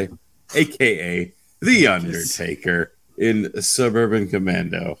Calloway, a.k.a. The Undertaker in Suburban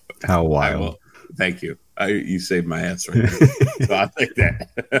Commando. How wild. Thank you. You saved my ass right now. So I'll take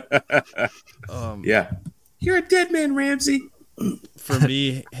that. Yeah. You're a dead man, Ramsey. For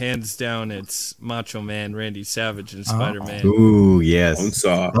me, hands down, it's Macho Man Randy Savage and Spider-Man. Ooh, yes.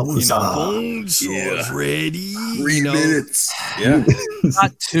 Bonesaw's ready. 3 minutes. Yeah.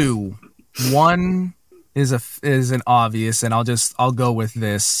 Not 2. 1 is an obvious, and I'll go with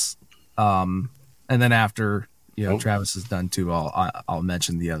this. And then after Travis is done too, I'll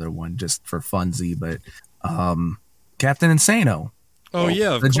mention the other one just for funzy. But Captain Insano. Oh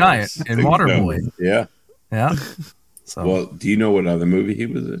yeah, the Giant and Waterboy. Yeah. Yeah. So. Well, do you know what other movie he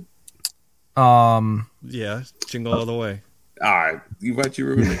was in? Yeah, Jingle All the Way. Why'd you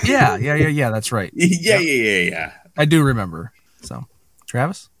ruin it? Yeah. That's right. Yeah. I do remember. So,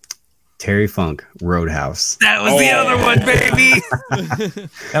 Travis? Terry Funk, Roadhouse. That was the other one, baby.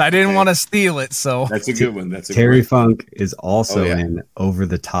 And I didn't want to steal it, so. That's a good one. Terry Funk is also in Over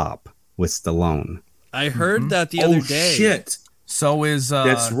the Top with Stallone. I heard that the other day. Shit. So is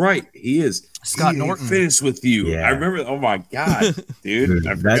that's right. He is Scott Norton. Finished with you. Yeah. I remember. Oh my god, dude!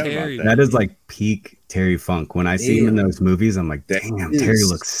 I forgot about that. That is like peak Terry Funk. When I see him in those movies, I'm like, damn, Terry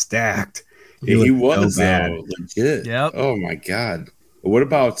looks stacked. He was so bad. Legit. Yep. Oh my god. What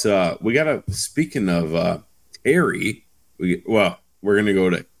about speaking of Terry? We're gonna go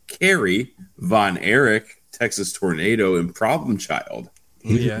to Kerry Von Erich, Texas Tornado, and Problem Child.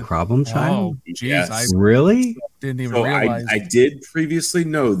 He's Yeah. a problem child. Oh, jeez, Yes. I Really? didn't even So realize. I did previously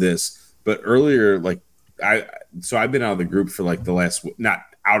know this, but earlier, like I've been out of the group for like the last, not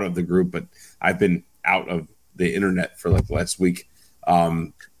out of the group, but I've been out of the internet for like the last week.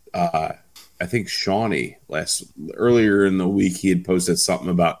 I think Shawnee earlier in the week he had posted something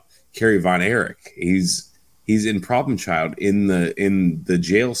about Kerry Von Erich. He's in Problem Child in the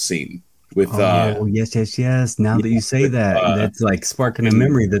jail scene with Oh, yes. Now that you say that, that's like sparking a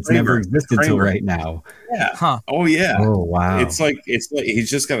memory that's never existed till Kramer. right now. yeah. Huh. Oh yeah. Oh, wow. It's like he's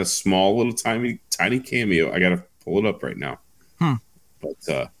just got a small little tiny cameo. I gotta pull it up right now. But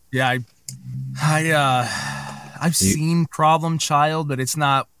Yeah, I've seen Problem Child, but it's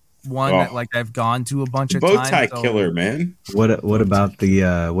not one that like I've gone to a bunch of Bow times. Tie so- Killer, man. What about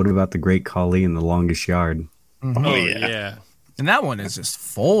the Great Khali in The Longest Yard? Mhm. Oh, yeah. yeah. And that one is just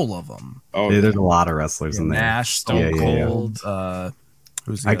full of them. Oh, Yeah, there's a lot of wrestlers in there. Nash, Stone Yeah. Cold.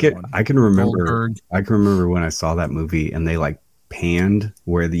 Who's the I other one? can remember Goldberg. I can remember when I saw that movie and they like panned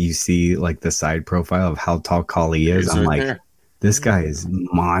where you see like the side profile of how tall Khali is. He's I'm right like, there. this guy is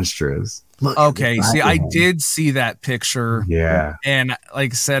monstrous. Look at Okay, the see, back I of him. did see that picture. Yeah. And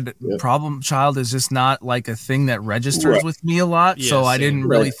like I said, Yep. Problem Child is just not like a thing that registers Right. with me a lot. Yeah, so I same. didn't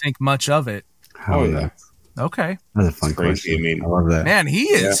really Right. think much of it. How Oh, yeah. nuts. Okay. That's a fun It's crazy. question. I mean- I love that. Man, he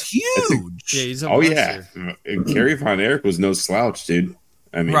is That's huge. Yeah, he's a Oh monster. yeah. And Kerry Von Erich was no slouch, dude.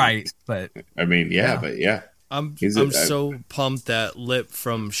 I mean, Right. But I mean, yeah, Yeah. but yeah. I'm He's I'm a- so pumped that Lip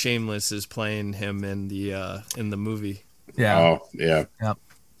from Shameless is playing him in the movie. yeah. Oh yeah,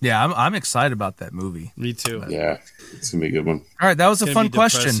 Yeah, I'm excited about that movie. Me too. yeah. It's gonna be a good one. All right, that was a It's fun gonna be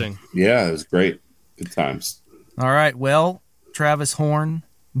question. depressing. Yeah, it was great. Good times. All right, well, Travis Horn,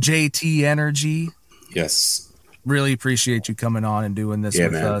 JT Energy, Yes. really appreciate you coming on and doing this Yeah,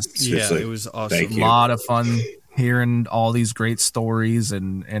 with man. us. Yeah, Seriously. it was awesome. Thank A you. lot of fun hearing all these great stories,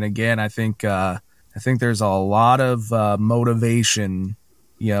 and again, I think there's a lot of motivation,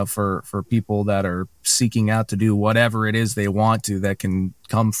 for people that are seeking out to do whatever it is they want to, that can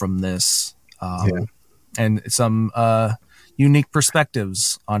come from this, and some unique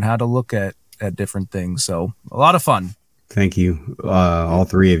perspectives on how to look at different things. So a lot of fun. Thank you, all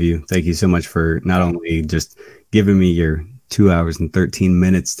three of you. Thank you so much for not only just giving me your 2 hours and 13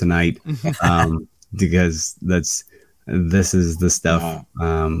 minutes tonight, because this is the stuff.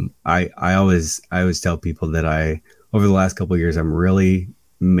 I always tell people that over the last couple of years, I'm really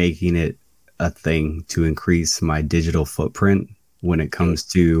making it a thing to increase my digital footprint when it comes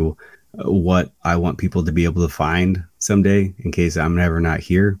to what I want people to be able to find someday in case I'm never not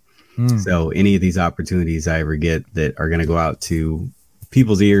here. So any of these opportunities I ever get that are going to go out to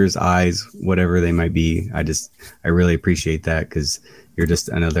people's ears, eyes, whatever they might be, I really appreciate that, because you're just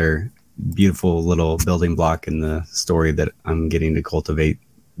another beautiful little building block in the story that I'm getting to cultivate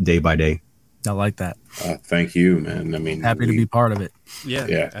day by day. I like that. Thank you, man. I mean, Happy to be part of it. Yeah,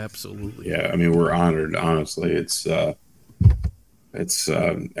 Yeah. absolutely. Yeah, I mean, we're honored. Honestly, it's. I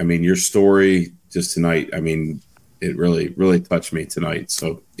mean, your story just tonight. I mean, it really touched me tonight.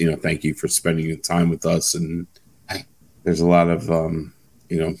 So, thank you for spending the time with us. And there's a lot of,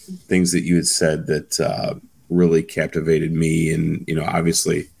 things that you had said that really captivated me. And,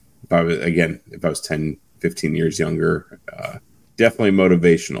 obviously, if I was 10, 15 years younger, definitely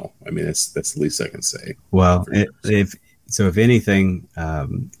motivational. I mean, that's the least I can say. Well, if anything,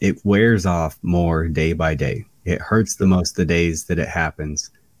 it wears off more day by day. It hurts the most the days that it happens,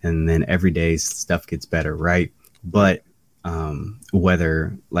 and then every day stuff gets better, right? But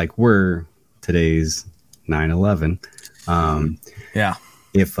whether like today's 9/11, Yeah.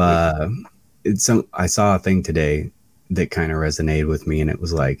 if I saw a thing today that kind of resonated with me, and it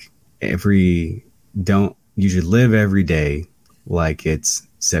was like you should live every day like it's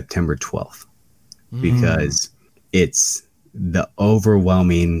September 12th, because it's the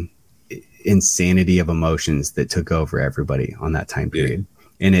overwhelming insanity of emotions that took over everybody on that time period.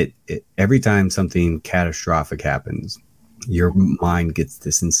 And it every time something catastrophic happens, your mind gets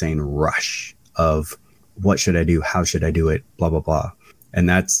this insane rush of what should I do? How should I do it? Blah, blah, blah. And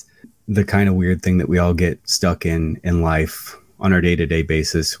that's the kind of weird thing that we all get stuck in life on our day-to-day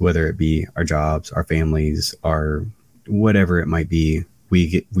basis, whether it be our jobs, our families, our whatever it might be.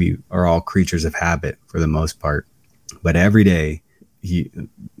 We are all creatures of habit for the most part. But every day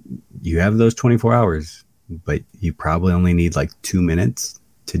you have those 24 hours, but you probably only need like 2 minutes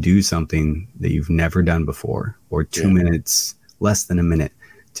to do something that you've never done before, or 2 minutes, less than a minute,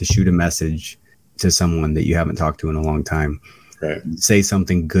 to shoot a message to someone that you haven't talked to in a long time. Right. Say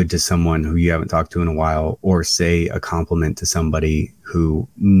something good to someone who you haven't talked to in a while, or say a compliment to somebody who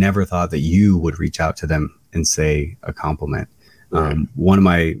never thought that you would reach out to them and say a compliment. One of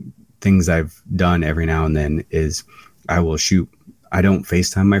my things I've done every now and then is I don't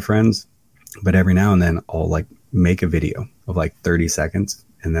FaceTime my friends, but every now and then I'll like make a video of like 30 seconds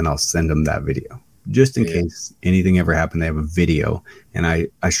and then I'll send them that video just in case anything ever happened. They have a video, and I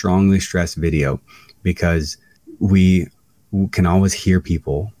strongly stress video because we can always hear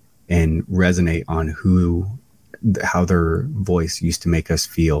people and resonate on how their voice used to make us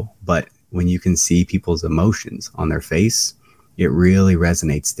feel. But when you can see people's emotions on their face, it really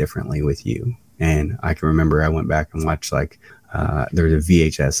resonates differently with you. And I can remember I went back and watched there was a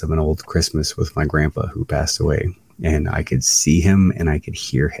VHS of an old Christmas with my grandpa who passed away, and I could see him and I could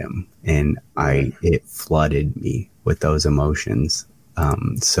hear him, and it flooded me with those emotions.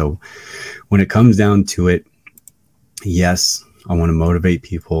 So when it comes down to it, yes, I want to motivate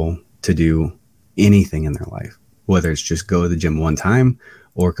people to do anything in their life, whether it's just go to the gym one time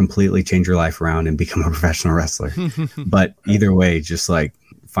or completely change your life around and become a professional wrestler. But either way, just like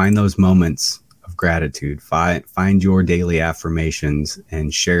find those moments of gratitude, find your daily affirmations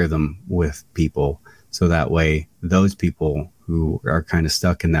and share them with people. So that way, those people who are kind of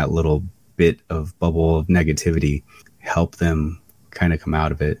stuck in that little bit of bubble of negativity, help them kind of come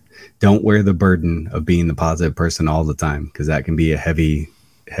out of it. Don't wear the burden of being the positive person all the time, because that can be a heavy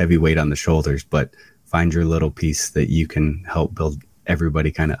weight on the shoulders. But find your little piece that you can help build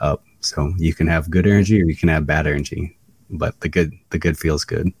everybody kind of up. So you can have good energy or you can have bad energy, but the good feels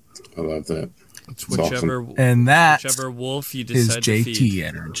good. I love that. It's whichever, awesome. And that whichecher wolf you decide is to JT feed.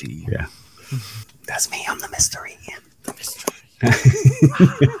 energy. Yeah. That's me. I'm the mystery.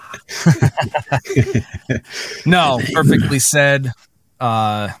 No, perfectly said.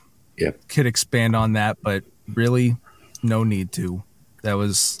 Yep. Could expand on that, but really no need to. That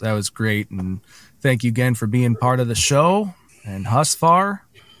was great. And thank you again for being part of the show. And Husfar,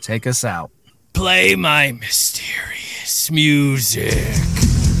 take us out. Play my mysterious music.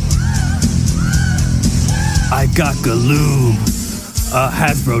 I got Galoob, a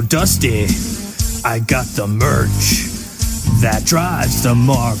Hasbro Dusty. I got the merch that drives the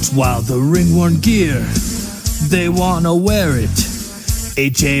marks, while the ring-worn gear, they wanna wear it.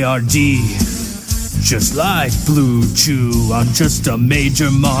 HARD, just like Blue Chew, I'm just a major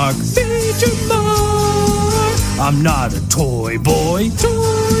mark. Major mark. I'm not a toy boy.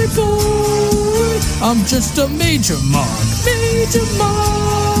 Toy boy. I'm just a major mark. Major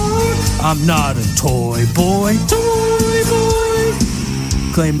mark. I'm not a toy boy. Toy boy.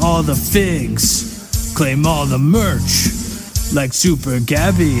 Claim all the figs. Claim all the merch. Like Super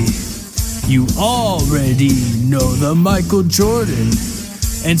Gabby. You already know the Michael Jordan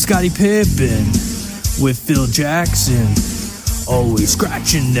and Scottie Pippen with Phil Jackson. Always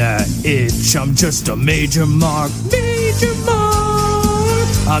scratching that itch. I'm just a major mark. Major mark.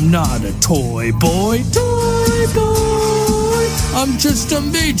 I'm not a toy boy. Toy boy. I'm just a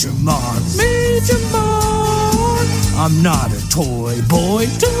major mark. Major mark. I'm not a toy boy.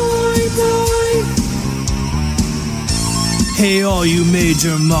 Toy boy. Hey, all you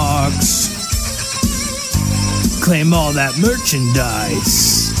major marks. Claim all that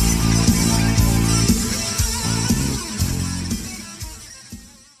merchandise.